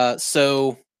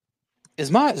 So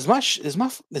is my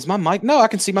mic? No, I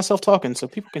can see myself talking, so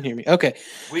people can hear me. Okay.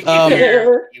 We can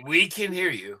hear. We can hear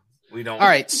you. We don't. All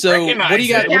right. So what do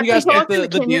you guys? recognize it. What do you guys think Talking the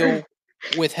can deal hear.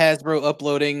 with Hasbro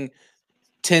uploading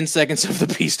 10 seconds of the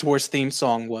Beast Wars theme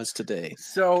song was today?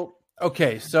 So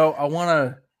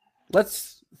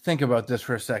let's think about this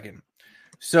for a second.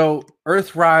 So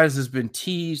Earthrise has been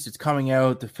teased. It's coming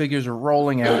out. The figures are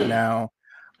rolling out now.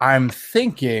 I'm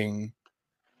thinking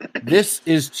this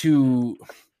is to,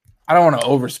 I don't want to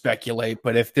over speculate,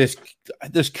 but if this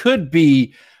could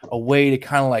be a way to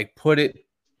kind of like put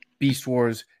Beast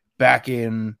Wars back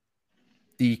in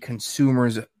the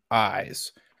consumer's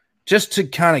eyes, just to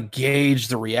kind of gauge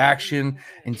the reaction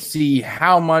and see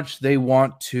how much they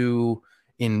want to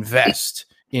invest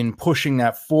in pushing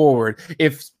that forward.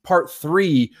 If part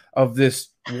 3 of this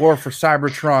War for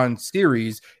Cybertron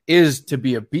series is to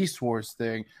be a Beast Wars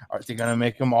thing, are they going to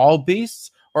make them all beasts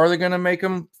or are they going to make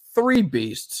them 3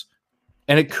 beasts?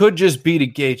 And it could just be to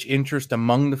gauge interest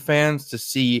among the fans to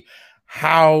see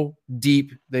how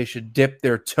deep they should dip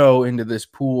their toe into this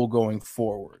pool going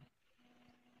forward.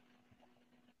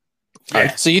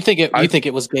 Yeah. So you think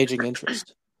it was gauging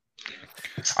interest?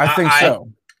 I think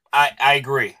so. I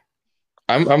agree.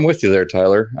 I'm with you there,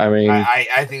 Tyler. I mean,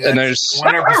 I think that's and there's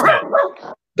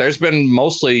 100%. There's been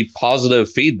mostly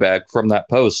positive feedback from that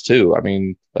post too. I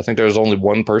mean, I think there was only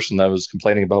one person that was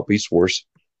complaining about Beast Wars.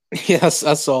 Yes,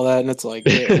 I saw that, and it's like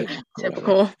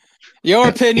Typical. Your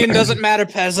opinion doesn't matter,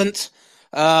 peasant.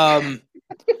 Yeah,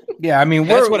 I mean,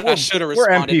 that's what I should have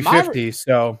responded. We're MP50,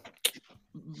 so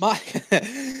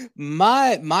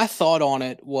my thought on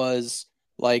it was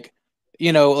like,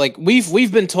 you know, like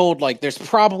we've been told like there's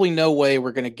probably no way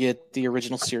we're gonna get the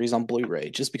original series on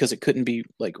Blu-ray just because it couldn't be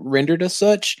like rendered as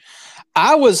such.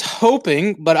 I was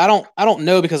hoping, but I don't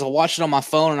know because I watched it on my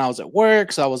phone and I was at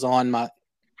work, so I was on my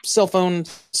cell phone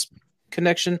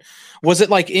connection. Was it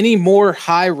like any more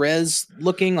high res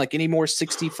looking, like any more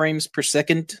 60 frames per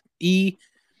second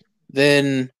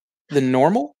than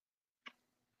normal?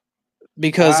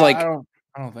 Because like I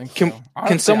don't think can, so.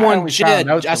 Can someone, Jed?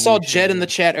 I saw Jed in the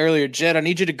chat earlier. Jed, I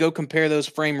need you to go compare those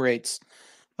frame rates.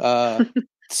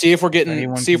 See if we're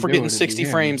getting 60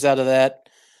 frames out of that.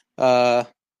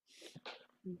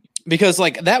 Because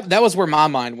like that was where my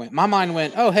mind went. My mind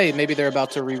went, oh hey, maybe they're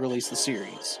about to re-release the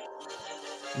series.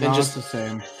 No, just the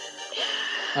same.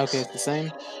 Okay, it's the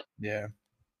same. Yeah.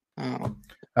 Oh.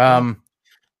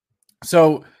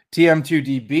 So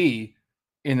TM2DB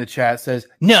in the chat says,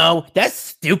 "No, that's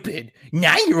stupid.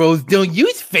 9-year-olds don't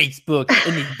use Facebook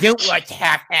and they don't watch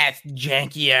half-ass,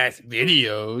 janky-ass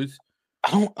videos."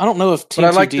 I don't know if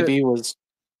TM2DB was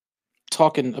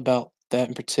talking about that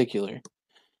in particular.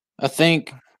 I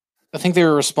think they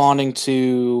were responding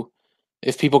to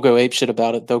if people go apeshit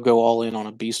about it, they'll go all in on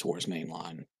a Beast Wars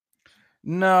mainline.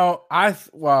 No,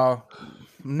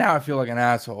 now I feel like an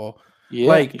asshole. Yeah,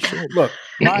 like, you should. Look,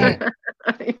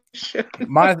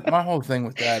 my whole thing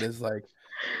with that is like,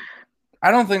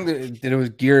 I don't think that it was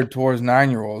geared towards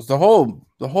 9-year-olds. The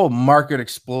whole market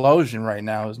explosion right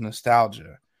now is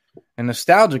nostalgia, and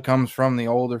nostalgia comes from the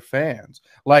older fans.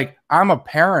 Like, I'm a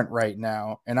parent right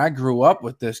now, and I grew up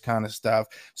with this kind of stuff,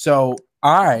 so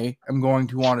I am going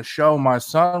to want to show my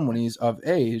son when he's of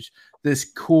age this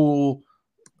cool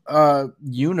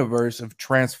universe of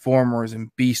Transformers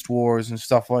and Beast Wars and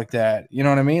stuff like that. You know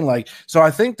what I mean? Like, so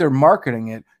I think they're marketing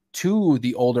it to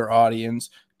the older audience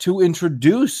to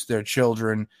introduce their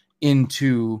children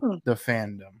into the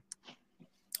fandom.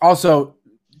 Also,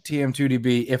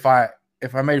 TM2DB, if I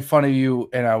made fun of you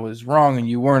and I was wrong and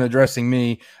you weren't addressing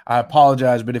me, I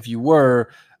apologize. But if you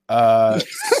were, suck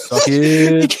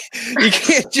it. You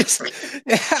can't just.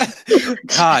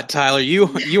 God, Tyler,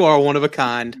 you are one of a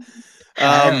kind.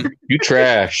 You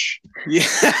trash. Yeah.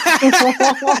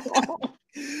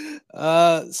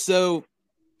 So.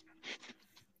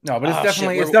 No, but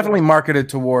it's definitely marketed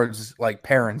towards like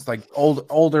parents, like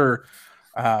older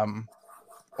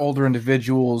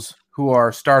individuals who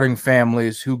are starting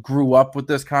families, who grew up with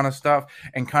this kind of stuff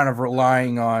and kind of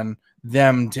relying on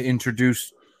them to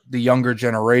introduce the younger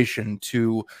generation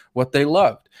to what they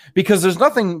loved. Because there's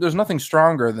nothing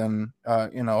stronger than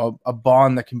a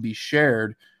bond that can be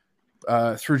shared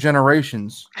through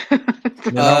generations.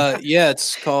 Yeah,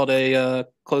 it's called a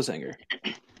clothes hanger.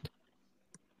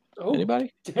 Oh,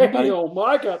 Anybody? Damn,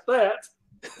 I got that.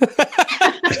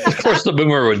 Of course, the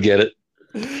boomer would get it.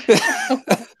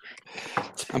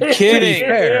 I'm kidding.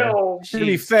 To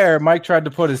be fair, Mike tried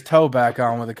to put his toe back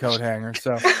on with a coat hanger.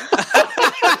 So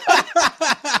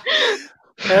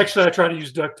actually, I tried to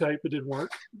use duct tape. It didn't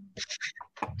work.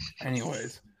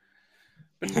 Anyways,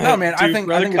 no, man. Dude, I think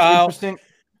Kyle, it's interesting.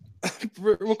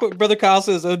 Real quick, Brother Kyle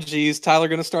says, "Oh, geez, Tyler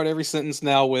going to start every sentence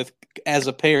now with as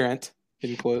a parent."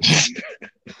 In quotes.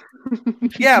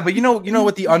 Yeah, but you know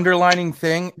what the underlining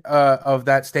thing of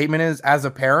that statement is, as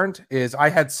a parent, is I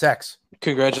had sex.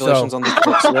 Congratulations on this. Yep,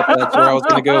 that's where I was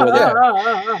going to go with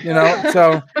it.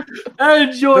 So I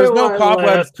enjoy. There's no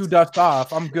cobwebs to dust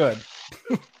off. I'm good.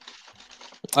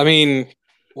 I mean,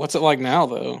 what's it like now,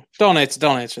 though? Don't answer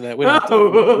that. We don't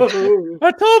I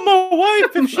told my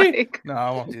wife, and she. No, I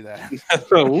won't do that.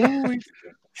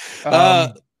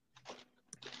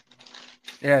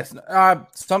 Yes.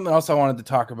 Something else I wanted to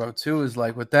talk about too is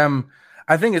like with them,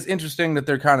 I think it's interesting that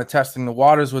they're kind of testing the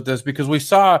waters with this, because we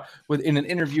saw in an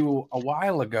interview a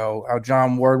while ago how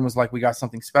John Warden was like, we got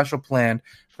something special planned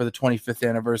for the 25th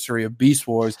anniversary of Beast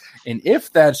Wars. And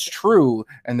if that's true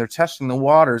and they're testing the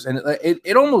waters, and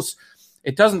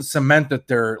it doesn't cement that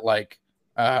they're like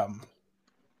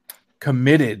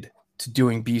committed to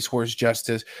doing Beast Wars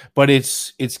justice, but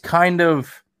it's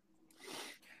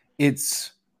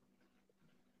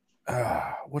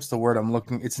what's the word I'm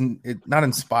looking? It's not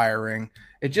inspiring.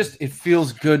 It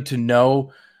feels good to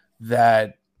know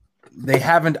that they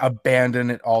haven't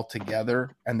abandoned it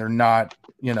altogether, and they're not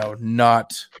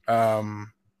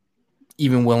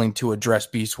even willing to address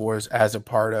Beast Wars as a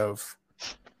part of.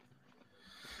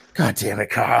 God damn it,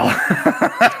 Kyle!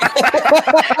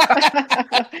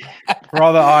 For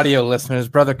all the audio listeners,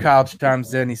 Brother Kyle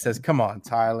chimes in. He says, "Come on,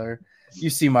 Tyler, you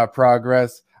see my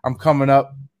progress. I'm coming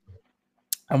up.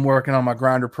 I'm working on my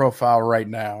Grindr profile right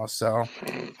now, so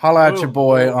holla at your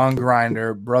boy on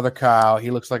Grindr, Brother Kyle. He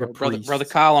looks like a priest. Brother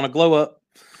Kyle on a glow up."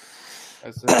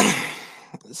 That's it.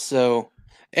 So,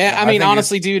 yeah, I mean,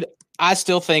 honestly, dude, I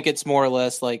still think it's more or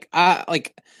less like I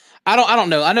don't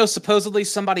know. I know supposedly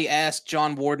somebody asked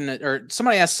John Warden or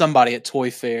somebody asked somebody at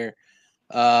Toy Fair,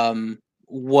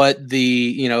 what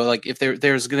the like if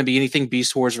there's going to be anything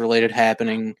Beast Wars related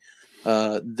happening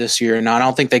this year, and I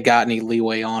don't think they got any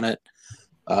leeway on it.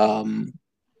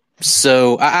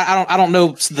 So I don't know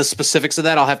the specifics of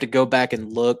that. I'll have to go back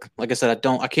and look. Like I said,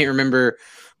 I can't remember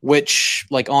which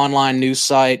like online news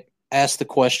site asked the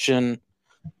question,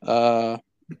 or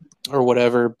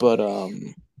whatever. But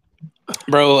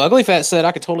bro, Ugly Fat said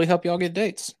I could totally help y'all get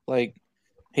dates. Like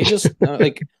he just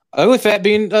like Ugly Fat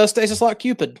being Stasis Lock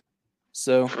Cupid.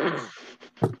 So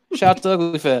shout out to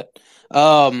Ugly Fat,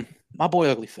 my boy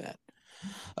Ugly Fat.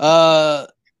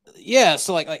 Yeah,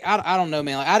 so like I don't know,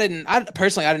 man. Like I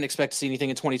didn't expect to see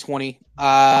anything in 2020.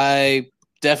 I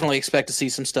definitely expect to see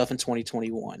some stuff in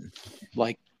 2021,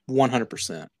 like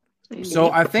 100%.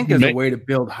 So I think as a way to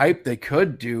build hype, they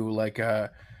could do like an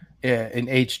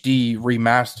HD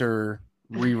remaster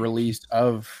re-release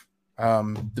of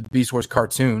the Beast Wars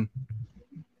cartoon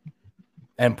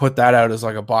and put that out as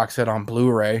like a box set on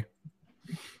Blu-ray.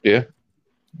 Yeah.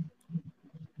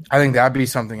 I think that'd be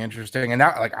something interesting, and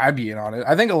that, like, I'd be in on it.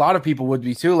 I think a lot of people would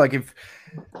be too. Like,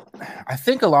 I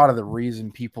think a lot of the reason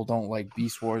people don't like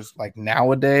Beast Wars, like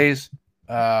nowadays,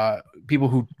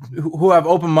 people who have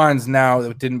open minds now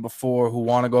that didn't before, who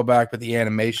want to go back, but the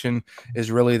animation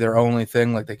is really their only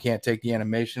thing. Like, they can't take the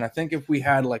animation. I think if we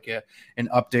had like an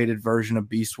updated version of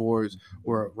Beast Wars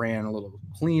where it ran a little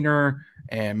cleaner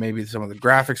and maybe some of the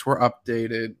graphics were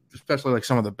updated, especially like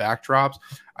some of the backdrops,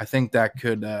 I think that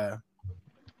could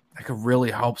really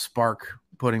help spark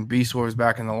putting Beast Wars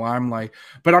back in the limelight.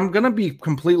 But I'm going to be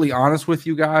completely honest with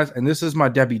you guys, and this is my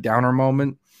Debbie Downer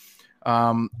moment.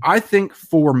 I think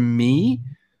for me,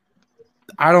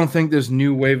 I don't think this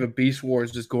new wave of Beast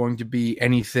Wars is going to be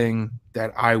anything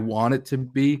that I want it to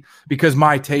be because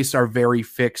my tastes are very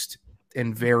fixed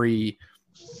and very,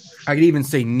 I could even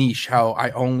say niche, how I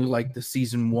only like the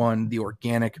season 1, the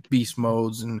organic beast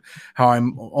modes, and how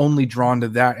I'm only drawn to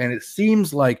that. And it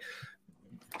seems like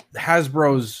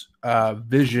Hasbro's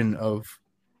vision of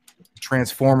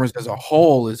Transformers as a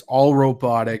whole is all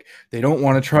robotic. They don't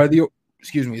want to try the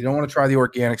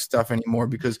organic stuff anymore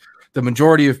because the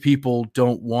majority of people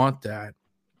don't want that.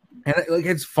 And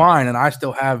it's fine. And I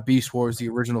still have Beast Wars, the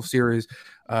original series.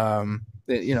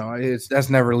 That's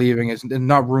never leaving. It's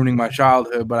not ruining my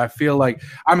childhood, but I feel like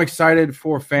I'm excited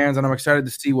for fans and I'm excited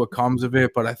to see what comes of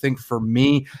it. But I think for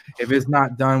me, if it's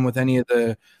not done with any of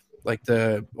the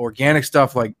organic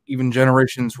stuff, like even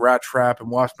Generations, Rat Trap, and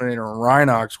Waspinator and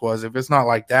Rhinox was, if it's not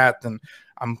like that, then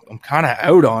I'm kind of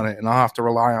out on it, and I'll have to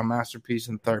rely on Masterpiece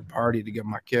and third party to get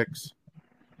my kicks.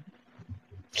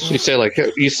 You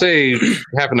say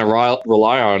having to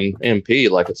rely on MP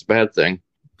like it's a bad thing.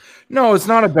 No, it's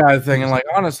not a bad thing, and like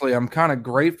honestly, I'm kind of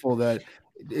grateful that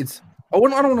it's. I don't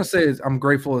want to say I'm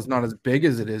grateful it's not as big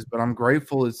as it is, but I'm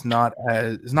grateful it's not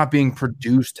being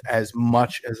produced as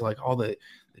much as like all the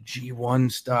G1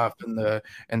 stuff and the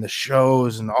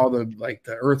shows and all the like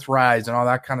the Earthrise and all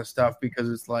that kind of stuff, because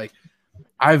it's like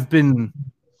I've been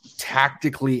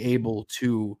tactically able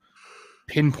to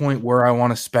pinpoint where I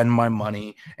want to spend my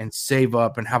money and save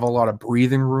up and have a lot of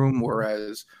breathing room,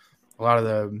 whereas a lot of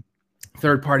the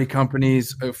third-party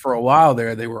companies for a while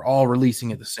there, they were all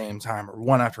releasing at the same time or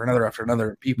one after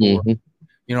another. People were,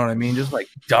 you know what I mean, just like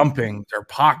dumping their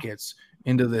pockets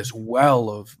into this well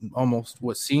of almost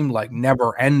what seemed like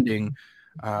never-ending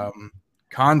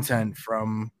content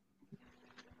from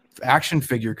action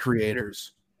figure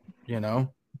creators,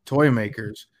 toy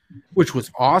makers, which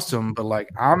was awesome. But like,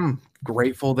 I'm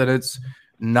grateful that it's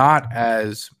not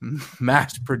as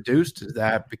mass-produced as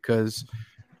that, because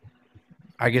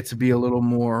I get to be a little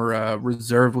more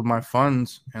reserved with my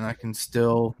funds, and I can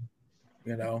still,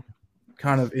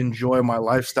 kind of enjoy my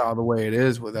lifestyle the way it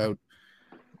is without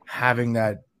having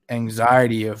that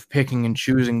anxiety of picking and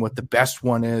choosing what the best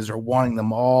one is or wanting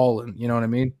them all. And you know what I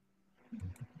mean?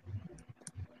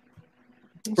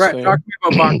 Brett, talk to me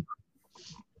about Bond.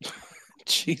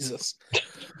 Jesus.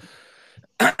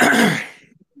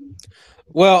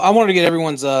 Well, I wanted to get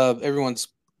everyone's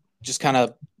just kind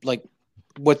of like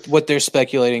what they're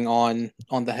speculating on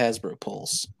the Hasbro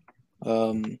Pulse.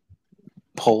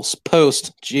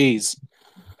 Post. Jeez.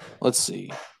 Let's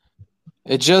see.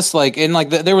 It just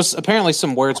there was apparently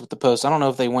some words with the post. I don't know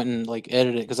if they went and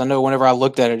edited it, because I know whenever I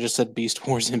looked at it, it just said Beast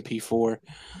Wars MP4.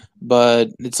 But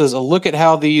it says, a look at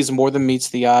how these more than meets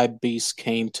the eye beasts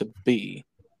came to be.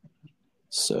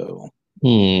 So,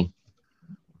 I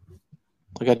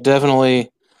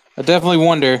definitely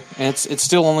wonder, and it's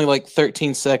still only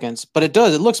 13 seconds, but it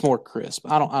looks more crisp.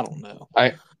 I don't know.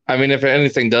 I mean, if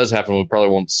anything does happen, we probably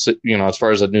won't see, as far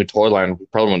as a new toy line, we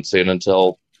probably won't see it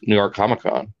until New York Comic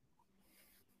Con.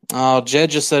 Oh,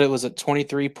 Jed just said it was at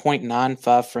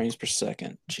 23.95 frames per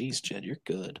second. Jeez, Jed, you're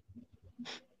good.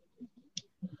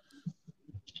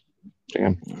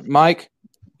 Damn. Mike,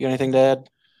 you got anything to add?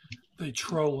 They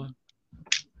trolling.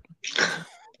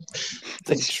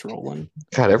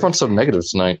 God, everyone's so negative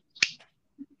tonight.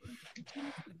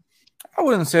 I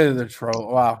wouldn't say that they're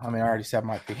troll. Wow, I mean, I already said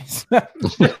my piece. I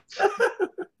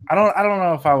don't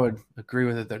know if I would agree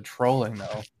with it. They're trolling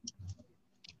though.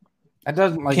 It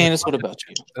doesn't Candace, what about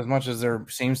you? As much as there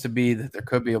seems to be that there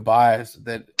could be a bias,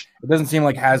 that it doesn't seem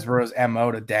like Hasbro's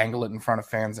MO to dangle it in front of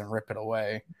fans and rip it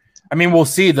away. I mean, we'll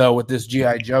see though with this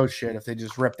G.I. Joe shit if they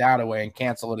just rip that away and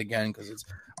cancel it again, because it's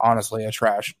honestly a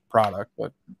trash product.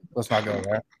 But let's not go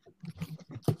there.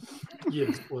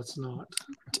 Yes, let's not.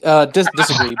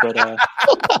 Disagree, but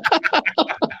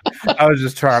I was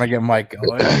just trying to get Mike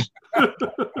going.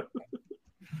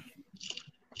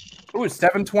 Oh, it's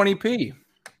 720p.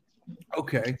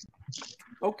 Okay,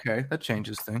 that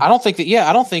changes things. I don't think the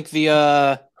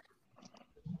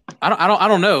I don't know. I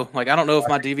don't know if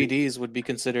my DVDs would be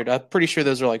considered. I'm pretty sure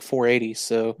those are 480.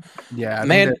 So yeah,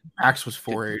 man, Max was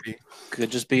 480.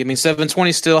 Could just be. I mean, 720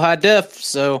 is still high def.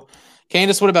 So,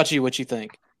 Candace, what about you? What you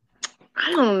think?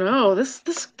 I don't know. This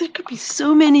there could be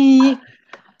so many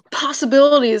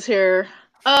possibilities here.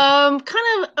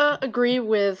 Kind of agree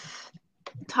with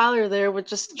Tyler there with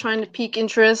just trying to pique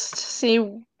interest, see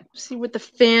what the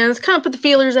fans kind of put the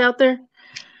feelers out there.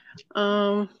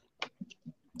 I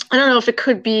don't know if it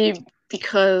could be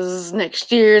because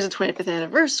next year is the 25th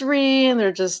anniversary and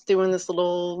they're just doing these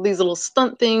little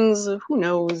stunt things. Who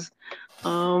knows?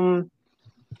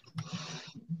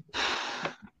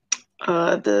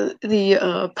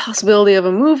 the possibility of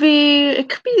a movie. It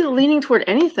could be leaning toward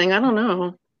anything. I don't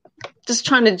know. Just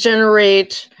trying to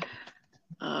generate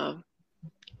the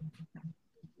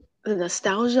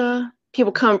nostalgia.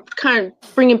 People kind of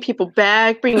bringing people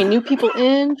back, bringing new people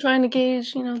in, trying to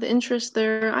gauge, the interest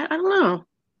there. I don't know.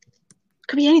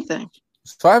 Could be anything.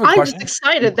 So I have a I'm question. just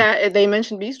excited that they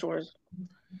mentioned Beast Wars.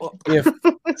 If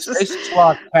Stasis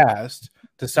Lock Cast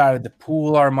decided to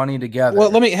pool our money together. Well,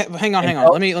 let me hang on.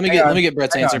 Let me get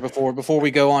Brett's answer before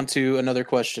we go on to another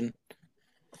question.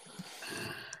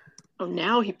 Oh,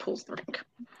 now he pulls the ring.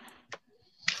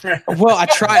 Well, I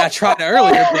tried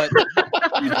earlier, but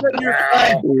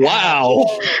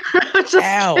wow.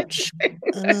 Ouch.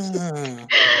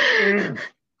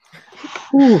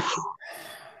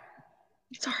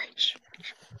 Sorry.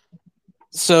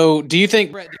 So, do you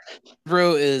think Brett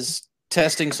Bro is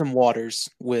testing some waters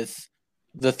with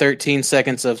the 13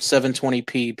 seconds of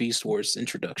 720p Beast Wars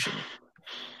introduction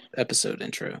episode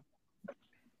intro?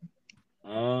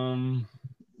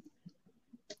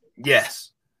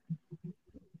 Yes.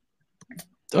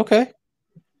 Okay.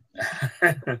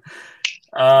 To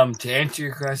answer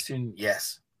your question,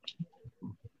 yes.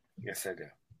 Yes, I do.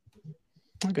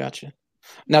 I got you.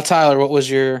 Now, Tyler, what was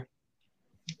your?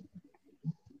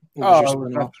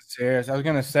 Serious. I was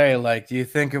gonna say, do you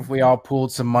think if we all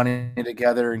pooled some money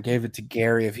together and gave it to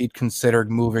Gary, if he'd considered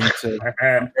moving to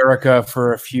America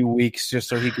for a few weeks just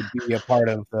so he could be a part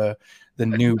of the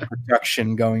new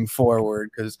production going forward?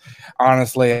 Because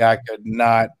honestly, I could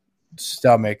not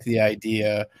stomach the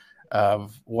idea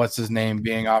of what's his name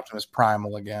being Optimus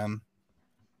Primal again.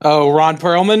 Oh, Ron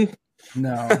Perlman.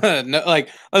 No, no.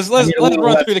 Let's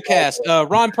run through the cast.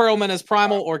 Ron Perlman as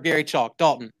Primal or Gary Chalk?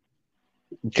 Dalton.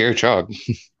 Gary Chalk.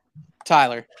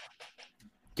 Tyler.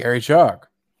 Gary Chalk.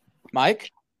 Mike.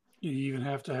 You even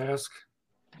have to ask.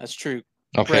 That's true.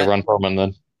 Okay, Brett. Ron Perlman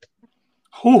then.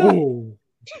 Oh.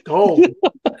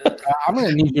 I'm going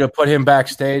to need you to put him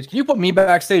backstage. Can you put me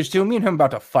backstage too? Me and him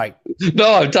about to fight.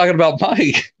 No, I'm talking about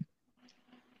Mike.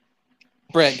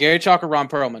 Brett, Gary Chalk or Ron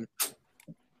Perlman?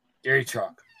 Gary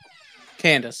Chalk.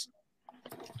 Candace.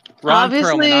 Ron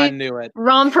Obviously, Perlman, I knew it.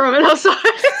 Ron Perlman, I'm sorry.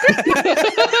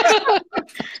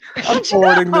 I'm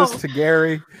forwarding this to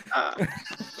Gary.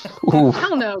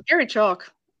 Hell no, Gary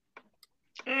Chalk.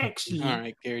 Excellent. All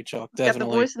right, Gary Chalk, Got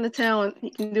definitely. the voice and the talent.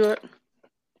 He can do it.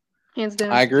 Hands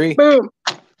down. I agree. Boom.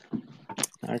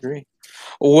 I agree.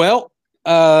 Well,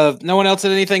 no one else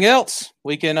had anything else.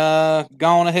 We can go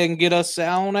on ahead and get us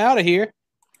on out of here.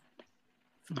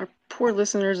 Our poor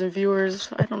listeners and viewers.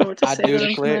 I don't know what to say. I do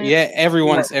declare. Yeah,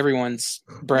 everyone's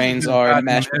brains are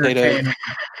mashed potato.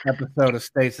 Episode of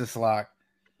Stasis Lock.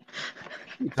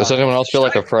 Does anyone else feel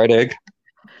like a fried egg?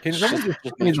 Can someone just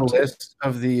give me the list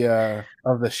of the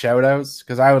shout outs?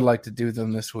 Because I would like to do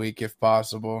them this week if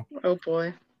possible. Oh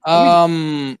boy.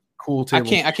 Cool table.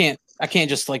 I can't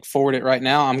just forward it right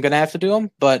now. I'm gonna have to do them,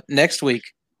 but next week.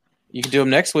 You can do them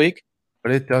next week.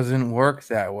 But it doesn't work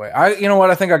that way. You know what?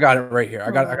 I think I got it right here.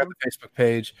 I got the Facebook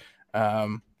page.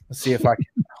 Let's see if I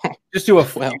can just do a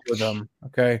few of them.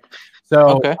 Okay.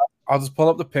 So I'll just pull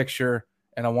up the picture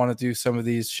and I want to do some of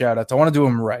these shout outs. I want to do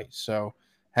them right. So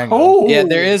hang on. Yeah,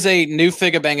 there is a new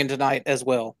figure banging tonight as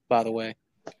well, by the way.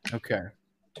 Okay.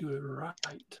 Do it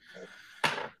right.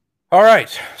 All right.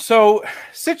 So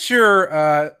sit your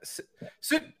ass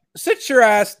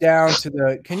down to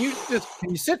the. Can you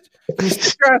sit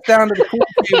your ass down to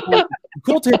the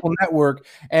Cool Table Network,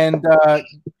 and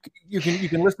you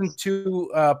can listen to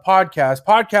podcasts.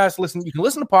 You can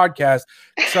listen to podcasts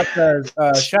such as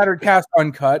Shattered Cast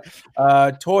Uncut,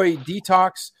 Toy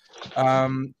Detox,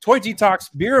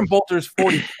 Beer and Bolters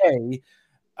 40K.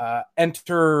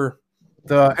 Enter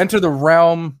the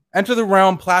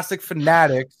realm. Plastic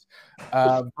Fanatics,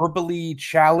 verbally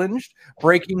challenged,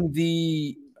 breaking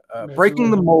the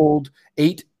mold.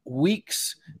 8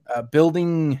 weeks,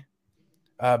 building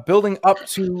up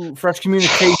to Fresh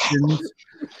Communications,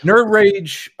 Nerd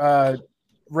Rage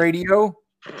Radio,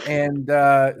 and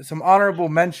some honorable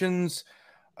mentions.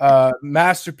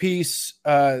 Masterpiece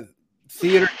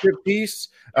Theater Ship Piece,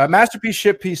 Masterpiece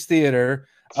Ship Piece Theater.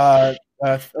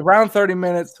 Around 30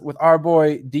 minutes with our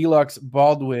boy Deluxe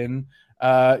Baldwin.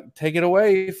 Take it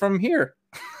away from here.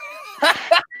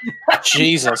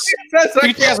 Jesus.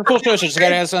 You guys are cool shows. Just got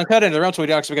to uncut into the realm. So we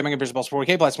do actually becoming a business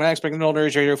 40K plus. When I expect an older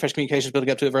radio, Fresh Communications,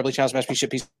 building up to it, verbally challenge, masterpiece, ship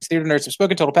piece, theater nerds have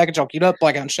spoken, total package, all queued up,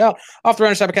 blackout and shout. Off the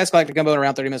runner, Cybercast, Galactic Gumbo, in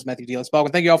around 30 minutes, Matthew Deluxe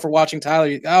Baldwin. Thank you all for watching,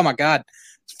 Tyler. Oh my God.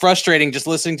 It's frustrating just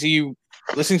listening to you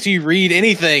read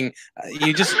anything.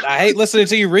 I hate listening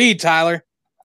to you read, Tyler.